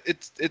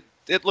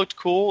 It looked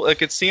cool.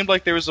 Like it seemed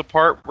like there was a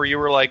part where you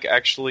were like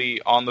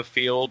actually on the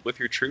field with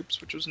your troops,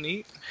 which was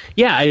neat.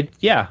 Yeah.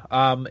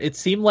 It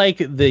seemed like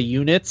the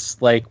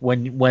units, like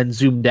when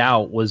zoomed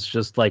out, was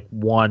just like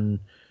one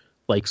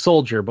like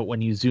soldier, but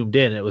when you zoomed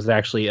in, it was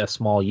actually a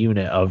small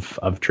unit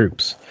of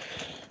troops,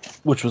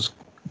 which was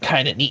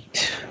kind of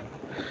neat.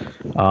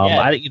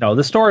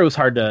 The story was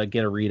hard to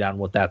get a read on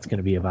what that's going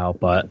to be about,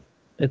 but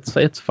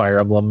it's Fire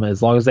Emblem.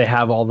 As long as they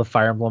have all the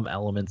Fire Emblem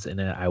elements in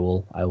it, I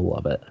will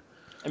love it.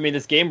 I mean,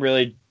 this game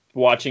really,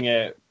 watching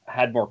it,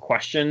 had more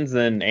questions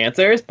than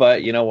answers,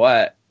 but you know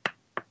what?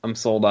 I'm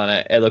sold on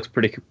it. It looks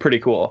pretty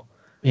cool.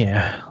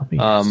 Yeah, let me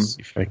see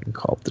if I can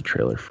call up the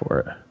trailer for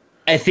it.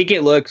 I think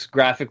it looks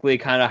graphically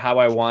kind of how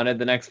I wanted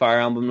the next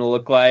Fire Emblem to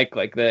look like.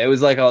 It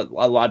was like a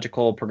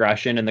logical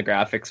progression in the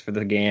graphics for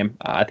the game.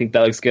 I think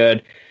that looks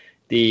good.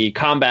 The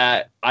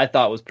combat I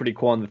thought was pretty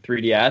cool on the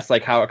 3DS,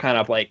 like how it kind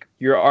of like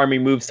your army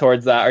moves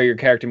towards that, or your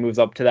character moves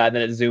up to that, and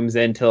then it zooms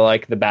into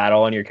like the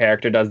battle, and your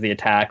character does the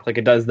attack. Like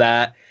it does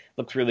that.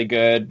 Looks really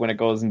good when it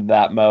goes into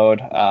that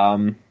mode.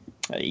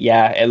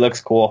 It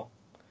looks cool.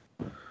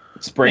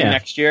 Spring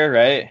next year,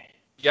 right?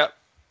 Yep,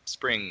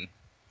 spring.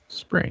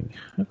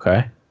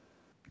 Okay.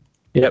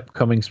 Yep,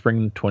 coming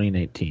spring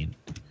 2019.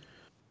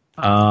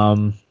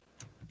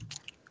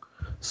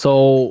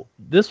 So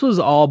this was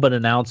all but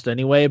announced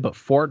anyway, but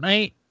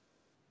Fortnite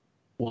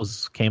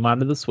came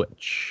onto the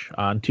Switch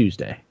on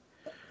Tuesday.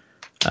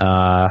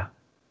 So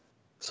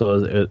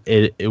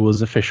it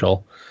was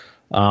official.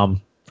 I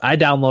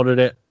downloaded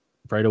it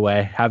right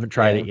away. Haven't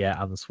tried it yet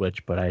on the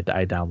Switch, but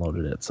I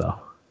downloaded it. So.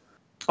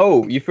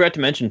 Oh, you forgot to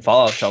mention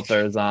Fallout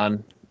Shelter is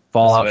on.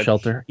 Fallout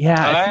Shelter. Yeah,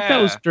 I think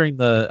that was during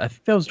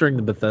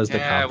the Bethesda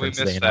conference.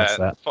 We missed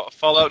that.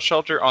 Fallout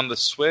Shelter on the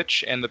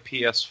Switch and the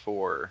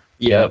PS4.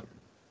 Yep.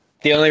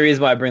 The only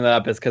reason why I bring that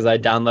up is because I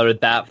downloaded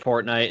that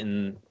Fortnite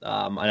and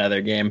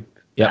another game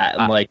in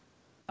like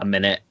a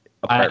minute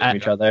apart from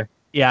each other.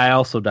 Yeah, I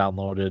also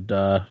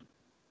downloaded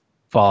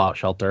Fallout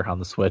Shelter on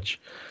the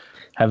Switch.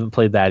 Haven't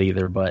played that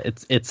either, but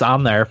it's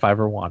on there if I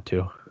ever want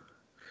to.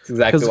 That's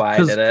exactly why I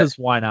did it. Because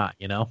why not,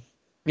 you know?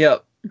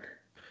 Yep.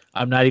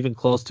 I'm not even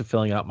close to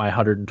filling out my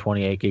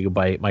 128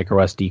 gigabyte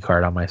micro SD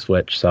card on my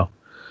Switch, so.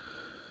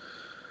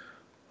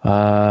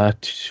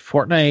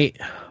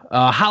 Fortnite...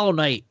 Hollow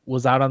Knight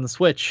was out on the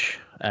Switch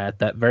at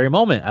that very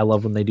moment. I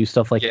love when they do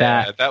stuff like that.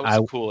 Yeah, that was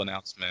a cool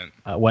announcement.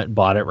 I went and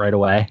bought it right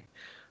away.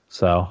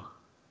 So,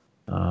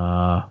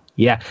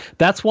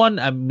 that's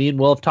one. Me and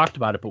Will have talked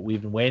about it, but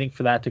we've been waiting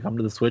for that to come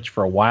to the Switch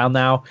for a while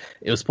now.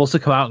 It was supposed to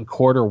come out in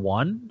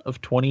Q1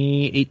 of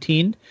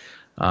 2018,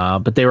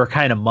 but they were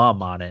kind of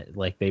mum on it.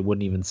 Like, they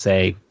wouldn't even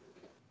say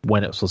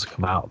when it was supposed to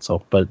come out.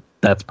 So, but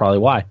that's probably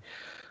why.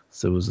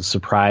 So it was a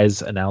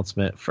surprise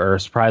announcement for a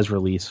surprise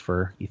release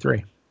for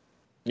E3.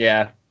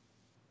 Yeah.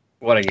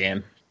 What a game.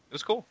 It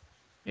was cool.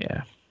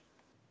 Yeah.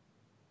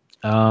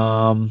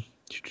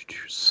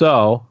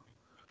 So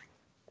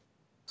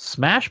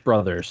Smash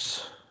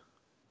Brothers.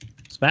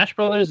 Smash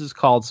Brothers is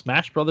called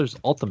Smash Brothers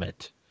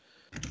Ultimate.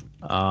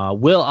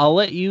 Will, I'll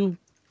let you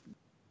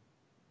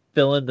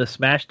fill in the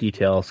Smash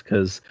details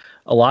because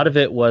a lot of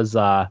it was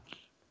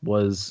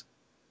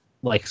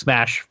like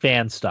Smash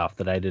fan stuff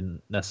that I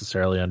didn't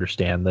necessarily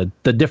understand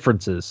the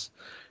differences.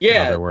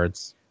 Yeah. In other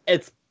words,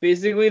 it's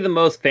basically the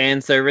most fan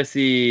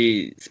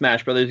servicey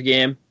Smash Brothers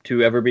game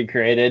to ever be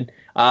created.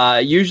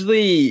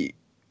 Usually,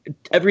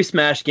 every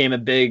Smash game, the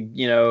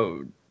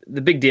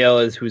big deal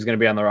is who's going to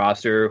be on the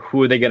roster,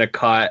 who are they going to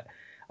cut.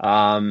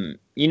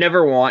 You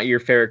never want your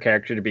favorite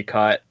character to be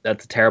cut.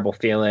 That's a terrible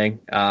feeling.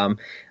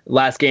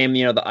 Last game,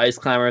 the Ice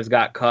Climbers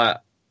got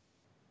cut.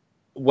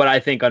 What I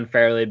think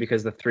unfairly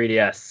because the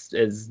 3DS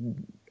is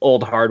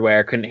old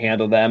hardware, couldn't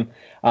handle them,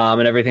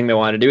 and everything they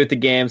wanted to do with the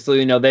game. So,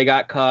 they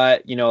got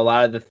cut. A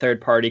lot of the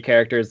third-party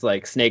characters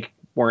like Snake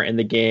weren't in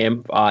the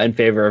game in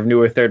favor of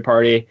newer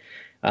third-party.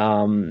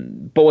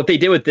 But what they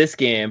did with this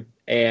game,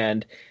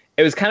 and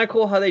it was kind of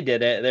cool how they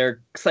did it.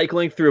 They're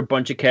cycling through a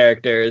bunch of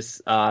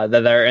characters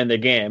that are in the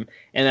game,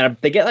 and then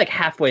they get like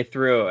halfway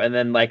through, and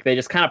then like they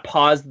just kind of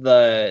pause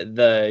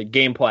the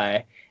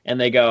gameplay, and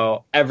they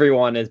go,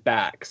 everyone is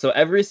back. So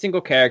every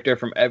single character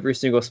from every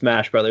single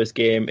Smash Brothers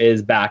game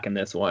is back in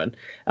this one.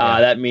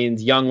 That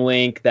means Young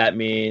Link, that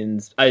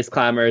means Ice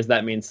Climbers,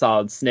 that means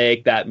Solid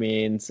Snake, that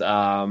means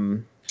I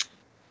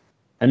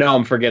know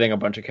I'm forgetting a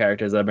bunch of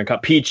characters that have been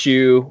cut.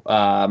 Pichu,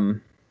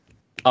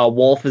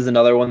 Wolf is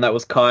another one that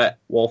was cut.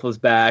 Wolf was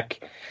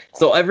back.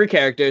 So every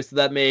character, so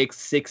that makes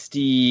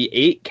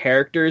 68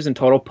 characters in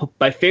total.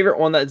 My favorite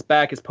one that's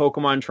back is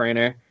Pokemon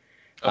Trainer.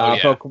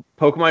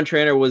 Pokemon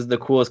Trainer was the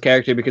coolest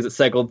character because it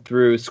cycled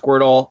through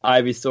Squirtle,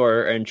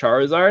 Ivysaur, and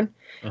Charizard.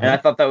 And I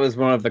thought that was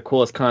one of the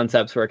coolest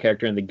concepts for a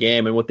character in the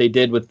game. And what they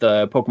did with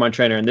the Pokemon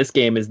Trainer in this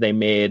game is they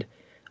made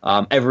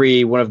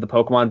every one of the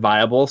Pokemon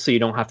viable, so you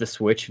don't have to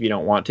switch if you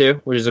don't want to,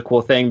 which is a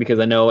cool thing because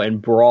I know in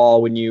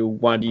Brawl, when you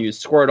wanted to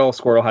use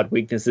Squirtle had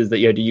weaknesses that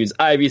you had to use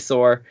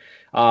Ivysaur.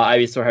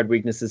 Ivysaur had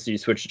weaknesses, so you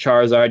switched to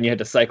Charizard, and you had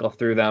to cycle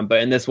through them.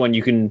 But in this one,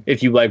 you can,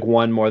 if you like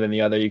one more than the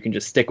other, you can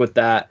just stick with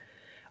that.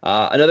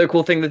 Another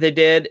cool thing that they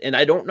did, and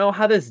I don't know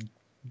how this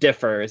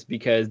differs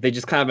because they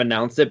just kind of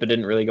announced it but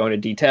didn't really go into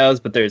details,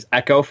 but there's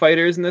Echo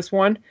Fighters in this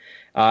one.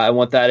 And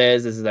what that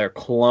is they're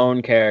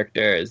clone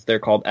characters. They're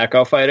called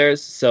Echo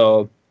Fighters.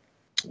 So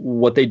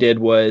what they did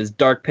was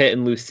Dark Pit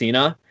and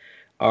Lucina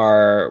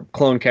are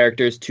clone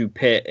characters to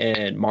Pit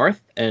and Marth,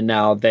 and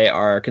now they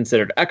are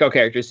considered Echo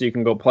characters, so you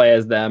can go play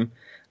as them.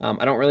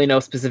 I don't really know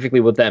specifically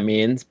what that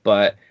means,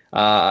 but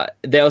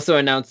they also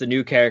announced a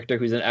new character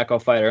who's an Echo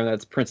Fighter, and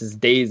that's Princess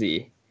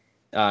Daisy.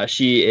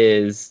 She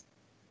is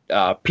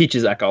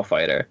Peach's Echo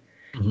Fighter,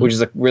 which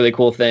is a really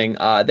cool thing.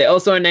 They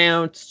also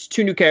announced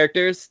 2 new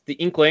characters, the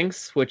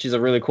Inklings, which is a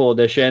really cool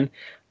addition,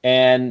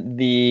 and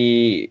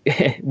the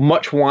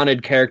much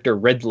wanted character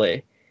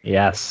Ridley.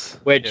 Yes.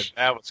 Which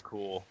that was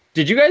cool.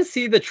 Did you guys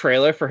see the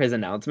trailer for his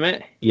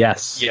announcement?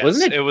 Yes.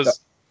 Wasn't it? It was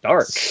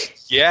dark.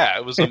 Yeah,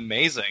 it was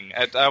amazing.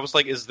 I was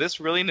like, is this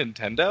really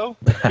Nintendo?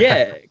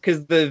 Yeah,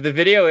 because the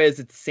video is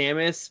it's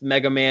Samus,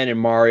 Mega Man, and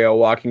Mario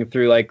walking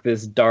through like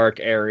this dark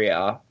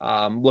area,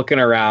 looking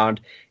around,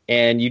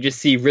 and you just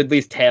see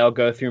Ridley's tail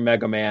go through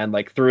Mega Man,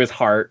 like through his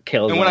heart,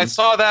 kills him. And when I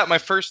saw that, my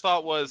first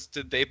thought was,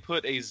 did they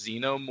put a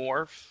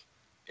Xenomorph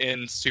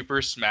in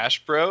Super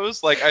Smash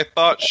Bros? Like, I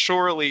thought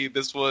surely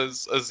this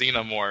was a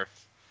Xenomorph.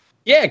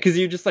 Yeah, because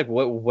you're just like,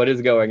 what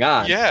is going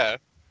on? Yeah.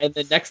 And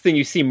the next thing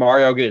you see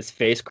Mario get his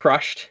face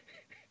crushed,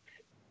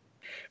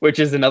 which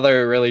is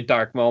another really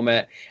dark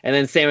moment. And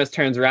then Samus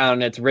turns around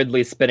and it's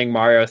Ridley spinning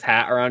Mario's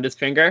hat around his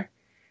finger.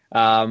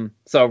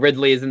 So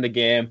Ridley is in the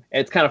game.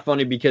 It's kind of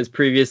funny because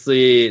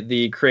previously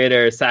the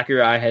creator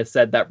Sakurai has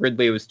said that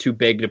Ridley was too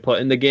big to put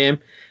in the game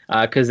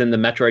because in the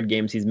Metroid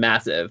games he's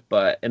massive,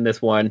 but in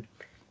this one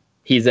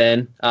he's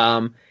in.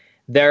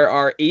 There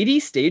are 80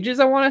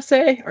 stages, I want to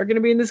say, are going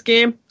to be in this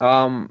game.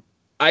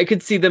 I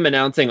could see them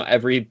announcing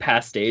every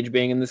past stage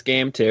being in this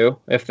game too,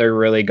 if they're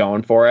really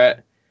going for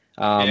it.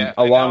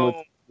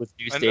 Along with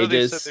new stages. I know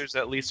they said there's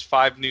at least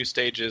 5 new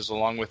stages,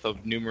 along with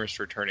numerous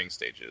returning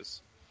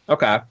stages.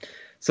 Okay,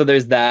 so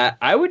there's that.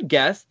 I would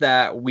guess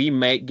that we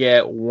might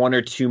get 1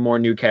 or 2 more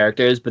new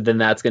characters, but then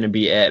that's going to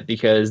be it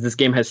because this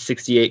game has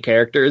 68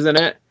 characters in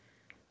it.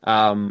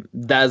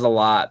 That is a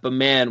lot. But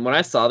man, when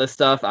I saw this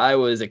stuff, I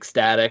was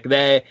ecstatic.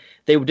 They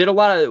did a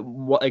lot of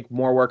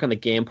more work on the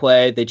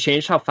gameplay. They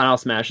changed how Final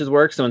Smashes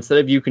work. So instead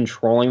of you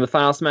controlling the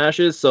Final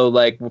Smashes, so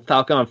like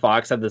Falcon and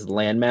Fox have this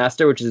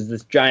Landmaster, which is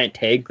this giant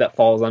tank that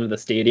falls under the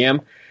stadium.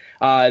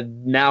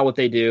 Now what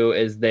they do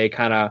is they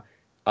kind of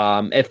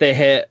if they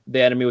hit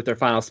the enemy with their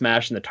Final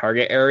Smash in the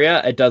target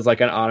area, it does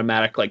like an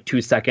automatic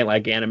 2-second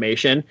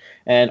animation,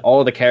 and all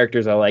of the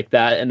characters are like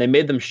that, and they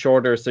made them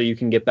shorter so you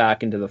can get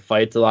back into the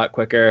fights a lot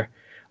quicker.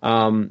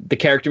 The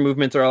character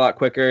movements are a lot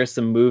quicker.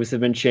 Some moves have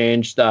been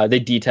changed. They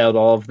detailed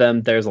all of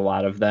them. There's a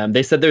lot of them.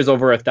 They said there's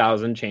over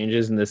 1,000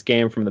 changes in this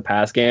game from the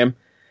past game.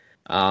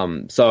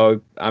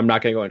 So I'm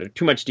not going to go into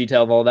too much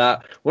detail of all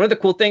that. One of the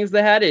cool things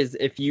they had is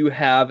if you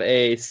have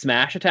a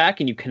smash attack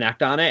and you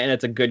connect on it and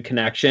it's a good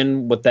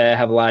connection, they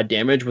have a lot of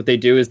damage. What they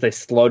do is they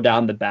slow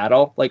down the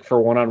battle, like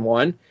for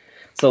one-on-one.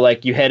 So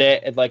like you hit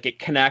it, it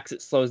connects,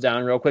 it slows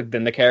down real quick,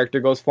 then the character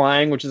goes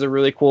flying, which is a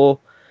really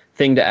cool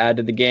thing to add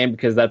to the game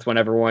because that's when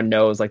everyone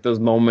knows like those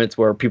moments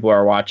where people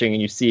are watching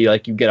and you see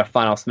like you get a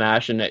final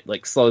smash and it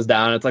like slows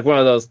down. It's like one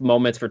of those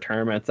moments for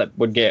tournaments that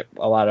would get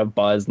a lot of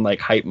buzz and like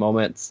hype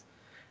moments.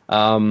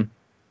 One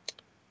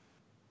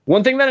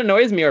thing that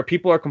annoys me are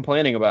people are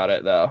complaining about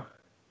it though.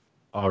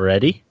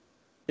 Already?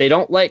 They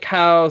don't like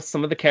how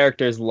some of the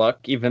characters look,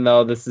 even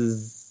though this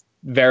is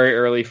very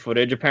early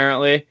footage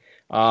apparently.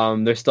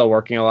 They're still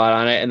working a lot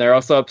on it, and they're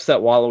also upset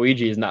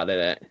Waluigi is not in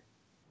it.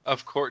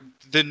 Of course,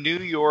 the New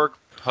York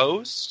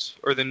Post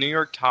or the New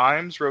York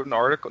Times wrote an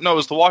article. No, it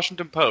was the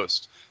Washington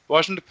Post. The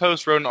Washington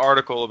Post wrote an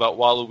article about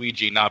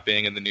Waluigi not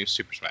being in the new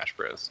Super Smash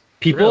Bros.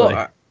 People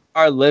Really?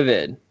 are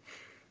livid.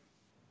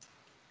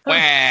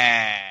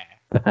 Wah!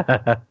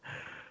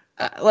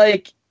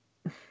 Like,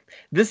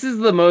 this is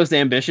the most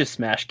ambitious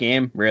Smash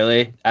game,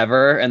 really,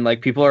 ever, and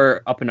like people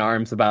are up in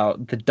arms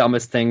about the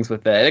dumbest things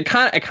with it. It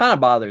kind of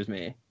bothers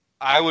me.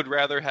 I would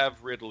rather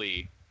have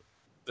Ridley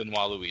than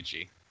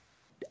Waluigi.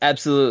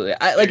 Absolutely.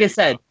 I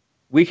said,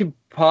 we could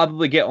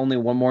probably get only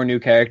one more new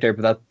character,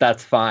 but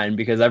that's fine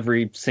because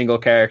every single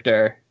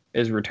character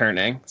is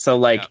returning. So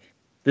like,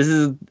 This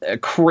is a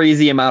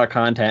crazy amount of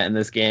content in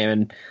this game,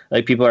 and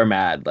like people are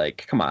mad.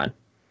 Like, come on.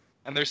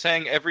 And they're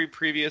saying every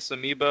previous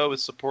amiibo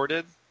is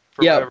supported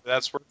for whatever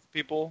that's worth to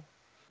people.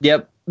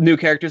 Yep. New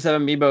characters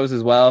have amiibos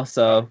as well,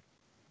 so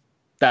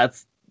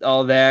that's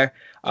all there.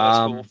 So that's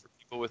cool for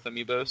people with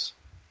amiibos.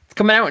 It's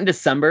coming out in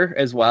December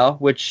as well,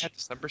 which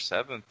December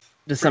 7th.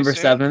 December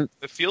 7th.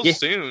 It feels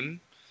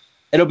soon.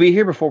 It'll be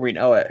here before we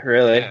know it,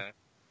 really. Yeah.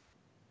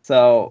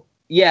 So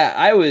yeah,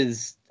 I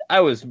was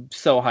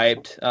so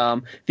hyped.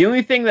 The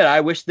only thing that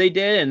I wish they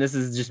did, and this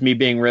is just me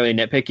being really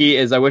nitpicky,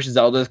 is I wish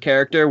Zelda's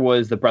character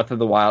was the Breath of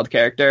the Wild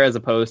character as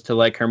opposed to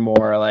like her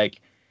more like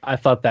I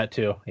thought that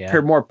too. Yeah.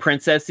 her more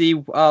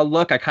princessy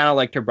look. I kind of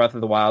liked her Breath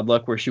of the Wild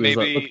look where she was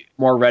looked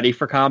more ready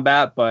for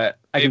combat, but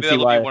I can see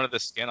why be one of the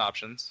skin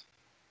options.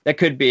 That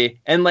could be.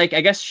 And like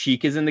I guess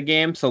Sheik is in the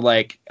game, so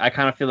like I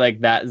kind of feel like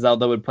that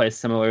Zelda would play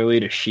similarly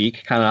to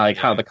Sheik, kind of like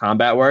how the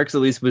combat works,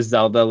 at least with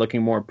Zelda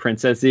looking more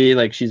princessy,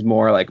 like she's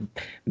more like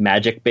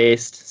magic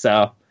based.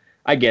 So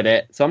I get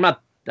it. So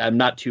I'm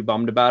not too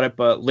bummed about it,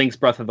 but Link's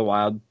Breath of the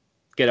Wild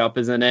Get Up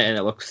is in it and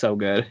it looks so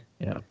good.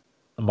 Yeah.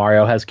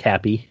 Mario has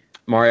Cappy.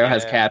 Mario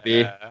has Cappy.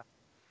 Yeah.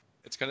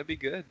 It's going to be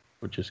good,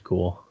 which is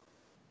cool.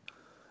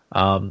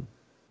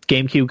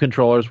 GameCube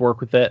controllers work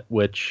with it,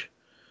 which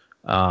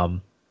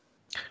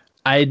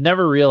I had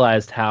never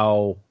realized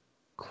how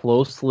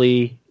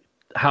closely,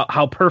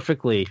 how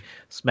perfectly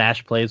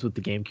Smash plays with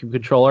the GameCube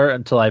controller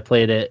until I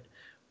played it.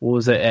 What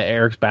was it, at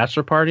Eric's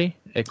bachelor party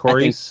at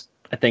Corey's?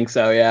 I think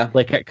so, yeah.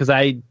 Like, because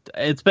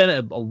it's been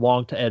a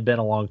long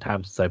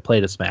time since I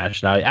played a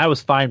Smash. Now I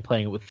was fine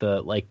playing it with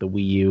the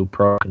Wii U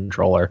Pro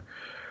controller,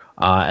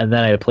 and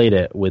then I played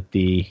it with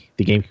the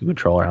GameCube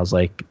controller. I was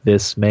like,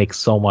 this makes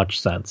so much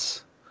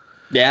sense.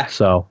 Yeah.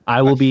 So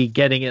I will be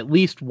getting at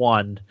least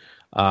one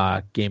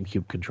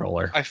GameCube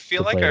controller. I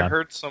feel like I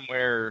heard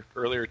somewhere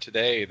earlier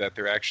today that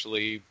they're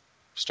actually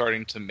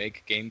starting to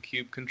make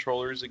GameCube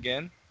controllers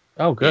again.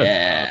 Oh, good.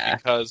 Yeah.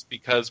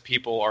 Because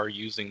people are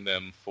using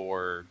them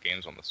for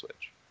games on the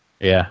Switch.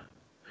 Yeah.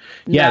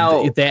 Yeah,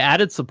 now, they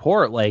added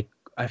support. Like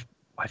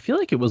I feel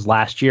like it was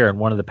last year in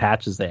one of the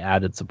patches they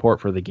added support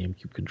for the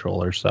GameCube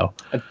controller. So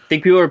I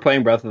think people were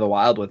playing Breath of the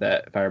Wild with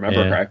it, if I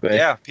remember correctly.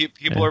 Yeah,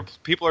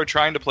 people are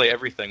trying to play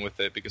everything with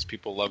it because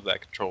people love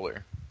that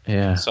controller.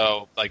 Yeah.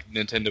 So like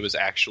Nintendo is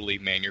actually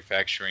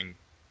manufacturing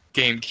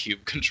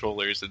GameCube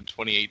controllers in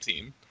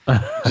 2018.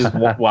 Just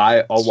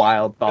a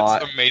wild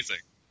thought. It's amazing.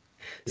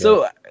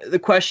 So the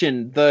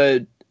question,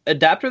 the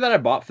adapter that I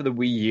bought for the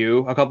Wii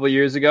U a couple of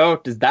years ago,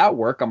 does that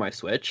work on my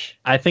Switch?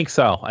 I think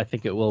so. I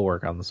think it will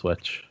work on the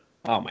Switch.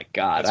 Oh my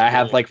god. I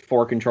have like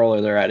 4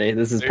 controllers already.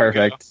 This is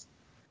perfect.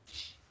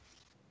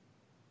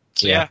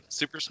 Yeah,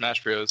 Super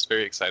Smash Bros.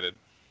 Very excited.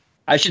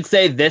 I should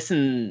say this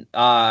and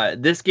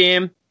this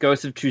game,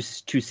 Ghost of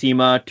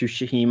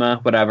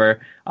Tsushima,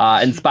 whatever,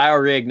 and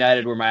Spyro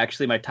Reignited were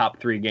my top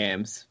 3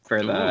 games for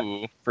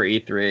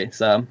E3.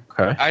 So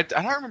okay. I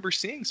don't remember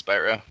seeing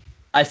Spyro.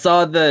 I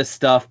saw the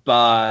stuff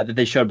that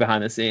they showed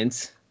behind the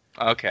scenes.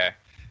 Okay,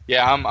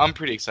 yeah, I'm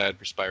pretty excited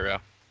for Spyro.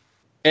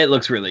 It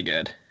looks really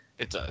good.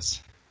 It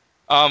does.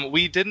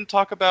 We didn't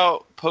talk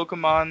about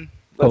Pokemon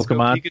Let's Go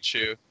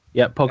Pikachu.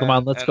 Yep,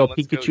 Pokemon Let's Go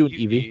Pikachu and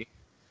Eevee.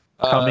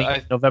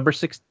 Coming November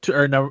 6th,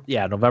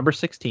 November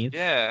 16th.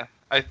 Yeah,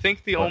 I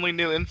think the only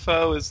new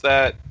info is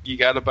that you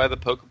got to buy the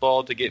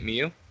Pokeball to get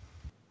Mew.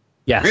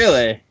 Yes.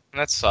 Really? And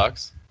that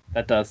sucks.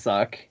 That does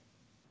suck.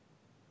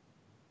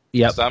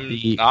 Yep. I'm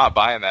not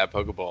buying that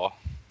Pokeball.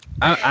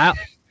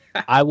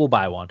 I will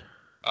buy one.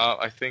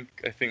 I think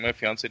my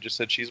fiance just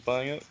said she's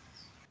buying it.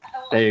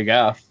 There you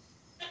go.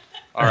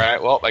 All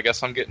right. Well, I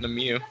guess I'm getting a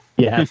Mew.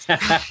 Yes.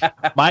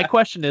 My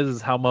question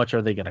is how much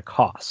are they going to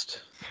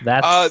cost?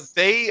 That's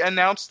They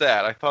announced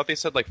that. I thought they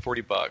said like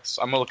 $40.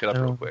 I'm gonna look it up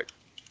real quick.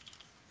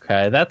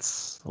 okay.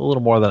 That's a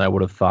little more than I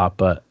would have thought,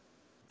 but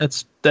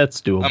that's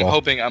doable.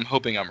 I'm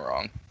hoping I'm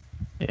wrong.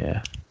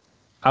 Yeah.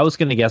 I was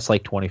going to guess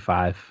like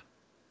 25.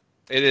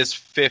 It is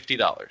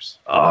 $50.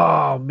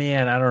 Oh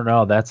man, I don't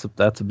know. That's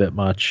a bit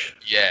much.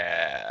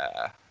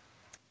 Yeah.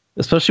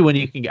 Especially when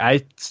you can.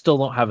 I still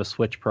don't have a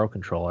Switch Pro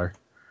controller,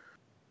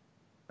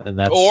 and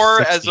that's Or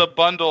 60. as a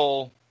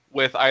bundle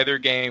with either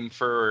game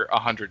for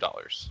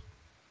 $100.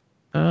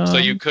 Um, So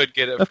you could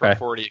get it okay.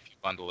 for $40 if you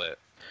bundle it.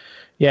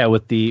 Yeah,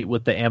 with the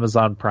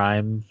Amazon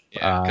Prime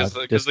Yeah, because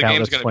the discount,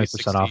 game's that's going to be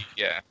 20% 60. off.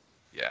 Yeah.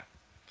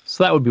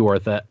 So that would be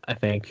worth it, I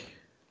think.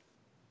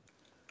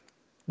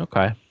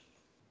 Okay.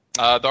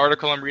 The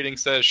article I'm reading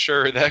says,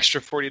 sure, the extra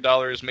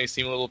 $40 may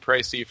seem a little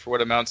pricey for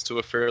what amounts to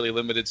a fairly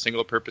limited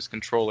single-purpose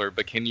controller,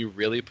 but can you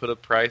really put a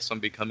price on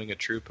becoming a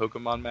true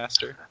Pokemon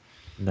master?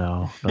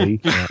 No, you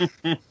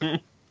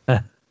can't.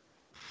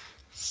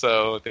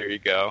 So there you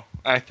go.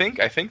 I think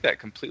that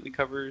completely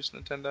covers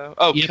Nintendo.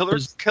 Oh, Yep,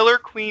 Killer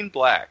Queen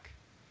Black.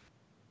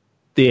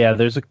 Yeah,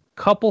 there's a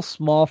couple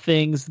small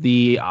things.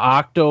 The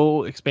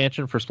Octo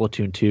expansion for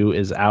Splatoon 2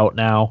 is out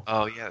now.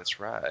 Oh yeah, that's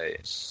right.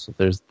 So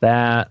there's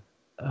that.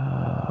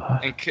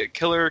 And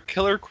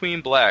Killer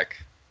Queen Black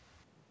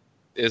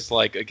is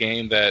like a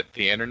game that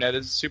the internet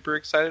is super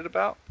excited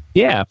about.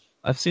 Yeah,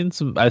 I've seen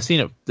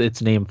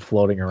its name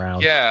floating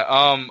around.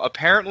 Yeah,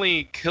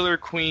 apparently Killer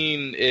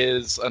Queen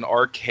is an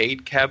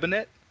arcade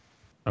cabinet,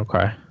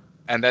 Okay.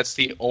 and that's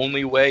the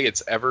only way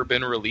it's ever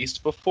been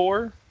released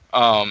before.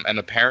 And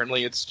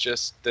apparently it's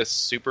just this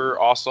super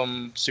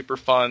awesome, super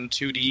fun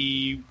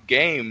 2D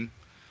game.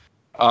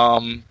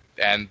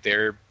 And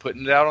they're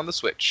putting it out on the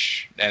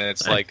Switch, and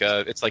it's Nice.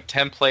 it's like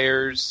 10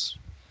 players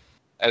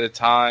at a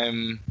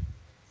time.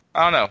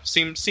 I don't know.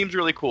 Seems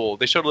really cool.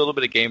 They showed a little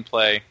bit of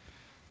gameplay.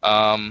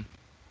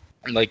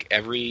 Like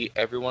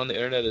everyone on the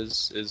internet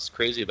is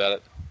crazy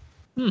about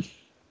it.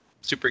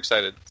 Super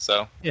excited.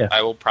 So Yeah.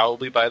 I will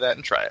probably buy that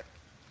and try it.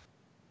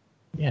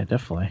 Yeah,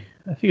 definitely.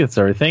 I think that's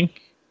everything.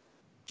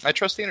 I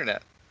trust the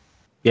internet.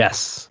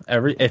 Yes.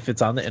 If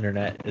it's on the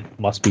internet, it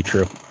must be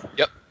true.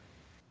 Yep.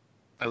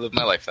 I live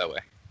my life that way.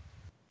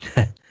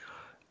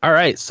 All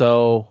right,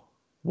 so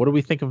what do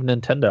we think of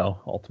Nintendo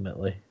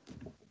ultimately?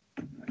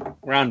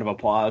 Round of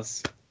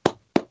applause.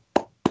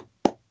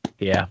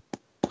 Yeah.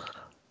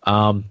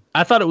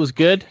 I thought it was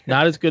good.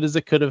 Not as good as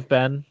it could have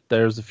been.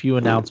 There's a few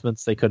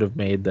announcements they could have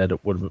made that it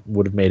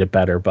would have made it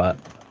better, but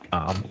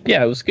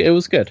yeah, it was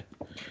good.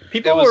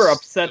 People were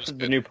upset that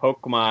the new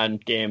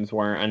Pokemon games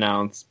weren't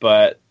announced,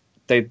 but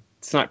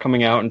it's not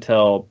coming out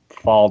until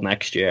fall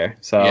next year.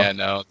 So Yeah,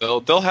 no,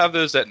 they'll have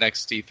those at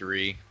next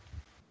E3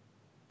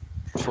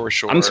 for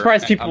sure. I'm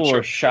surprised people I'm sure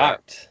were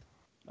shocked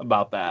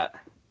about that.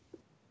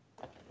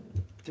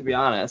 To be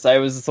honest,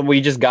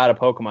 we just got a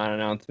Pokemon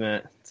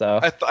announcement, so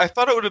I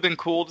thought it would have been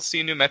cool to see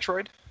a new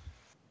Metroid.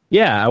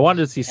 Yeah, I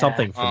wanted to see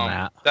something from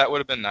that. That would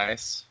have been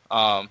nice.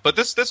 But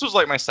this was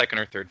like my second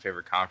or third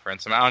favorite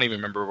conference. I mean, I don't even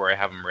remember where I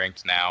have them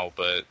ranked now,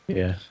 but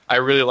Yeah. I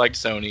really liked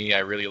Sony. I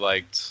really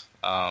liked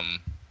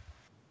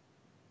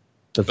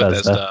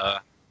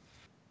Bethesda.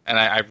 and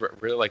I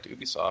really liked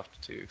Ubisoft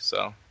too.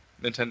 So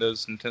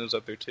Nintendo's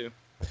up there too.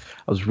 I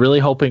was really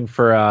hoping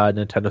for a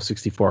Nintendo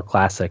 64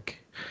 Classic.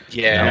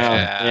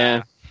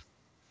 yeah.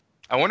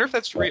 I wonder if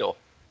that's real.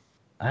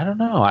 I don't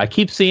know. I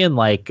keep seeing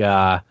like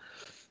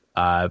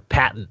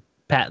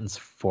patents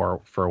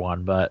for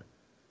one, but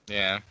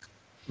Yeah,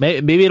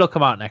 maybe it'll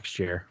come out next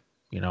year.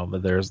 But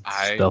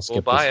I they'll will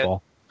skip buy this it.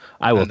 fall.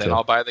 I will and then too.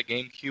 I'll buy the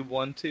GameCube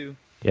one too.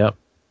 Yep.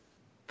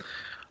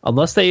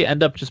 Unless they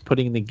end up just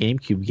putting the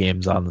GameCube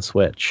games on the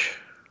Switch,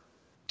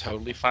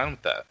 Totally fine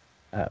with that.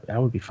 I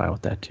would be fine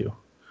with that too.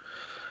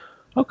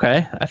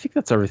 Okay, I think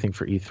that's everything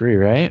for E3,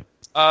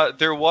 right?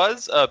 There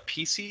was a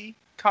PC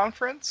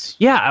conference.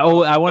 Yeah.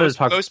 Oh, I wanted to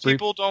talk. Most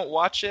people don't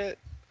watch it.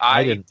 I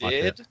I didn't watch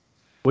did. it.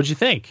 What'd you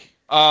think?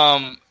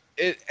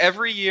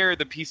 Every year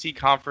the PC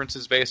conference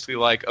is basically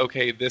like,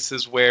 okay, this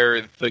is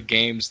where the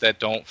games that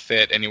don't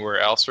fit anywhere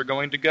else are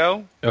going to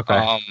go.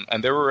 Okay.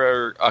 And there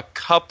were a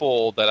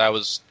couple that I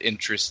was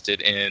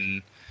interested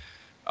in.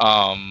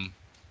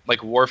 Like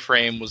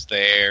Warframe was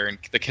there, and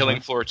The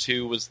Killing Floor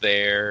 2 was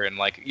there, and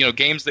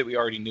games that we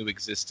already knew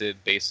existed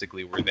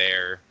basically were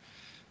there.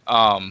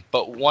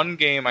 But one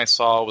game I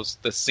saw was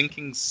The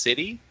Sinking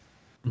City,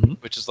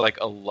 which is like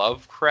a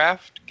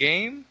Lovecraft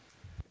game.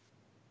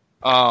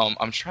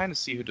 I'm trying to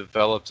see who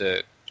developed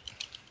it.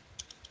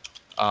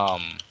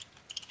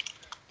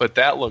 But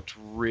that looked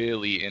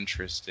really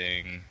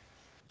interesting.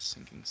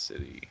 Sinking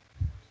City.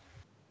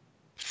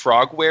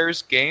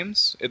 Frogwares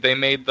Games. They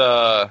made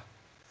the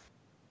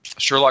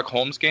Sherlock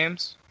Holmes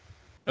games.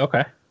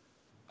 Okay.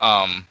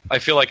 I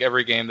feel like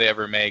every game they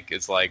ever make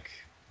is like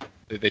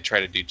they try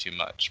to do too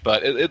much,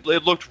 but it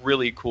looked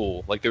really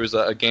cool. Like there was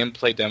a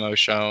gameplay demo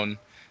shown.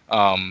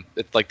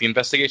 It's like the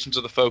investigations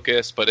are the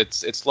focus, but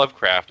it's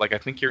Lovecraft. Like I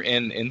think you're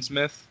in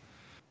Innsmouth.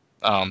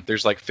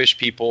 There's like fish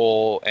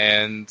people,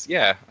 and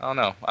yeah, I don't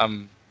know.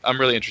 I'm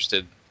really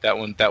interested. That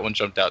one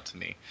jumped out to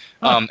me.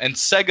 And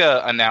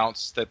Sega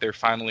announced that they're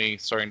finally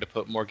starting to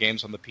put more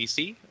games on the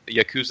PC.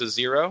 Yakuza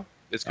 0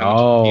 is coming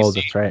to the PC. Oh,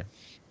 that's right.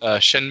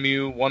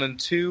 Shenmue 1 and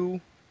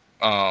 2.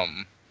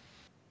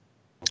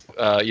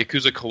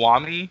 Yakuza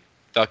Kiwami,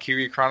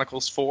 Valkyria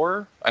Chronicles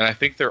 4, and I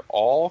think they're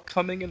all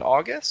coming in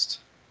August.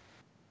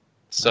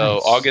 So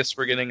Nice. August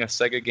we're getting a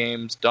Sega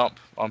Games dump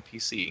on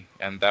PC,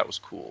 and that was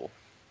cool.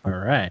 All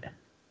right.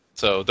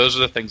 So those are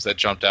the things that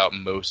jumped out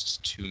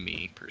most to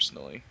me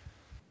personally.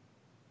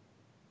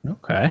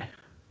 Okay.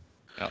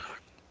 Yeah.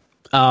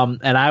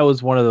 And I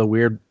was one of the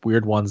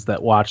weird ones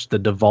that watched the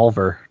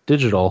Devolver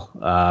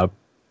Digital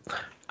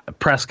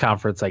press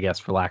conference, I guess,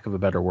 for lack of a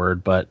better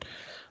word. But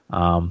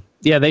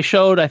yeah, they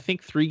showed, I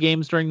think, 3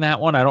 games during that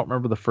one. I don't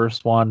remember the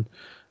first one.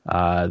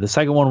 The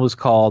second one was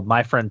called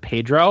My Friend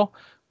Pedro,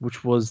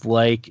 which was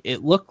like,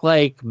 it looked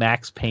like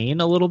Max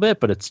Payne a little bit,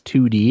 but it's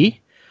 2D.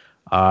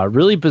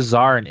 Really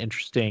bizarre and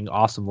interesting,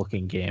 awesome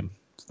looking game.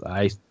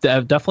 I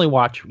definitely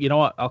watch. You know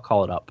what? I'll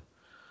call it up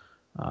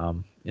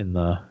in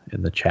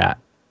the chat.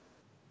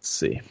 Let's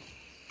see.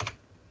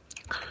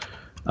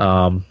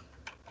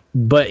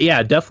 But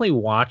yeah, definitely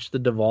watch the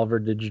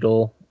Devolver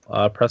Digital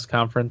press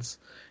conference.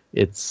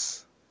 It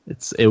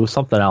was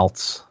something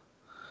else.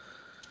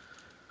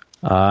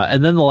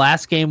 And then the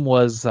last game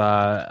was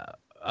a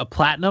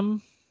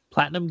platinum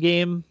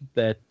game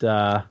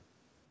that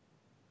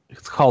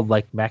it's called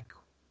like Mech.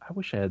 I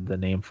wish I had the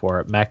name for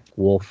it. Mech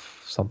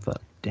Wolf something.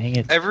 Dang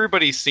it.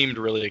 Everybody seemed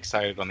really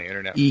excited on the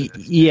internet.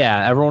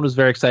 Yeah, everyone was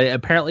very excited.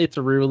 Apparently, it's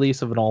a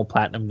re-release of an old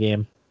platinum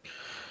game.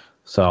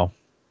 So,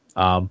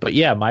 but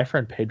yeah, My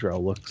Friend Pedro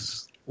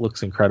looks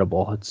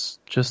incredible. It's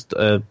just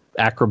a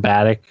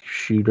acrobatic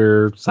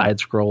shooter, side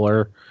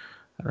scroller.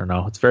 I don't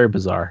know. It's very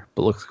bizarre,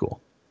 but looks cool.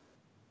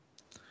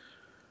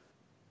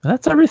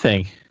 That's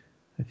everything,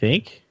 I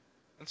think.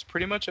 That's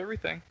pretty much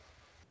everything.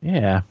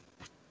 Yeah.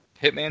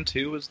 Hitman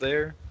 2 was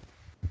there.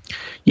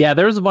 Yeah,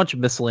 there was a bunch of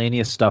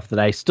miscellaneous stuff that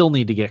I still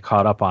need to get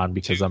caught up on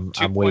because I'm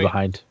way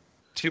behind.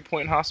 2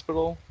 Point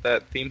Hospital,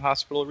 that Theme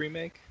Hospital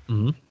remake.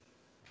 Mm-hmm.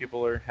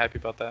 People are happy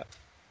about that.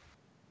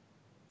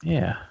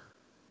 Yeah.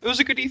 It was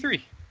a good E3.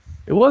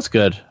 It was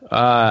good.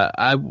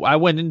 I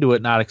went into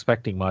it not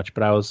expecting much,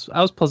 but I was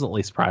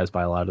pleasantly surprised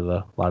by a lot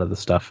of the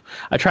stuff.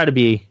 I try to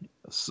be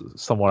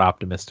somewhat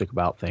optimistic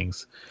about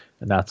things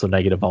and not so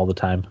negative all the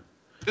time.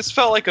 This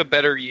felt like a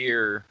better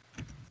year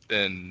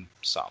than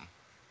some.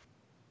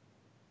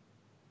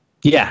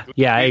 Yeah,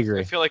 I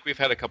agree. I feel like we've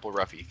had a couple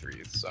rough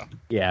E3s, so.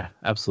 Yeah,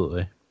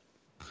 absolutely.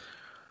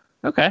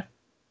 Okay.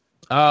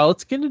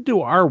 Let's get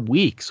into our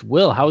weeks.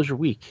 Will, how was your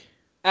week?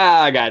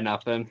 I got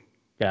nothing.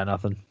 Got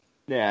nothing.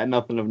 Yeah,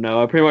 nothing of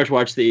no. I pretty much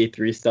watched the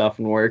E3 stuff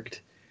and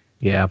worked.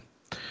 Yeah.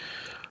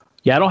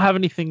 Yeah, I don't have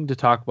anything to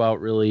talk about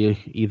really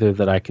either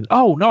that I can...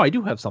 Oh, no, I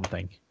do have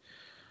something.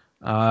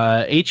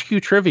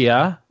 HQ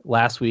Trivia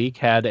last week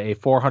had a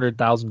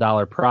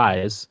 $400,000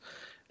 prize,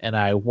 and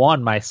I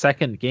won my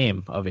second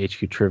game of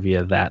HQ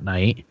Trivia that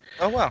night.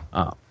 Oh,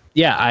 wow.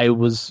 Yeah, I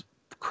was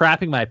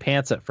crapping my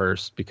pants at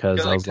first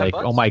because I was like,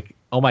 oh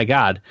my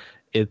God,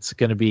 it's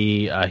going to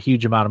be a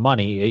huge amount of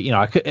money. You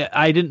know,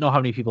 I didn't know how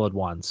many people had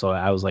won, so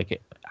I was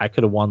like, I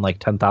could have won like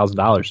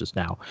 $10,000 just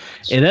now.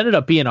 It ended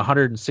up being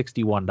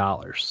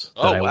 $161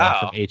 that I won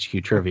from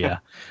HQ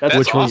Trivia, That's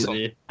which awesome.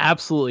 was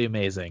absolutely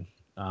amazing.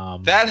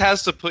 That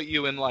has to put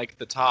you in like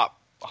the top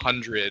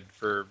 100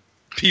 for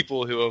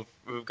people who've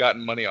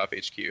gotten money off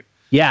HQ.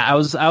 Yeah, I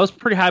was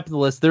pretty high up on the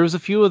list. There was a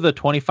few of the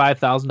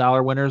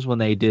 $25,000 winners when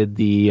they did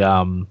the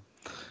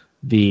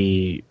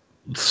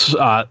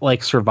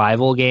like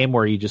survival game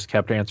where you just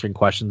kept answering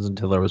questions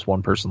until there was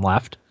one person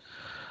left.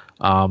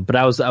 But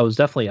I was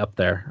definitely up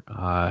there.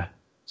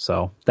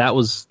 So that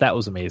was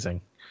amazing.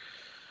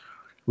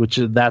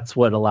 That's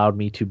what allowed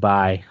me to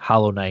buy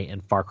Hollow Knight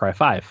and Far Cry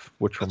 5,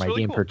 which were my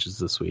really game cool. purchases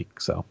this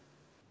week. So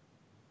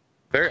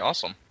Very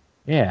awesome.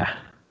 yeah.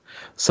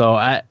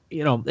 So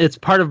it's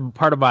part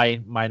of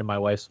mine and my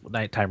wife's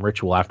nighttime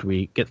ritual. After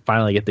we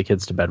finally get the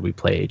kids to bed, we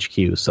play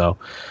HQ. So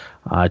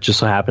it just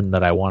so happened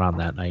that I won on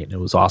that night, and it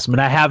was awesome.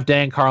 And I have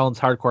Dan Carlin's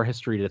Hardcore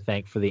History to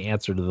thank for the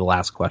answer to the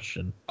last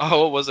question.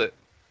 Oh, what was it?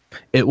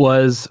 It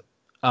was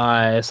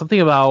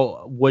something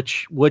about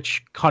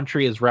which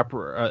country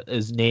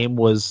his name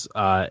was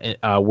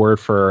a word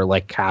for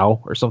like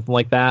cow or something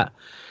like that,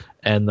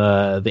 and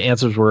the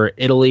answers were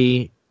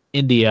Italy,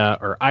 India,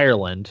 or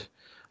Ireland.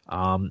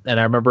 And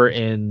I remember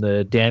in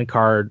the Dan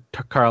Carlin's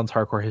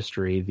Hardcore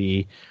History,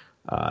 the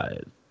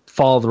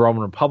fall of the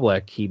Roman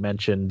Republic, he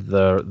mentioned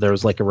there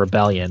was like a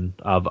rebellion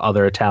of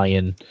other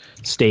Italian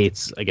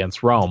states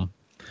against Rome,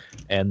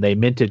 and they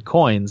minted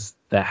coins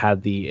that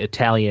had the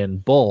Italian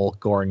bull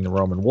goring the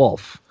Roman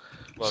wolf.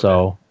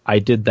 So I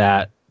did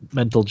that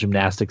mental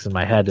gymnastics in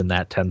my head in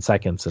that 10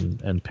 seconds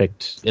and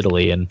picked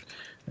Italy and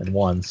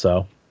won.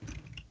 So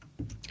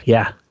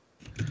yeah,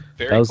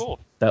 Very cool.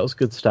 That was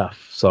good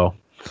stuff. So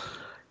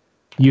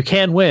You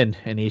can win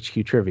in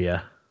HQ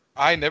Trivia.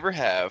 I never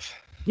have.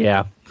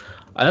 Yeah,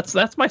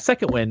 that's my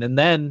second win, and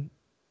then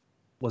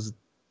was it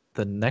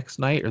the next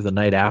night or the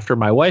night after?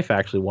 My wife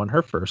actually won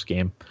her first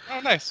game. Oh,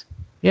 nice.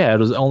 Yeah, it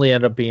was only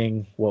ended up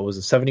being, what was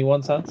it,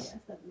 71 cents?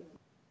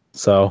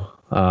 So,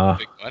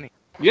 Big money.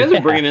 You guys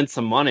are bringing in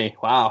some money.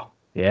 Wow.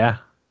 Yeah.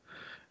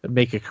 It'd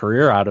make a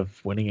career out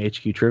of winning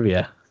HQ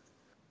Trivia.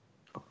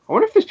 I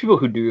wonder if there's people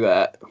who do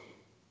that.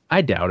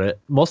 I doubt it.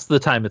 Most of the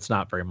time, it's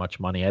not very much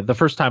money. The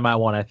first time I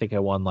won, I think I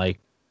won like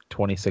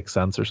 26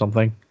 cents or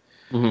something.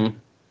 Mm-hmm.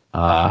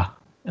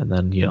 And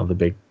then, you know, the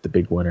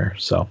big winner.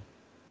 So,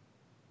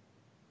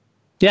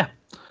 yeah,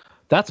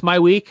 that's my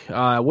week.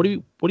 What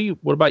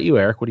about you,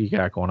 Eric? What do you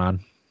got going on?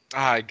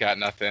 I got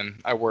nothing.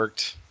 I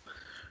worked.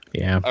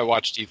 Yeah. I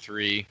watched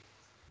E3.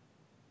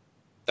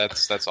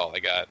 That's all I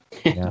got.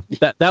 Yeah.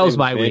 That was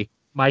my week.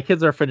 My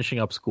kids are finishing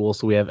up school,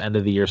 so we have end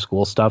of the year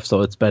school stuff. So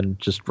it's been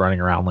just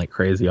running around like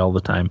crazy all the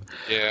time.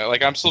 Yeah,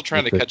 like I'm still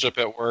trying to catch up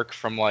at work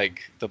from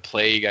like the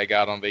plague I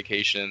got on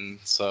vacation.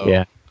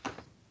 So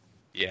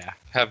yeah,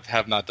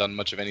 have not done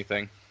much of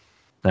anything.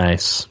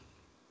 Nice.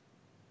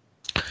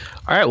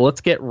 All right, well, let's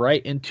get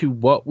right into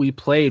what we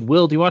played.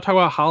 Will, do you want to talk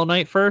about Hollow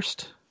Knight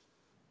first?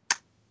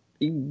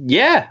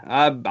 Yeah,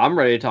 I'm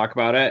ready to talk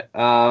about it.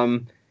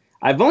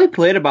 I've only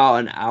played about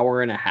an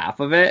hour and a half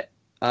of it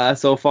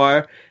so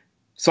far,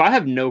 so I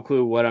have no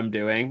clue what I'm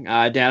doing. Dan,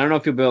 I don't know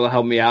if you'll be able to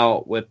help me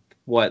out with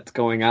what's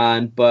going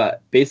on,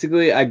 but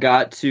basically I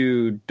got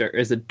to,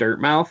 is it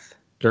Dirtmouth?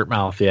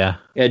 Dirtmouth, yeah.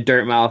 Yeah,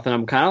 Dirtmouth, and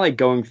I'm kind of like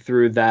going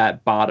through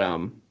that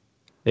bottom.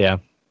 Yeah.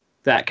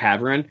 That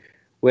cavern,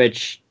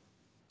 which,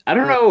 I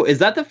don't know, is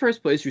that the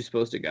first place you're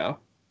supposed to go?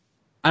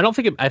 I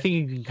think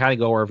you can kind of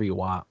go wherever you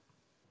want.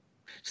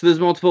 So there's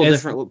multiple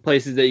different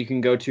places that you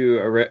can go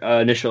to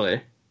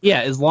initially.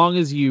 Yeah, as long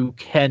as you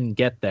can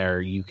get there,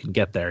 you can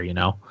get there, you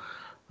know?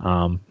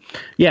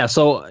 Yeah,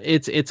 so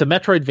it's a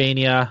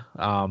Metroidvania.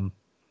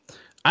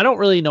 I don't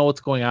really know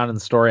what's going on in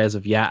the story as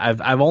of yet.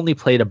 I've only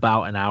played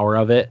about an hour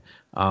of it.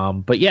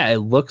 But yeah, it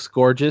looks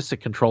gorgeous. It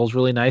controls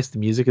really nice. The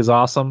music is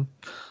awesome.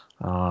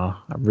 I'm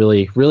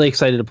really, really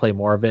excited to play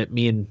more of it.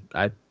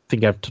 I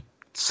think I've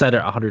said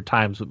it 100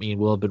 times, but me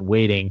and Will have been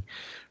waiting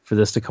for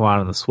this to come out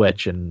on the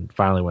Switch, and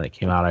finally when it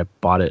came out, I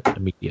bought it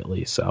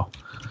immediately. So,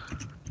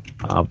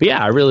 but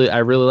yeah, I really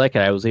like it.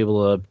 I was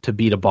able to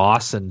beat a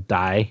boss and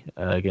die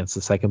against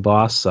the second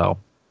boss. So,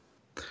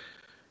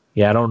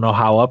 yeah, I don't know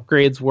how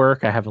upgrades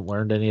work. I haven't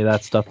learned any of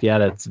that stuff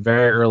yet. It's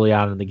very early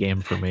on in the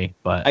game for me,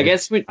 but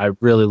I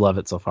really love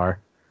it so far.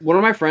 One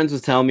of my friends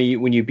was telling me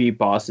when you beat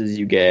bosses,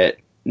 you get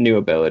new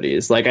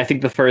abilities. Like, I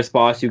think the first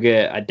boss, you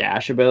get a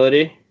dash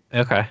ability.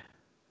 Okay.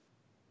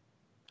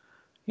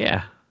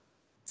 Yeah.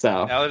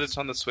 So now that it's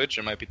on the Switch,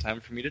 it might be time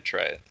for me to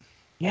try it.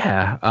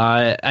 Yeah.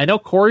 I know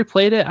Corey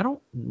played it. I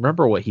don't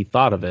remember what he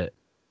thought of it.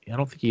 I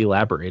don't think he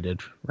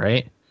elaborated,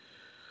 right?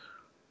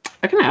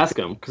 I can ask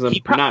him because I'm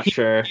not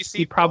sure.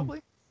 He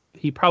probably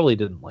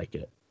didn't like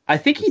it. I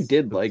think he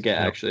did like it,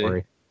 actually.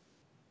 Corey.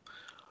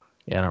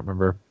 Yeah, I don't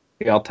remember.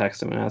 Yeah, I'll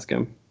text him and ask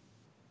him.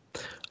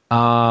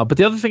 But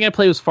the other thing I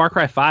played was Far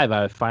Cry 5.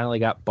 I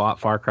finally bought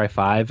Far Cry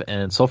 5,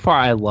 and so far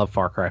I love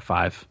Far Cry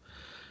 5.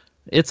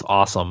 It's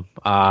awesome.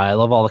 I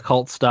love all the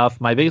cult stuff.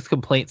 My biggest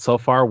complaint so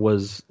far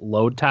was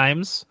load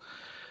times.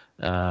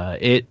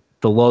 The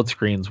load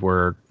screens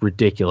were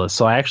ridiculous.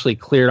 So I actually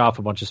cleared off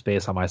a bunch of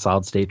space on my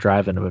solid state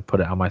drive and would put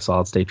it on my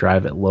solid state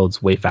drive. It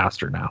loads way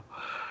faster now.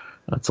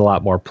 It's a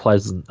lot more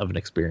pleasant of an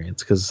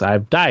experience because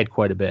I've died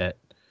quite a bit.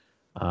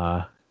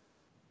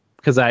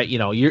 Because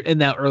you're in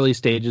that early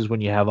stages when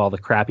you have all the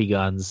crappy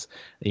guns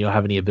and you don't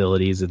have any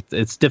abilities.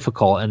 It's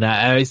difficult. And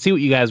I see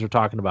what you guys were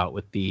talking about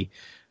with the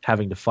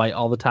having to fight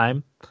all the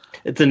time.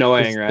 It's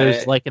annoying, right?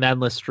 There's like an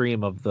endless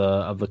stream of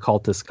the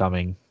cultists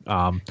coming.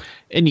 And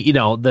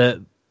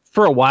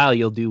for a while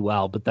you'll do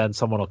well, but then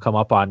someone will come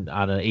up on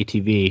an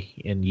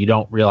ATV and you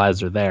don't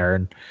realize they're there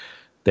and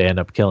they end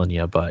up killing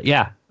you. But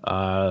yeah,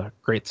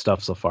 great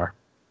stuff so far.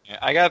 Yeah,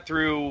 I got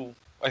through,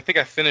 I think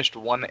I finished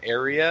one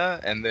area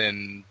and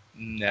then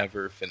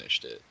never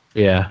finished it.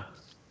 Yeah.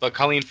 But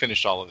Colleen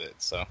finished all of it,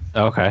 so.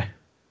 Okay.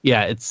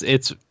 Yeah,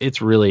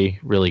 it's really,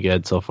 really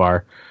good so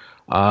far.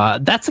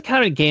 That's the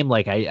kind of game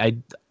like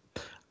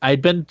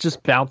I'd been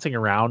just bouncing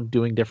around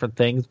doing different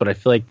things, but I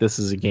feel like this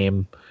is a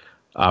game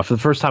for the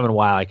first time in a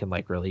while I can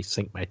like really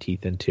sink my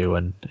teeth into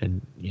and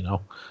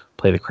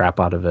play the crap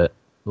out of it,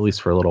 at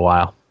least for a little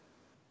while.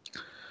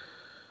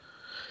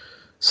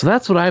 So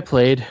that's what I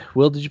played.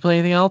 Will, did you play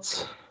anything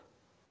else?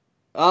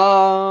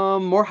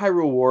 More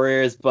Hyrule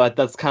Warriors, but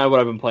that's kind of what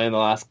I've been playing the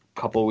last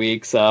couple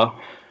weeks, so.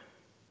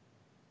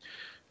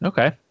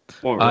 Okay.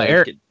 Won't really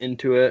Eric, get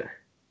into it.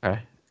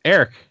 Okay.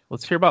 Eric,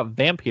 let's hear about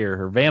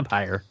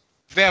Vampire.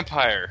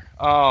 Vampire.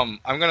 I'm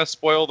gonna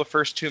spoil the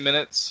first 2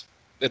 minutes.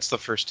 It's the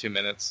first 2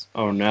 minutes.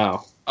 Oh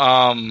no.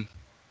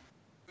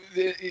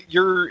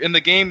 You're in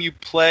the game. You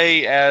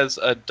play as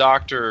a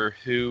doctor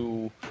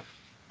who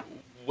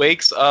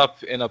wakes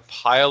up in a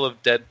pile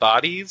of dead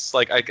bodies.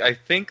 Like I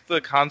think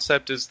the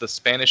concept is the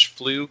Spanish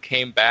flu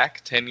came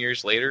back 10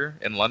 years later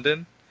in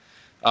London.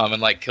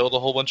 and like killed a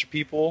whole bunch of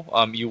people.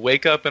 You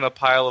wake up in a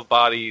pile of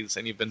bodies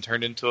and you've been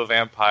turned into a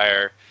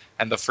vampire,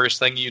 and the first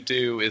thing you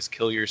do is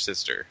kill your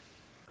sister.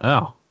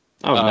 Oh,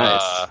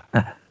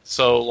 nice.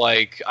 So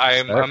like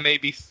I'm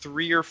maybe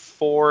 3 or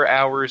 4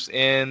 hours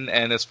in,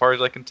 and as far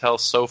as I can tell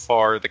so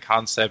far, the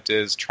concept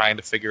is trying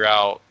to figure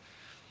out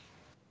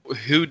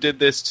who did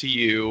this to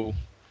you,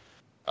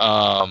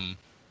 and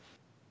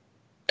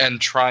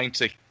trying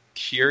to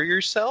cure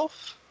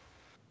yourself.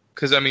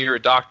 Because I mean, you're a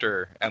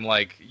doctor, and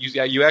like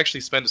you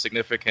actually spend a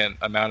significant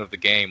amount of the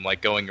game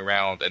like going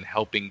around and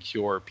helping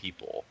cure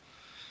people.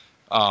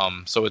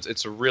 So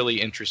it's a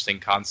really interesting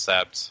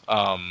concept.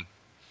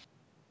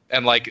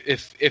 And like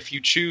if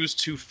you choose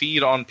to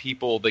feed on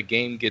people, the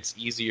game gets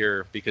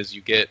easier because you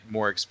get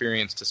more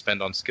experience to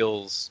spend on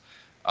skills.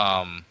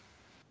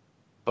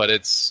 But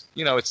it's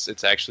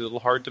it's actually a little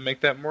hard to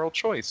make that moral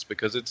choice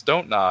because it's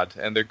Don't Nod,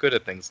 and they're good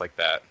at things like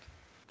that.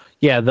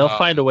 Yeah, they'll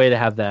find a way to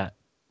have that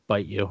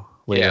bite you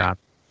later on.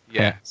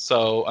 Yeah.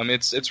 So I mean,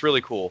 it's really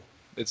cool.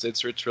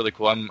 It's really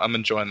cool. I'm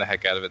enjoying the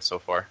heck out of it so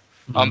far.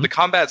 The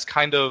combat's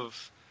kind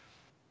of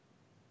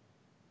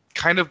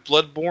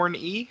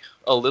Bloodborne-y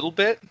a little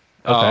bit.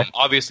 Okay.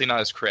 Obviously not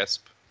as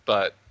crisp,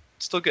 but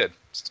still good.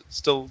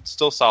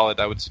 Still solid.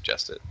 I would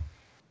suggest it.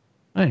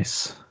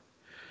 Nice.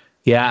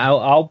 Yeah,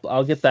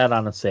 I'll get that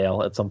on a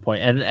sale at some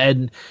point.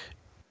 And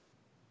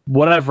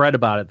what I've read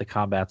about it, the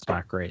combat's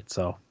not great.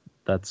 So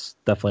that's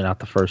definitely not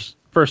the first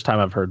time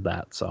I've heard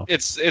that. So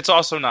it's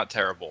also not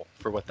terrible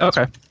for what that's.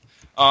 Okay.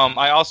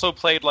 I also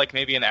played like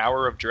maybe an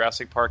hour of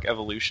Jurassic Park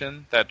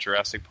Evolution,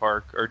 Jurassic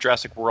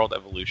World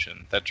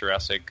Evolution, that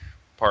Jurassic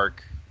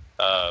Park,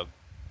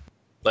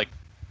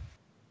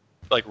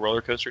 like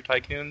Roller Coaster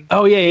Tycoon.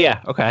 Oh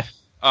yeah. Okay.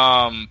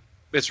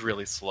 It's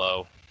really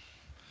slow.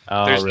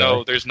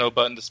 Oh, there's no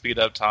button to speed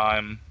up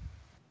time,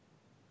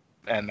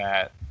 and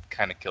that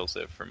kind of kills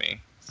it for me.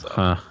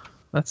 So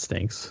that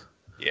stinks.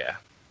 Yeah,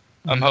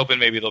 I'm hoping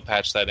maybe they'll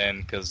patch that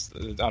in because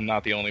I'm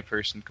not the only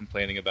person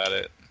complaining about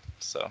it.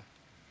 So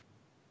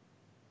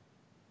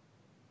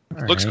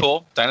looks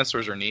cool.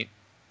 Dinosaurs are neat.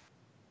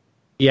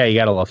 Yeah, you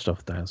gotta love stuff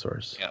with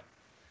dinosaurs. Yeah.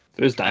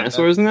 There's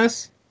dinosaurs in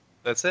this?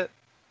 That's it.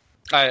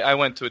 I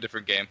went to a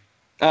different game.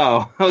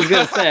 Oh, I was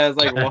gonna say, I was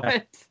like,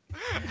 what?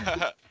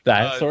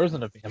 Dinosaurs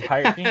in a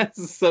vampire game? I'm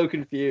so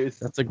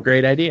confused. That's a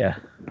great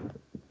idea.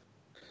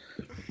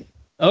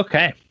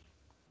 Okay.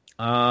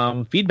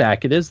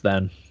 Feedback it is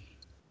then.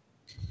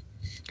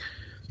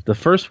 The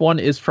first one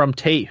is from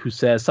Tate, who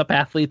says, "Sup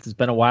athletes, it's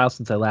been a while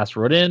since I last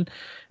wrote in,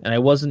 and I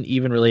wasn't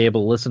even really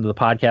able to listen to the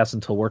podcast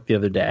until work the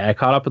other day. I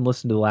caught up and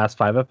listened to the last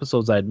 5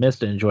 episodes I had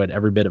missed and enjoyed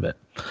every bit of it.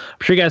 I'm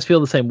sure you guys feel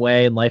the same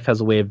way, and life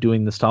has a way of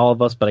doing this to all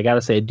of us, but I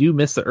gotta say, I do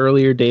miss the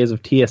earlier days of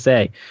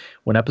TSA,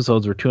 when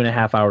episodes were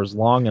 2.5 hours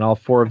long, and all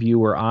 4 of you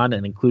were on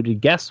and included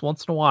guests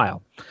once in a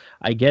while.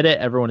 I get it,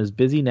 everyone is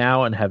busy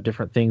now and have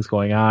different things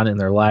going on in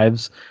their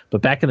lives,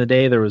 but back in the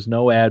day, there was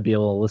no way I'd be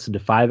able to listen to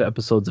 5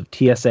 episodes of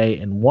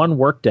TSA in one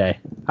workday.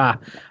 I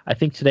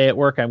think today at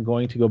work, I'm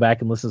going to go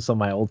back and listen to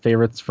some of my old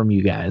favorites from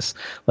you guys,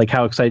 like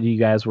how excited you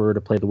guys were to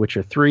play The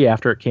Witcher 3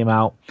 after it came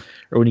out,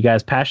 or when you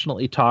guys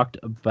passionately talked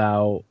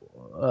about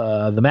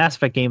the Mass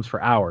Effect games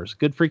for hours.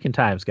 Good freaking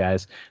times,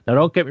 guys. Now,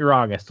 don't get me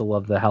wrong, I still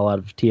love the hell out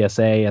of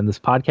TSA and this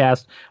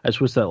podcast. I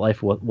just wish that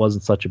life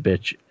wasn't such a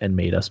bitch and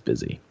made us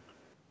busy.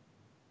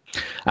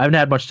 I haven't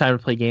had much time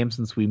to play games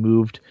since we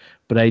moved,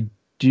 but I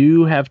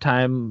do have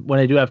time. When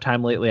I do have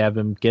time lately, I've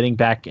been getting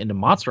back into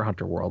Monster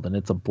Hunter World, and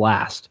it's a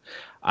blast.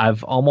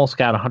 I've almost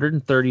got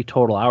 130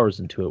 total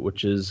hours into it,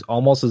 which is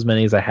almost as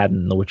many as I had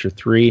in The Witcher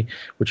 3,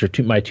 which are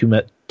my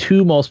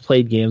two most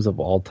played games of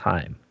all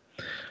time.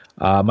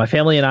 My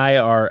family and I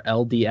are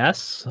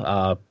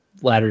LDS,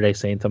 Latter-day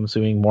Saints, I'm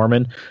assuming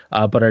Mormon,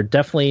 but are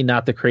definitely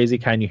not the crazy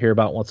kind you hear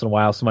about once in a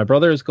while. So my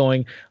brother is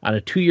going on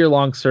a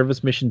 2-year-long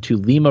service mission to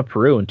Lima,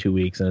 Peru in 2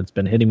 weeks, and it's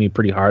been hitting me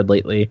pretty hard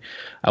lately.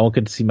 I won't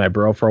get to see my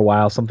bro for a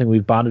while. Something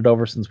we've bonded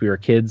over since we were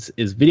kids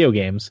is video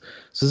games,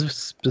 so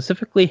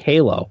specifically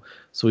Halo.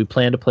 So we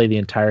plan to play the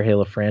entire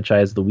Halo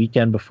franchise the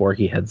weekend before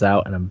he heads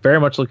out, and I'm very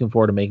much looking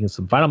forward to making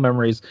some final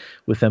memories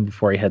with him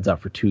before he heads out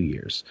for 2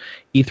 years.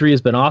 E3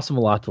 has been awesome, a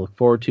lot to look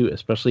forward to,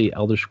 especially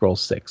Elder Scrolls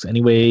 6.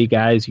 Anyway,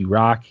 guys, you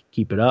rock.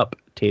 Keep it up.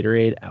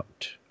 Taterade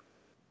out.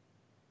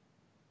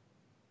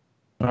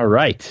 All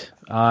right.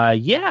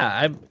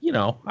 I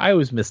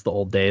always miss the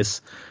old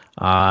days.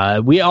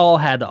 We all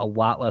had a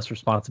lot less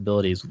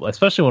responsibilities,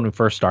 especially when we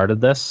first started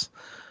this.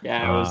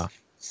 Yeah, I was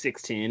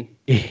 16.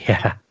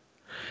 Yeah.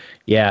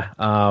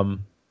 We're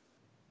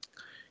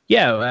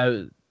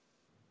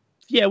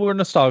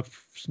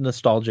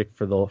nostalgic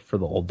for the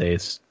old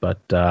days, but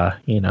I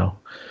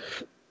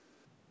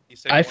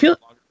feel.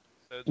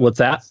 What's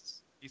that?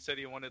 He said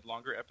he wanted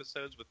longer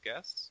episodes with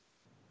guests.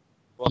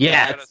 Well,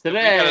 yeah, we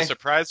got a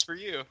surprise for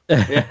you.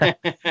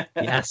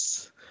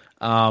 Yes.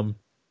 I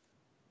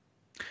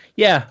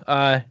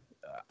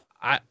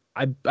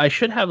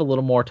should have a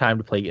little more time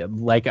to play.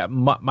 Like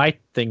my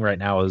thing right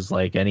now is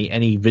like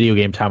any video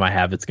game time I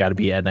have, it's got to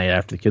be at night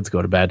after the kids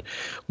go to bed.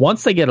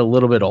 Once they get a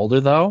little bit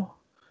older, though,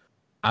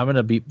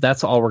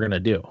 That's all we're gonna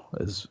do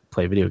is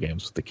play video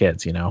games with the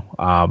kids.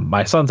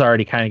 My son's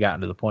already kind of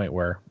gotten to the point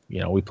where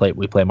we play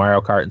Mario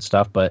Kart and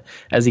stuff. But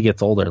as he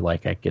gets older,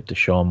 like I get to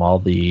show him all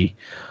the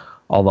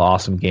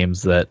awesome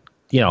games that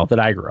that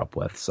I grew up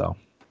with. So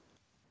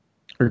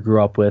or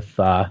grew up with,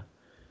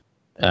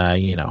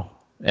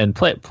 and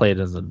played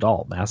as an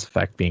adult. Mass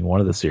Effect being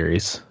one of the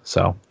series.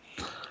 So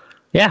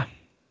yeah,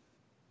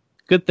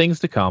 good things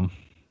to come.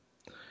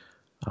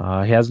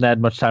 He hasn't had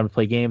much time to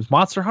play games.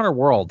 Monster Hunter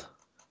World.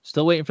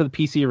 Still waiting for the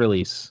PC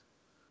release,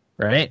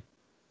 right?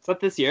 Is that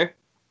this year?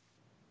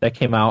 That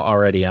came out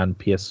already on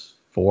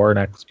PS4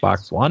 and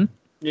Xbox One.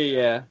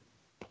 Yeah.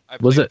 I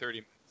Was played it 30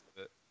 minutes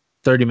of it.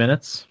 30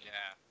 minutes? Yeah.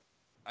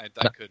 I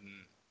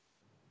couldn't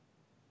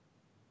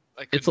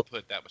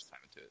put that much time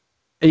into it.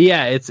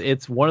 Yeah,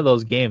 it's one of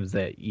those games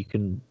that you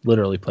can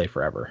literally play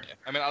forever. Yeah.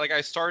 I mean,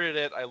 I started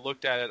it, I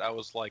looked at it, I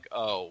was like,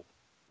 oh,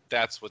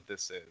 that's what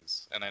this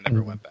is, and I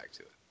never went back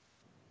to it.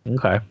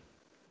 Okay.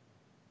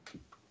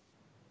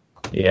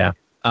 Yeah.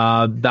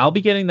 I'll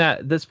be getting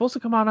that. That's supposed to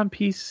come out on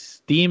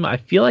Steam, I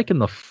feel like in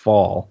the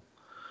fall.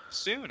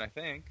 Soon, I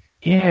think.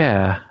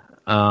 Yeah.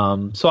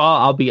 So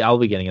I'll be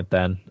getting it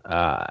then.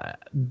 I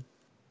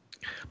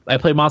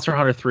played Monster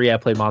Hunter 3. I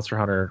played Monster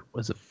Hunter,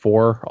 was it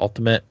 4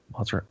 Ultimate?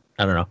 I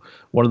don't know.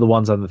 One of the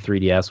ones on the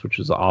 3DS, which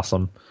was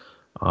awesome.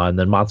 And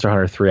then Monster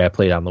Hunter 3 I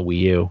played on the Wii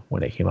U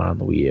when it came out on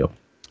the Wii U.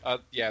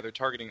 Yeah, they're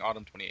targeting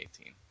autumn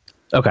 2018.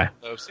 Okay.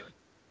 So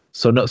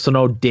soon. So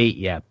no date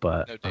yet,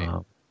 but No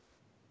date.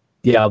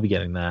 yeah, I'll be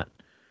getting that.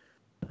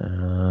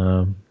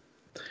 And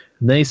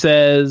then he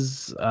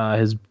says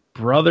his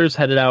brother's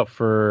headed out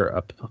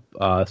for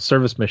a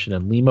service mission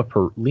in Lima,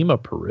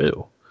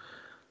 Peru.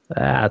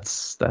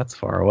 That's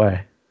far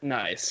away.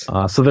 Nice.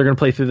 So they're going to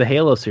play through the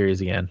Halo series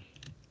again.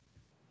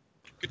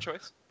 Good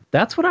choice.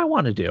 That's what I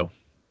want to do.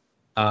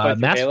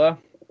 Halo?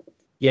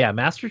 Yeah,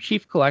 Master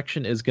Chief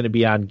Collection is going to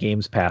be on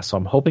Games Pass, so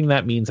I'm hoping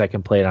that means I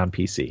can play it on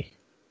PC.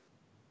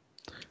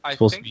 It's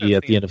supposed to be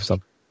at the end of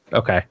some.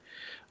 Okay.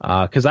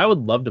 Because I would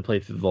love to play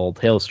through the old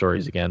Halo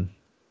stories again.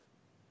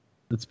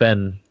 It's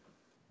been,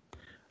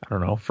 I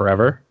don't know,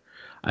 forever.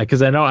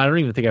 Because I don't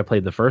even think I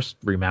played the first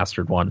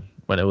remastered one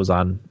when it was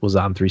on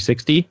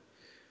 360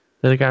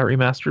 that it got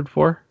remastered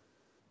for.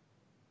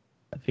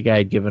 I think I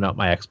had given up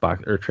my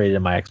Xbox or traded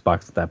in my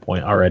Xbox at that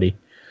point already.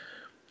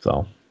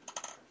 So,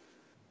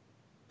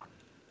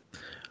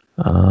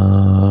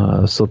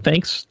 so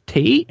thanks,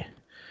 Tate.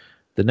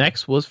 The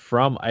next was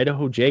from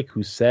Idaho Jake,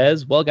 who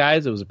says, well,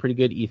 guys, it was a pretty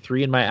good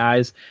E3 in my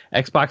eyes.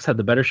 Xbox had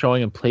the better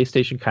showing and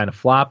PlayStation kind of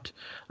flopped.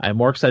 I'm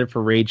more excited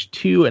for Rage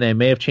 2, and I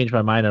may have changed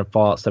my mind on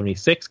Fallout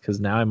 76 because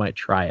now I might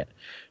try it.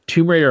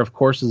 Tomb Raider, of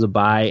course, is a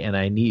buy, and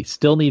I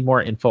still need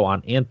more info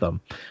on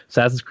Anthem.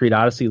 Assassin's Creed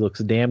Odyssey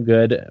looks damn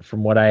good.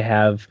 From what I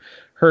have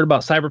heard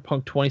about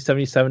Cyberpunk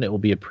 2077, it will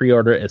be a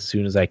pre-order as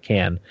soon as I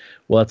can.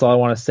 Well, that's all I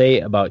want to say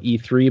about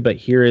E3, but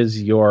here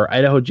is your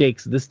Idaho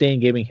Jake's This Day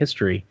in Gaming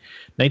History.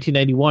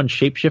 1991,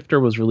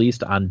 Shapeshifter was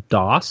released on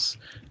DOS.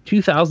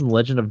 2000,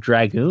 Legend of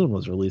Dragoon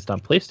was released on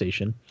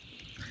PlayStation.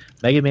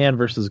 Mega Man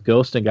vs.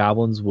 Ghosts and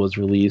Goblins was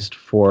released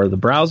for the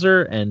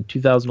browser. And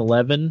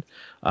 2011,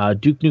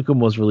 Duke Nukem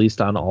was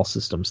released on all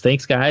systems.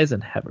 Thanks, guys,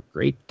 and have a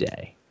great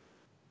day.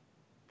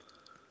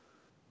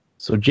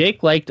 So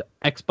Jake liked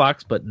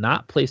Xbox, but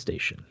not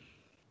PlayStation,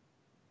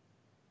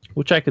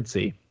 which I could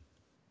see.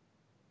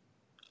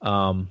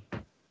 And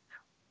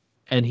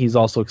he's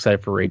also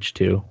excited for Rage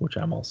 2, which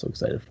I'm also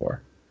excited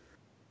for.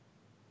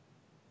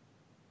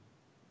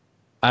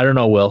 I don't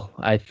know, Will.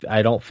 I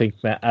don't think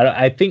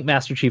I think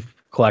Master Chief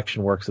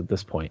Collection works at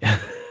this point.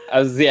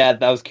 I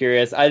was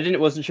curious.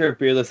 Wasn't sure if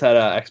Beerless had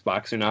an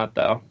Xbox or not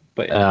though.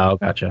 But oh,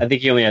 gotcha. I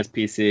think he only has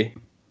PC.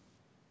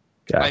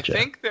 Gotcha. I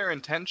think their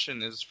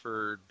intention is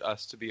for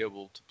us to be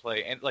able to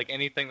play, and like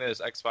anything that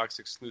is Xbox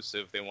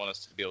exclusive, they want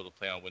us to be able to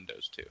play on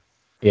Windows too.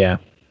 Yeah.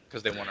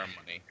 Because they want our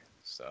money.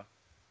 So.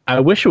 I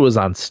wish it was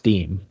on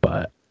Steam,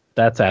 but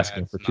that's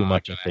asking for too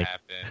much. I think.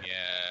 Happen.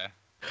 Yeah.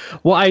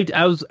 Well,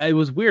 I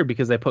was weird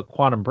because they put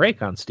Quantum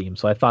Break on Steam,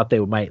 so I thought they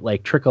might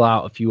like trickle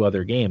out a few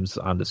other games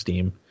onto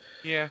Steam.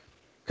 Yeah.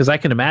 Because I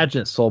can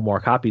imagine it sold more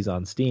copies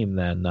on Steam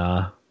than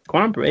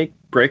Quantum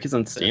Break is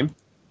on Steam.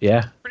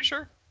 Yeah. Pretty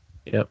sure.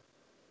 Yep.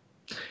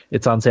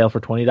 It's on sale for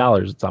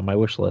 $20. It's on my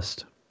wish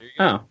list.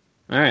 Oh, all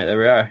right, there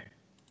we are.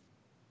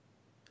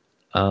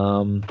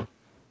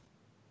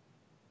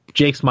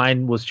 Jake's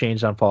mind was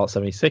changed on Fallout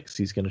 76.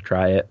 He's going to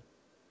try it.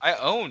 I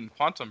own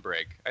Quantum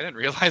Break. I didn't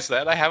realize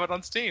that. I have it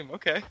on Steam.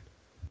 Okay.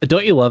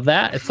 Don't you love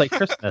that? It's like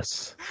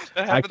Christmas.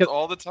 That happens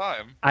all the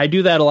time. I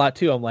do that a lot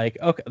too. I'm like,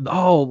 okay,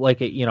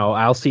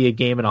 I'll see a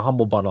game in a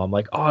Humble Bundle. I'm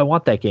like, oh, I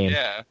want that game.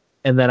 Yeah.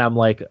 And then I'm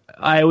like,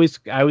 I always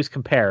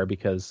compare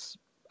because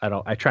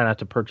I try not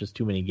to purchase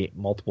too many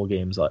multiple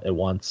games at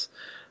once.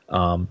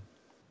 But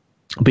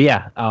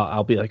yeah,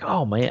 I'll be like,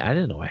 oh man, I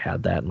didn't know I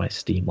had that in my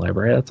Steam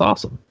library. That's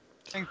awesome.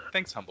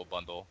 Thanks, Humble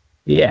Bundle.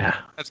 Yeah.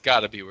 That's got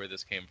to be where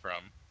this came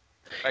from.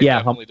 I yeah,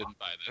 definitely didn't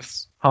buy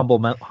this. Humble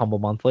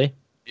Monthly.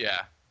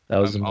 Yeah. That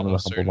was one of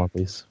the Humble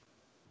Monthlies.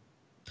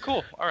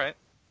 Cool. All right.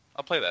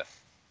 I'll play that.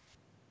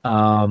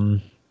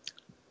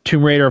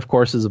 Tomb Raider, of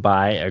course, is a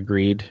buy.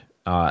 Agreed.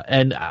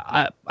 And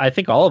I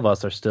think all of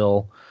us are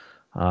still.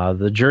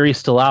 The jury's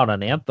still out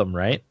on Anthem,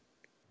 right?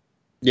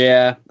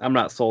 Yeah, I'm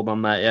not sold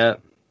on that yet.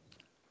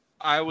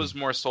 I was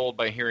more sold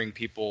by hearing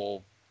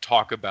people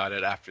talk about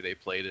it after they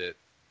played it.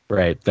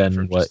 Right. Then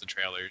from what? Just the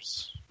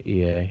trailers.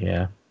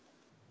 Yeah.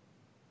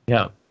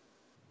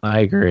 I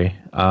agree.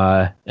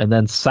 And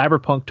then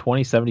Cyberpunk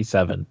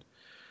 2077.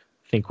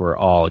 I think we're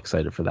all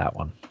excited for that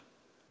one.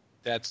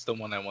 That's the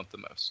one I want the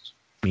most.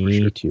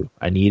 Me too.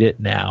 I need it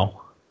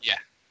now. Yeah.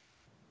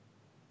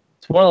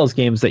 It's one of those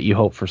games that you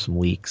hope for some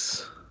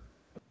leaks.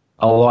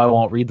 Although I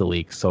won't read the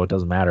leaks, so it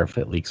doesn't matter if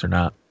it leaks or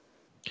not.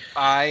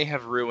 I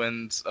have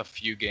ruined a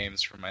few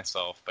games for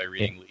myself by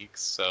reading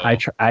leaks. So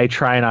I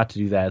try not to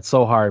do that. It's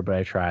so hard, but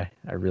I try.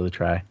 I really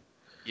try.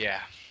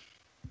 Yeah.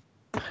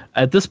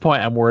 At this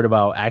point, I'm worried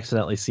about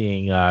accidentally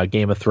seeing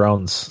Game of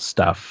Thrones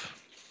stuff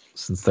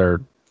since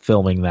they're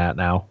filming that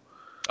now.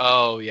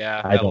 Oh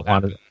yeah. I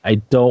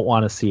don't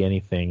want to see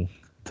anything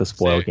to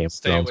spoil Game of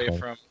Thrones.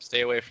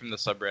 Stay away from the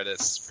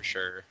subreddits for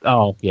sure.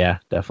 Oh yeah,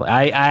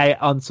 definitely. I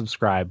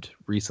unsubscribed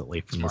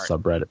recently from the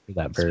subreddit for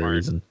that very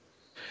reason.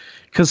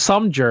 Because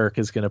some jerk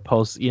is going to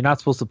post. You're not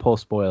supposed to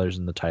post spoilers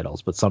in the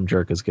titles, but some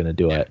jerk is going to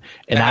do it,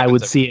 and I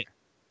would see it.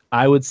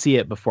 I would see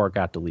it before it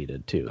got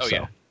deleted too. Oh so.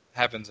 yeah,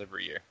 happens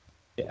every year.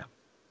 Yeah.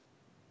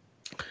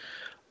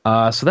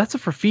 So that's it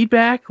for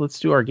feedback. Let's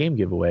do our game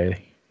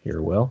giveaway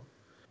here, Will.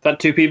 Is that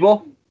 2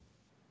 people?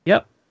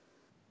 Yep.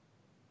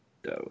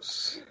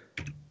 Dose.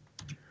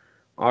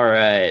 All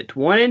right.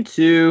 1 and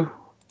 2.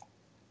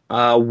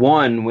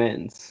 1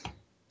 wins.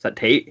 Is that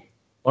Tate?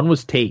 1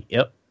 was Tate.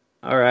 Yep.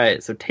 All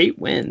right. So Tate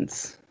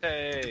wins.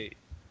 Hey.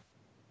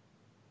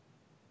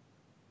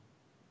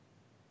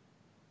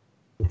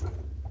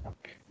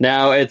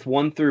 Now it's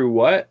 1 through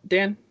what,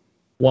 Dan?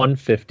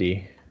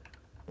 150.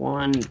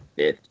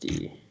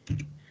 150.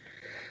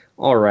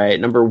 All right.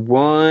 Number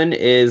 1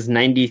 is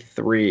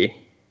 93.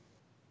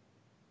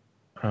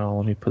 Oh,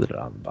 let me put it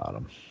on the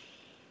bottom.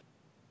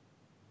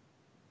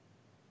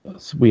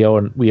 So we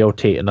owe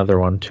Tate another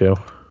one too.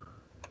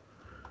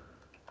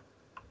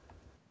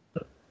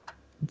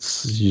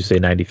 Did you say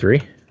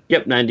 93?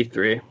 Yep,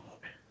 93.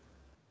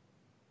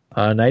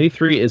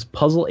 93 is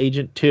Puzzle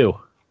Agent 2.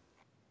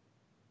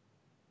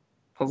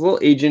 Puzzle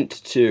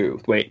Agent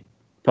 2. Wait,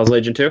 Puzzle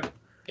Agent 2?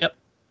 Yep.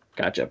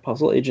 Gotcha.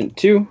 Puzzle Agent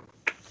 2.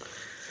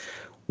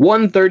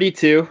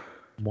 132.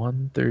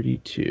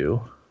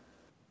 132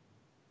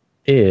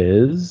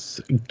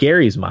 is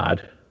Gary's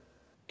Mod.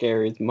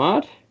 Gary's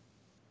Mod.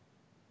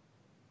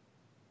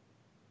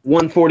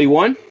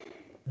 141.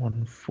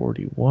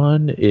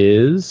 141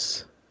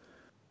 is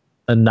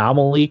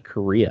Anomaly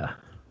Korea.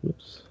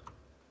 Oops.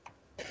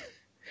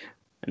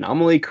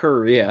 Anomaly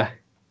Korea.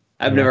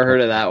 I've never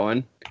heard of that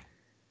one.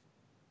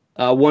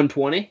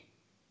 120.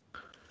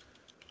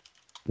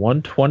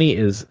 120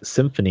 is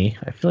Symphony.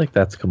 I feel like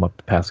that's come up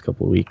the past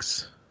couple of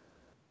weeks.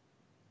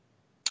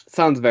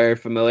 Sounds very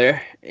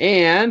familiar.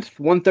 And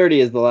 130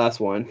 is the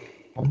last one.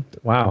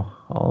 Wow,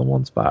 all in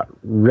one spot.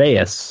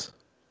 Reyes.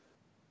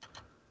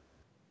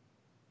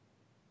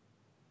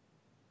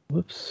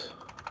 Whoops.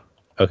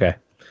 Okay.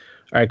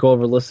 All right, go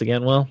over the list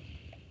again, Will.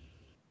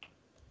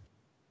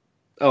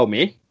 Oh,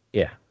 me?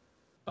 Yeah.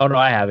 Oh, no,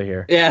 I have it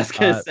here. Yeah, I was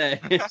going to say.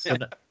 So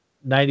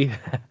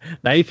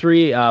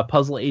 93,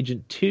 Puzzle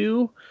Agent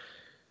 2.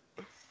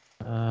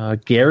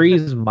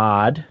 Gary's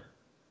Mod.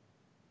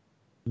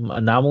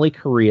 Anomaly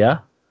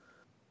Korea.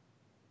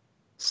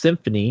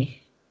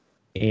 Symphony.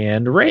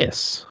 And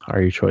Reyes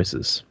are your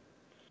choices.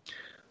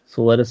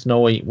 So let us know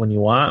when you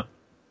want.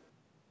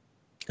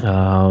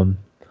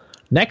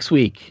 Next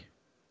week,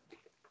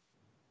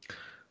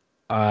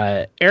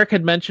 Eric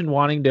had mentioned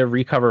wanting to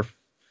recover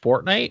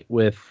Fortnite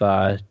with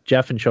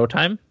Jeff and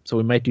Showtime, so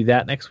we might do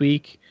that next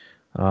week.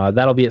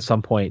 That'll be at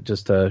some point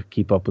just to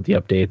keep up with the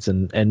updates,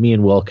 and me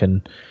and Will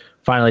can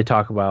finally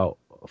talk about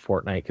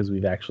Fortnite because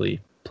we've actually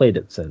played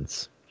it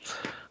since.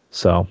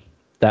 So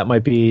that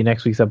might be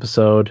next week's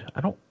episode.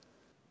 I don't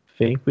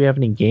think we have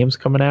any games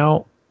coming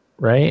out,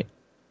 right?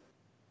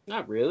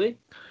 Not really.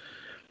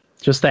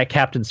 Just that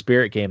Captain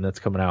Spirit game that's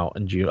coming out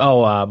in June.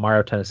 Oh,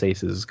 Mario Tennis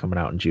Aces is coming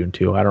out in June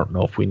too. I don't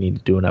know if we need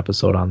to do an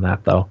episode on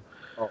that though.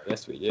 Oh,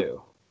 yes, we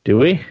do. Do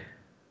we?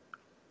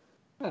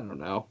 I don't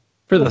know.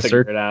 For We'll the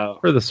figure search, it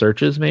out. for the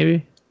searches,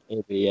 maybe.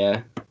 Maybe,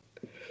 yeah.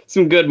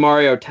 Some good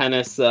Mario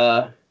Tennis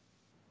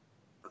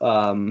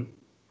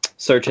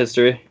search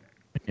history.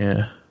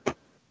 Yeah.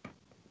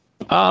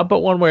 But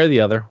one way or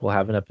the other, we'll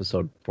have an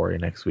episode for you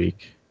next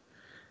week.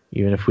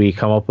 Even if we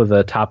come up with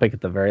a topic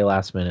at the very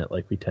last minute,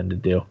 like we tend to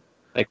do.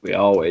 Like we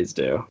always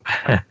do.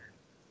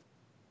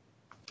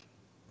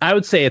 I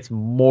would say it's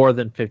more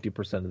than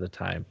 50% of the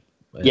time.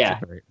 It's Yeah.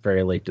 a very,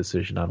 very late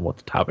decision on what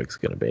the topic's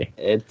going to be.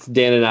 It's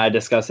Dan and I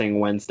discussing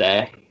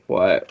Wednesday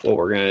what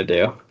we're going to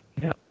do.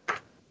 Yeah.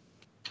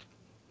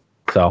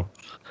 So,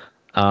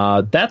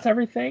 that's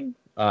everything.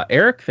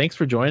 Eric, thanks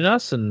for joining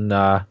us and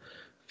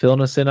filling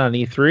us in on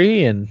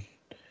E3. And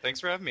Thanks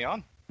for having me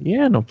on.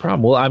 yeah, no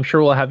problem. Well, I'm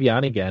sure we'll have you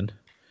on again.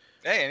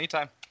 Hey,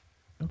 anytime.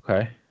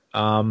 Okay.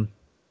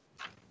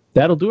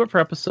 That'll do it for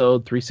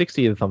episode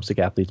 360 of the Thumbstick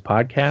Athletes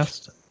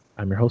podcast.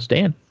 I'm your host,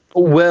 Dan.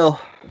 Will.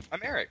 I'm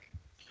Eric.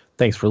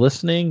 Thanks for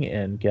listening,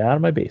 and get out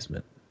of my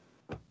basement.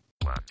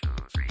 1, 2,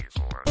 3,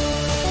 4.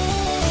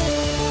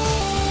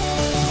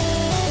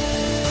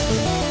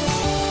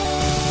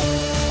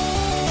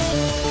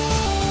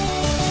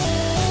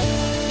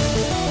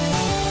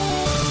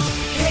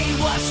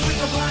 Hey, what's with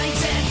the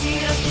blinds and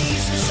the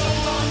keys?